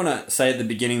 I did want to say at the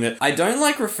beginning that I don't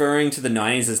like referring to the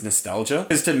 90s as nostalgia,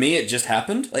 because to me it just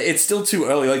happened. Like, it's still too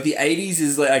early. Like, the 80s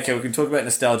is like, okay, we can talk about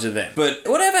nostalgia then. But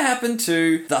whatever happened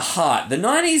to the heart? The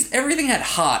 90s, everything had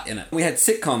heart in it. We had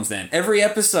sitcoms then. Every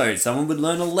episode, someone would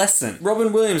learn a lesson.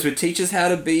 Robin Williams would teach us how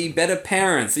to be better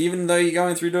parents, even though you're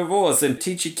going through divorce, and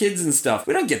teach your kids and stuff.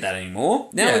 We don't get that anymore.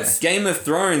 Now Yeah. it's Game of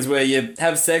Thrones, where you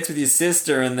have sex with your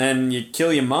sister and then you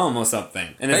kill your mum or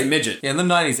something. And it's a midget. Yeah, in the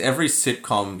 90s, every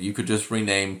sitcom you could just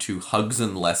rename to Hugs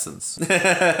and Lessons.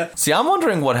 See, I'm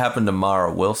wondering what happened to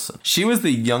Mara Wilson. She was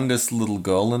the youngest little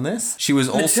girl in this. She was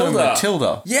also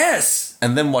Matilda. Yes!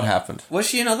 And then what happened? Was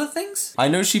she in other things? I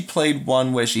know she played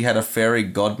one where she had a fairy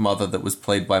godmother that was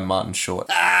played by Martin Short.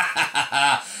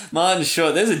 Martin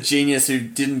Short, there's a genius who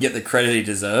didn't get the credit he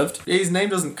deserved. Yeah, his name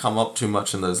doesn't come up too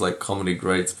much in those like comedy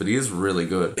greats, but he is really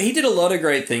good. He did a lot of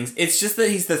great things. It's just that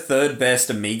he's the third best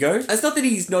amigo. It's not that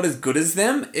he's not as good as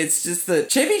them. It's just that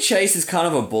Chevy Chase is kind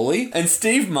of a bully, and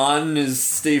Steve Martin is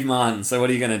Steve Martin. So what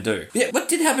are you going to do? Yeah, what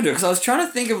did happen to her? Because I was trying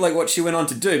to think of like what she went on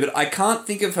to do, but I can't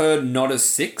think of her not as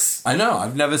 6. I know,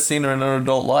 I've never seen her in an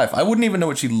adult life. I wouldn't even know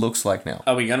what she looks like now.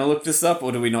 Are we going to look this up,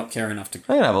 or do we not care enough to?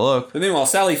 I can have a look. But meanwhile,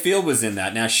 Sally Field was in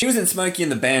that. Now, she was in Smokey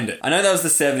and the Bandit. I know that was the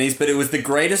 70s, but it was the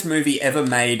greatest movie ever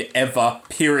made, ever,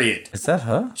 period. Is that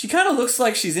her? She kind of looks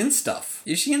like she's in stuff.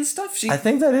 Is she in stuff? I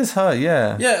think that is her,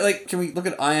 yeah. Yeah, like, can we look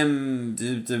at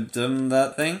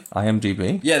that thing?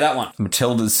 IMDb? Yeah, that one.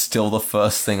 Matilda's still the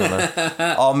first thing on it.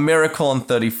 Oh, Miracle on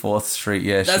 34th Street,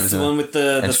 yeah. That's the one with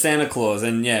the Santa Claus,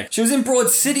 and yeah. She was in Broad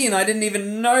City and I didn't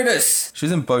even notice. She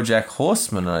was in BoJack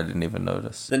Horseman and I didn't even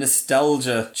notice. The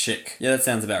nostalgia chick. Yeah, that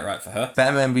sounds about right for her.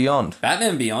 Batman Beyond.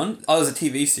 Batman Beyond? Oh, it was a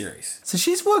TV series. So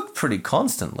she's worked pretty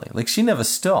constantly. Like, she never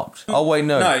stopped. Oh, wait,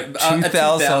 no. No,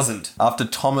 2000. After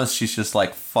Thomas, she's just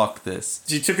like, fuck this.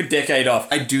 She took a decade off.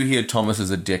 I do hear Thomas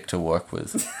is a dick to work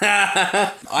with.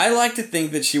 I like to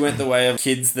think that she went the way of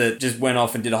kids that just went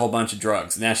off and did a whole bunch of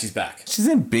drugs. Now she's back. She's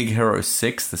in Big Hero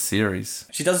 6, the series.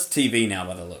 She does TV now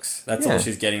by the looks. That's all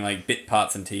she's getting, like bit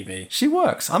parts in TV. She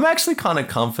works. I'm actually kind of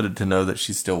comforted to know that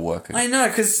she's still working. I know,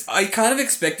 because I kind of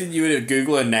expected you to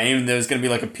Google her name and there was going to be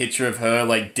like a picture of her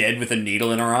like dead with a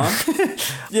needle in her arm.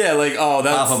 Yeah, like, oh,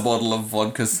 that's... Half a bottle of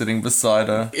vodka sitting beside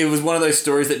her. It was one of those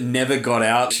stories that never got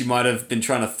out. She might have been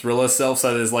trying to thrill herself,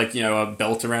 so there's like, you know, a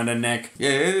belt around her neck. Yeah,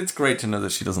 it's great to know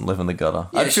that she doesn't live in the gutter.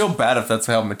 Yeah, I'd feel bad if that's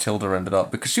how Matilda ended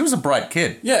up, because she was a bright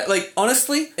kid. Yeah, like,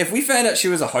 honestly, if we found out she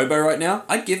was a hobo right now,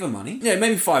 I'd give her money. Yeah,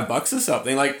 maybe $5 or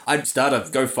something. Like, I'd start a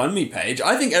GoFundMe page.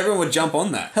 I think everyone would jump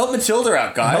on that. Help Matilda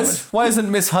out, guys. Why isn't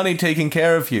Miss Honey taking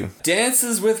care of you?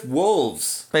 Dances with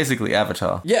Wolves. Basically,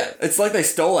 Avatar. Yeah, it's like they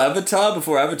stole Avatar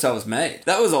before Avatar was made.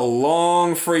 That was a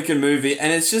long freaking movie,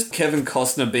 and it's just Kevin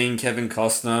Costner being Kevin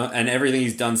Costner, and everything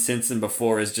he's done since and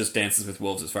before is just Dances with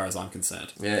Wolves as far as I'm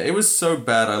concerned. Yeah, it was so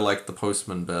bad I liked The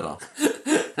Postman better.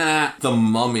 The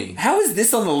Mummy. How is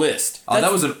this on the list? Oh,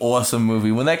 that was an awesome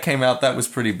movie. When that came out, that was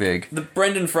pretty big. The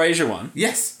Brendan Fraser one.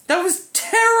 Yes. That was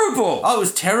terrible! Oh, it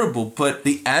was terrible, but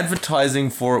the advertising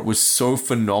for it was so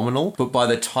phenomenal. But by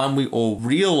the time we all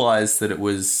realized that it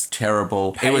was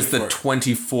terrible, it was the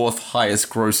 24th highest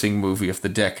grossing movie of the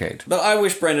decade. But I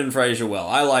wish Brendan Fraser well.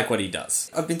 I like what he does.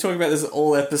 I've been talking about this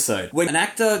all episode. When an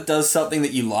actor does something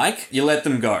that you like, you let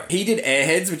them go. He did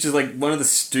Airheads, which is like one of the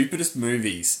stupidest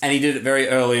movies, and he did it very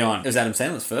early on. It was Adam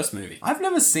Sandler's first movie. I've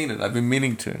never seen it. I've been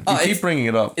meaning to. You keep bringing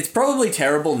it up. It's probably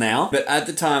terrible now, but at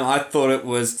the time I thought it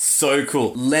was so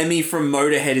cool. Lemmy from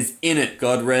Motorhead is in it.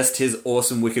 God rest his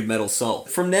awesome wicked metal soul.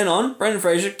 From then on, Brendan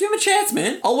Fraser, give him a chance,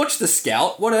 man. I'll watch The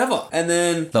Scout, whatever. And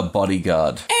then... The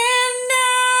Bodyguard.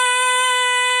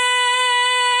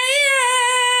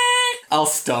 I'll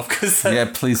stop because Yeah,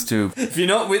 please do. if you're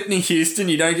not Whitney Houston,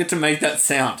 you don't get to make that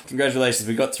sound. Congratulations,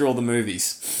 we got through all the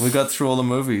movies. We got through all the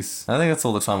movies. I think that's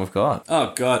all the time we've got.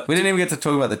 Oh, God. We didn't even get to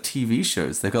talk about the TV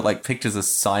shows. They've got like pictures of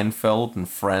Seinfeld and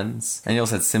Friends. And you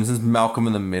also had Simpsons, Malcolm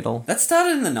in the Middle. That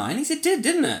started in the 90s? It did,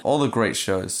 didn't it? All the great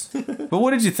shows. But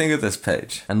what did you think of this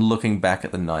page? And looking back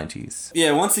at the 90s?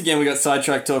 Yeah, once again, we got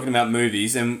sidetracked talking about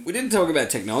movies, and we didn't talk about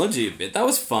technology a bit. That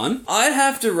was fun. I'd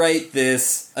have to rate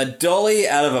this a dolly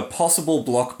out of a possible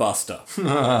Blockbuster.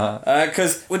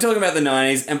 Because we're talking about the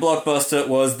 90s, and Blockbuster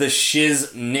was the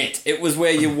shiznit. It was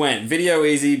where you went. Video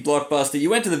Easy, Blockbuster. You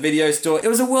went to the video store. It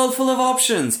was a world full of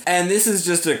options. And this is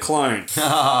just a clone.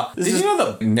 Did you know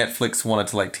that Netflix wanted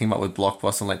to like team up with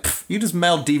Blockbuster and like, you just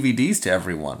mail DVDs to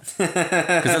everyone?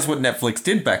 Because that's what Netflix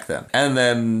did back then. And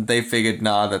then they figured,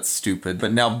 nah, that's stupid.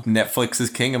 But now Netflix is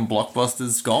king and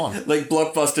Blockbuster's gone. Like,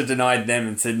 Blockbuster denied them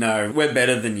and said, no, we're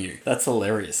better than you. That's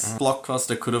hilarious.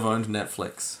 Blockbuster could have owned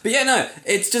Netflix. But yeah, no,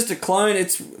 it's just a clone.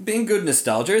 It's being good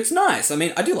nostalgia. It's nice. I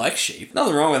mean, I do like sheep.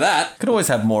 Nothing wrong with that. Could always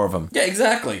have more of them. Yeah,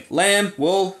 exactly. Lamb,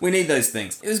 wool, we need those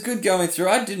things. It was good going through.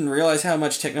 I didn't realize how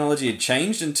much technology had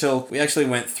changed until we actually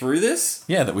went through this.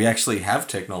 Yeah, that we actually have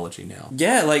technology now.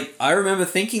 Yeah, like, I remember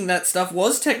thinking that stuff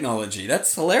was technology.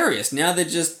 That's hilarious. Now they're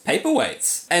just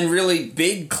paperweights. And really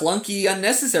big, clunky,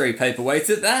 unnecessary paperweights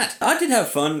at that. I did have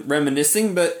fun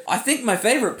reminiscing, but I think my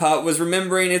favourite part was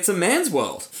remembering It's a Man's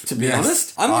World, to be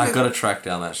honest. I've got to track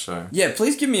down that show. Yeah,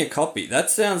 please give me a copy. That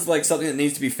sounds like something that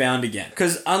needs to be found again.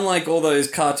 Because unlike all those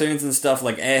cartoons and stuff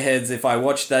like Airheads, if I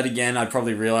watched that again, I'd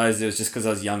probably realise it was just because I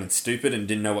was young and stupid and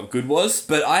didn't know what good was.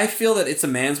 But I feel that It's a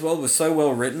Man's World was so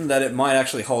well written that it might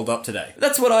actually hold up today.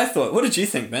 That's what I thought. What did you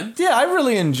think, Ben? Yeah, I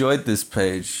really enjoyed this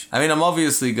page. I mean, I'm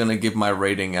obviously going to give my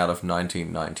rating out of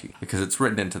 1990 because it's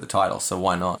written into the title, so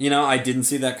why not? You know, I didn't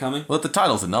see that coming. Well, the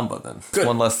title's a number then. It's Good.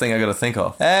 one less thing I got to think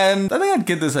of. And I think I'd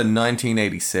give this a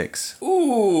 1986.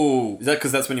 Ooh. Is that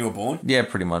because that's when you were born? Yeah,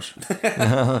 pretty much.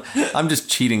 I'm just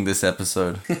cheating this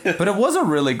episode. But it was a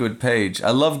really good page.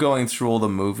 I love going through all the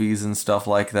movies and stuff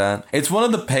like that. It's one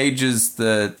of the pages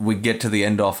that we get to the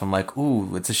end of. I'm like,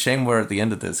 ooh, it's a shame we're at the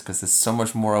end of this because there's so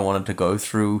much more I wanted to go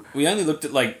through. We only looked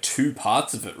at like 2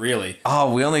 parts of it, really.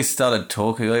 Oh, we only started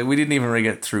talking. Like, we didn't even really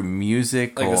get through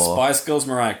music Like or... the Spice Girls,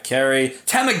 Mariah Carey,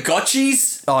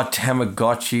 Tamagotchis. Oh,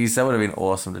 Tamagotchis. That would have been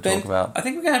awesome to Ben, talk about. I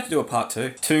think we're going to have to do a part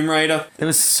 2. Tomb Raider. There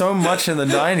was so much in the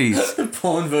 90s.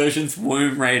 Porn versions,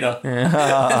 Womb Raider.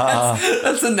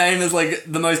 That's the name is like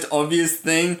the most obvious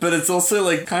thing, but it's also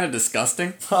like kind of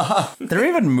disgusting. There are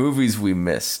even movies we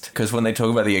missed. Because when they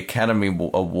talk about the Academy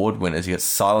Award winners, you get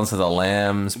Silence of the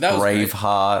Lambs, That was great.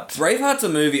 Braveheart. Braveheart's a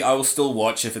movie I will still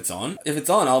watch if it's on. If it's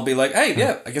on, I'll be like, hey,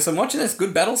 yeah, I guess I'm watching this.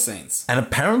 Good battle scenes. And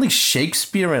apparently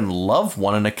Shakespeare in Love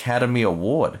won an Academy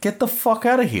Award. Get the fuck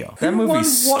out of here. That Who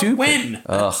movie's won what stupid. when?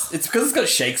 Ugh. It's because it's got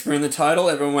Shakespeare in the title.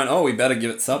 Everyone went, oh, we better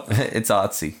give it something. It's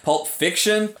artsy. Pulp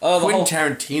Fiction. Oh, the Quentin whole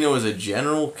Tarantino as a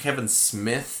general. Kevin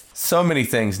Smith. So many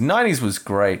things. 90s was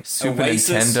great. Super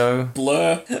Oasis, Nintendo.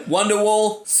 Blur,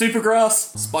 Wonderwall,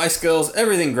 Supergrass, Spice Girls.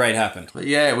 Everything great happened. But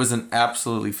yeah, it was an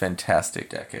absolutely fantastic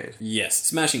decade. Yes,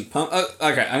 Smashing Pump. Oh,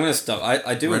 okay, I'm gonna stop.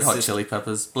 I do Red Hot insist. Chili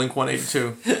Peppers. Blink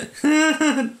 182.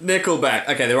 Nickelback.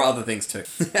 Okay, there were other things too.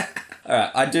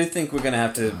 Alright, I do think we're going to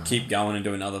have to keep going and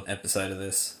do another episode of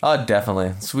this. Oh, definitely.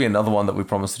 This will be another one that we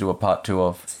promised to do a part 2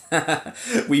 of.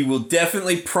 We will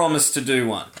definitely promise to do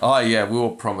one. Oh, yeah, we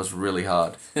will promise really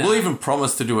hard. We'll even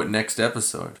promise to do it next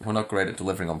episode. We're not great at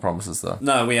delivering on promises, though.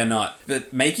 No, we are not.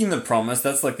 But making the promise,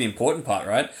 that's like the important part,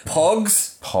 right?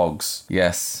 Pogs, Pogs.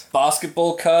 Yes.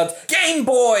 basketball cards, Game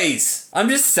Boys! I'm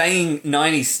just saying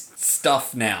 90s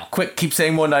stuff now. Quick, keep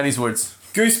saying more 90s words.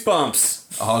 Goosebumps.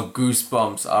 Oh,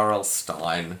 Goosebumps, R.L.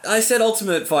 Stein. I said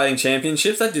Ultimate Fighting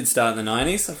Championships. That did start in the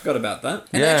 90s. I forgot about that.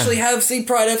 And Yeah. actually have Sea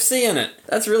Pride FC in it.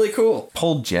 That's really cool.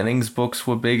 Paul Jennings books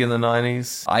were big in the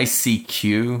 90s.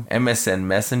 ICQ, MSN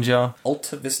Messenger.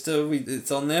 Alta Vista,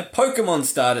 it's on there. Pokemon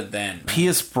started then.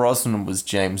 Pierce Brosnan was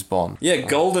James Bond. Yeah,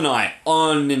 GoldenEye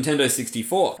on Nintendo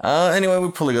 64. Anyway, we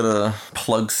probably gotta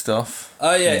plug stuff.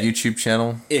 Oh, yeah. The YouTube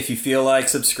channel. If you feel like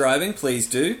subscribing, please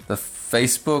do. The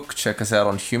Facebook. Check us out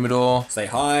on Humidor. Say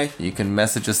hi. You can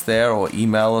message us there or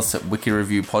email us at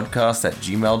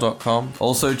wikireviewpodcast@gmail.com.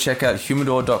 Also, check out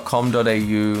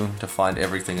humidor.com.au to find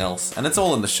everything else. And it's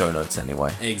all in the show notes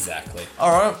anyway. Exactly.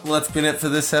 Alright, well, that's been it for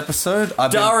this episode.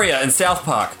 I've been... Daria and South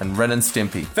Park. And Ren and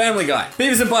Stimpy. Family Guy.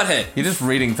 Beavis and Butthead. You're just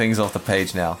reading things off the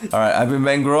page now. Alright, I've been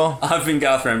Ben Graw, I've been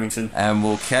Garth Remington. and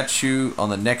we'll catch you on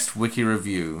the next Wiki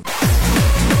Review.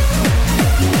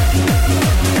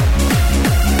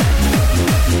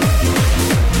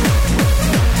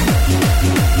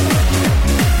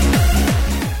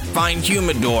 find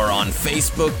Humidor on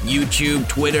Facebook, YouTube,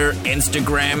 Twitter,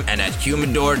 Instagram, and at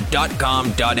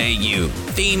humidor.com.au.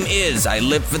 Theme is I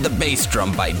Live for the Bass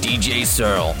Drum by DJ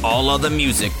Searle. All other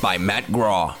music by Matt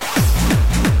Graw.